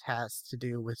internet has to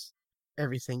do with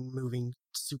everything moving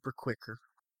super quicker,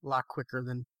 a lot quicker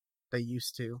than they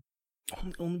used to.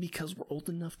 Only because we're old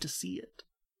enough to see it.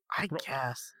 I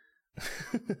guess.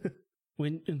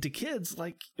 When to kids,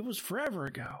 like, it was forever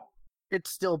ago.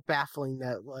 It's still baffling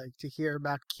that, like, to hear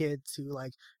about kids who,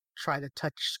 like, try to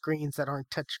touch screens that aren't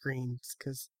touch screens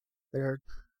because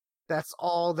that's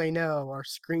all they know. Our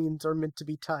screens are meant to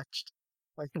be touched.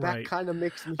 Like, that kind of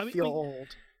makes me feel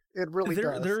old. It really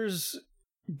does.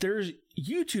 There's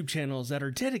YouTube channels that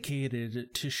are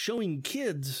dedicated to showing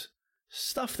kids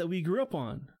stuff that we grew up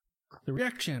on. The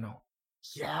React channel.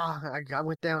 Yeah, I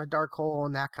went down a dark hole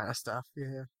and that kind of stuff.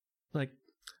 Yeah. Like,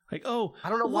 oh, I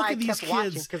don't know why I kept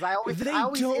watching, because I always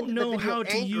don't know how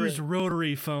to use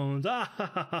rotary phones. Yeah.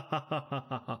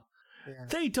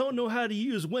 They don't know how to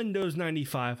use Windows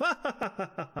 95.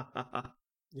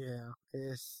 Yeah,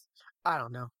 I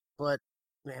don't know, but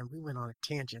man, we went on a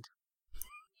tangent.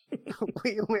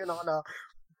 We went on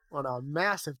a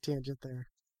massive tangent there.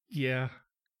 Yeah.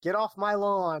 Get off my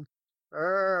lawn.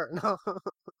 No.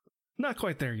 Not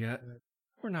quite there yet.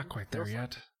 We're not quite there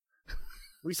yet.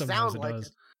 We sound like it.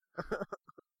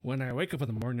 When I wake up in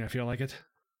the morning, I feel like it.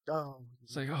 Oh.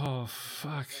 It's like, oh,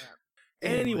 fuck. Yeah.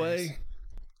 Anyway,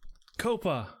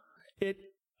 Copa.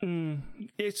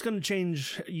 It's going to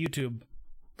change YouTube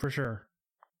for sure.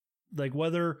 Like,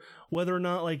 whether or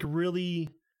not, like, really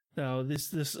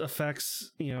this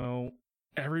affects,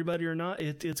 everybody or not,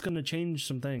 it's going to change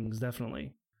some things,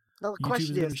 definitely. Now, the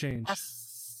question is, change. Has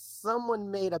someone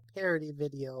made a parody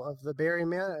video of the Barry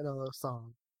Manilow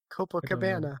song,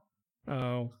 Copacabana?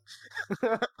 Oh.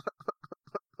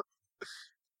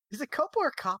 Is it Copa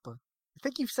or Kappa? I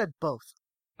think you've said both.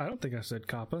 I don't think I said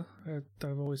Kappa.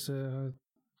 I've always said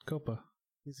Copa.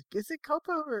 Is it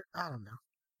Copa or I don't know.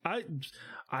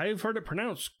 I've heard it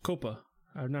pronounced Copa.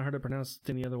 I've not heard it pronounced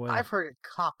any other way. I've heard it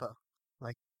Kappa.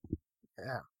 Like,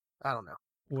 yeah, I don't know.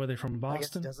 Were they from Boston? I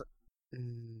guess it doesn't.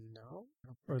 No.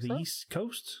 Or the East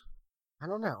Coast? I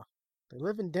don't know. They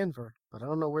live in Denver, but I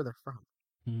don't know where they're from.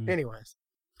 Anyways.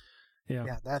 Yeah.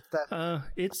 That's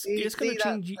it's going to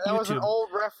change that YouTube. Was an old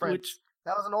reference.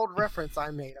 That was an old reference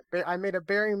I made. I made a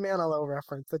Barry Manilow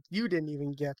reference that you didn't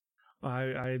even get.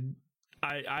 I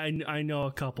know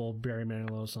a couple Barry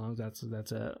Manilow songs. That's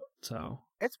it. So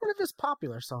it's one of his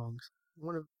popular songs.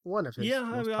 One of his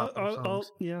most popular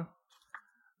songs. Yeah.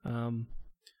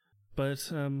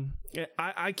 But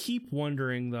I keep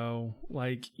wondering though.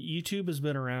 Like YouTube has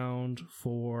been around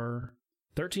for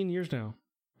 13 years now.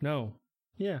 No,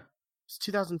 yeah, it's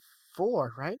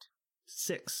 2004, right?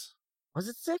 6. Was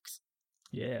it 6?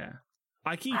 Yeah,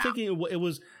 I keep thinking it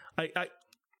was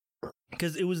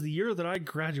because it was the year that I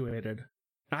graduated.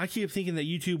 I keep thinking that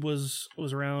YouTube was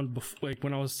around before, like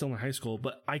when I was still in high school,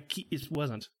 but it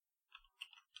wasn't.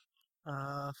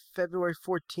 February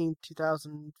 14th,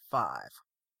 2005.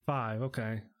 5,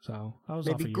 okay. So I was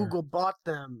maybe off a year. Google bought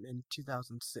them in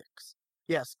 2006.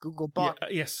 Yes, Google bought.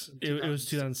 Yes, it was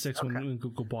 2006 when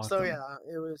Google bought them. So yeah,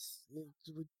 it was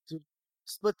we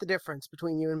split the difference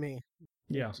between you and me.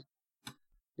 Yeah.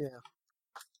 Yeah.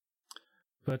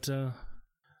 But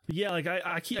yeah, like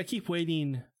I keep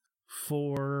waiting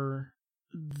for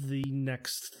the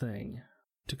next thing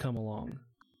to come along.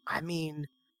 I mean,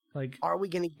 like, are we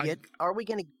gonna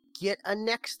get a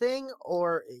next thing,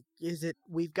 or is it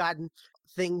we've gotten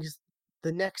things?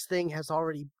 The next thing has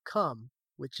already come,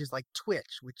 which is like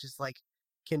Twitch, which is like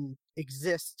can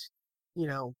exist,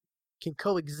 can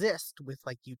coexist with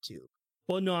like YouTube.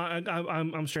 Well, no,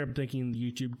 I'm straight up thinking the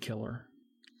YouTube killer.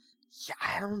 Yeah,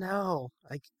 I don't know.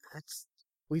 Like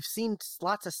we've seen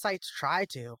lots of sites try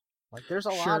to. Like there's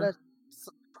a lot of,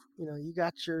 you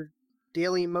got your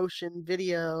Daily Motion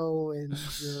video and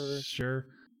your sure.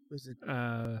 Was it?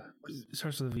 It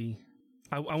starts with a V.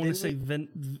 I want to say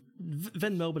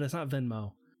Venmo, but it's not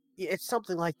Venmo. It's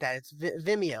something like that. It's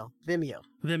Vimeo.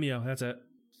 Vimeo, that's it.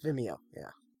 Vimeo, yeah.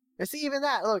 And see, even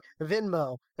that, look,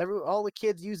 Venmo. All the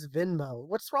kids use Venmo.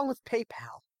 What's wrong with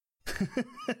PayPal?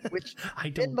 I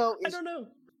don't know.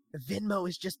 Venmo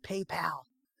is just PayPal.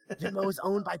 Venmo is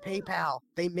owned by PayPal.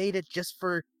 They made it just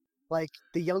for like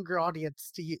the younger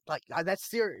audience to use. Like that's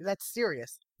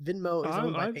serious. Venmo is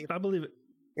owned by PayPal. I believe it.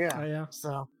 Yeah. Yeah.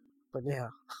 So, but yeah.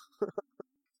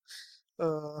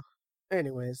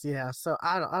 Anyways, yeah. So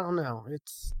I don't know.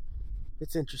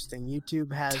 It's interesting.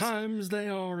 YouTube has times they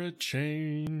are a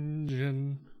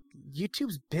changing.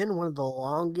 YouTube's been one of the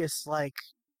longest like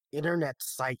internet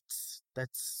sites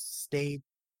that's stayed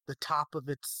the top of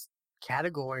its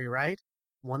category, right?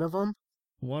 One of them.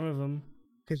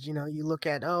 Because you look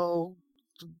at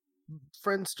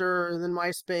Friendster, and then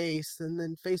MySpace, and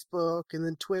then Facebook, and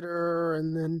then Twitter,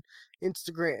 and then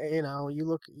Instagram.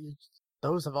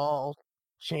 Those have all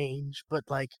changed, but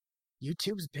like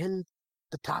YouTube's been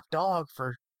the top dog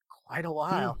for quite a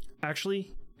while.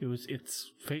 Actually,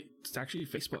 it's actually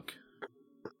Facebook.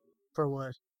 For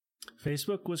what?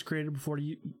 Facebook was created before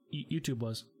YouTube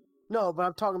was. No, but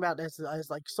I'm talking about as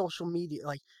like social media,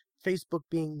 like Facebook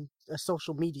being a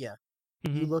social media.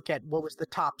 Mm-hmm. You look at what was the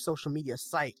top social media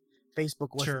site. Facebook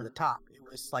wasn't the top. It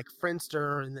was like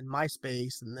Friendster and then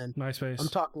MySpace and then MySpace. I'm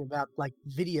talking about like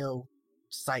video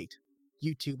site.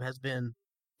 YouTube has been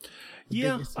the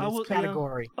biggest in this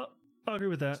category. Yeah, I'll agree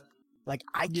with that. Like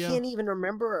I can't even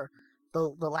remember the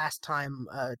last time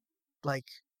like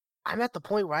I'm at the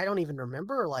point where I don't even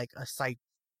remember like a site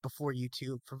before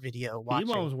YouTube for video watching.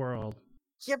 Ebo's World.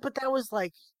 Yeah, but that was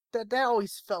like that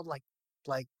always felt like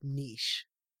niche.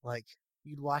 Like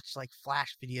you'd watch like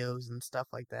Flash videos and stuff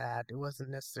like that. It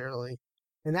wasn't necessarily,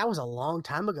 and that was a long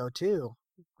time ago too,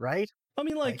 right? I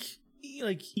mean, like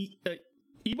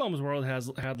E-Bomb's World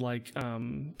had like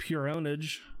Pure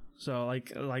Ownage, so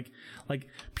like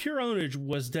Pure Ownage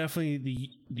was definitely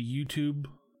the YouTube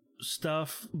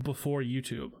stuff before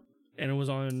YouTube, and it was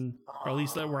on, or at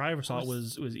least where I ever saw it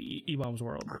was E-Bomb's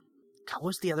World. What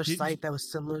was the other site that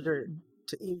was similar to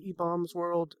E-Bomb's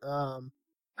World?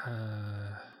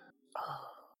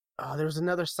 There was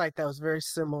another site that was very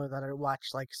similar that I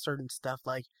watched like certain stuff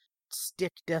like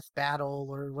Stick Death Battle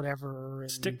or whatever.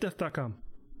 Stickdeath.com.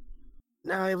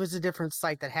 No, it was a different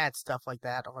site that had stuff like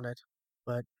that on it.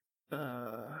 But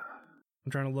I'm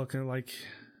trying to look at like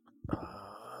I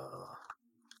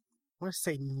want to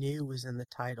say New was in the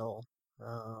title.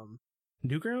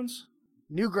 Newgrounds?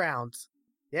 Newgrounds.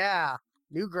 Yeah.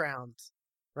 Newgrounds,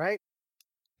 right?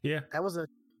 Yeah. That was a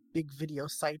big video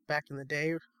site back in the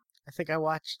day. I think I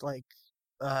watched like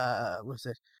was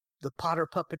it the Potter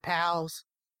Puppet Pals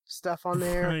stuff on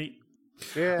there? Right.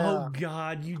 Yeah. Oh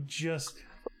God, you just.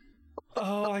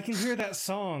 Oh, I can hear that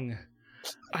song.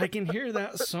 I can hear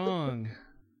that song.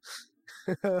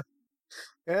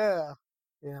 Yeah.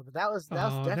 Yeah, but that was Oh,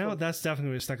 definitely now that's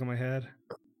definitely stuck in my head.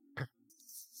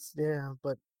 yeah,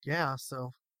 but yeah,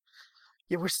 so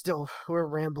yeah, we're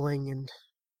rambling and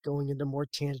going into more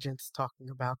tangents talking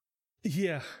about.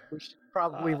 Yeah. We should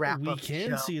probably wrap We up the can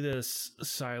show. see this,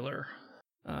 Siler.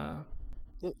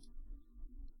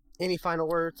 Any final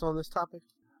words on this topic?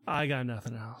 I got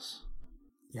nothing else.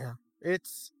 Yeah.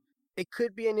 It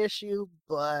could be an issue,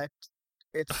 but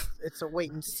it's a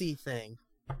wait and see thing.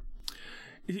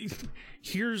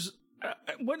 Here's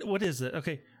what is it?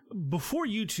 Okay, before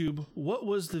YouTube, what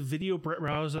was the video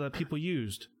browser that people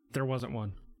used? There wasn't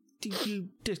one.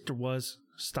 There was.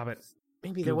 Stop it.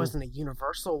 Maybe Google. there wasn't a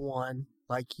universal one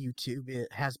like YouTube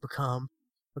it has become,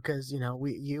 because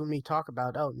you and me talk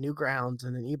about Newgrounds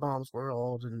and then eBaum's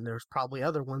World, and there's probably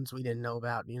other ones we didn't know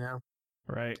about.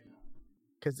 Right.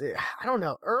 Because I don't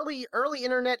know, early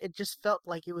internet, it just felt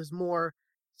like it was more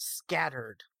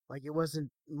scattered. Like it wasn't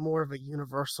more of a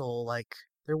universal. Like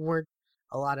there weren't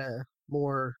a lot of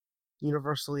more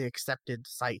universally accepted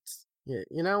sites. You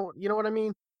know what I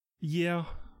mean? Yeah.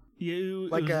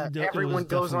 Like everyone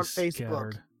goes on Facebook.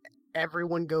 Scattered.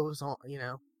 Everyone goes on.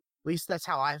 At least that's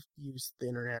how I've used the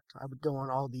internet. I would go on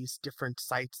all these different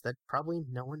sites that probably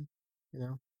no one.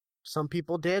 Some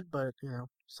people did, but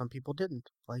some people didn't.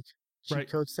 Like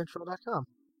cheatcodecentral.com.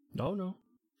 No.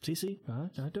 CC.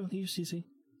 I don't use CC.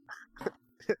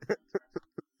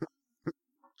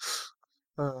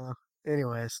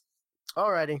 Anyways,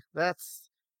 alrighty, that's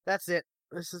it.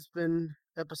 This has been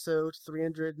episode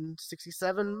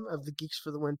 367 of the Geeks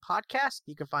for the Win podcast.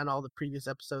 You can find all the previous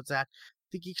episodes at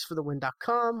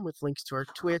thegeeksforthewin.com with links to our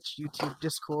Twitch, YouTube,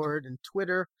 Discord, and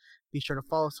Twitter. Be sure to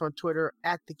follow us on Twitter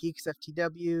at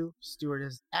thegeeksftw. Stuart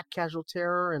is at Casual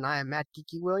Terror, and I am at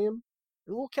Geeky William.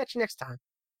 And we'll catch you next time.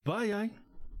 Bye.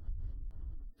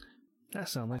 That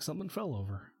sounds like something fell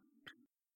over.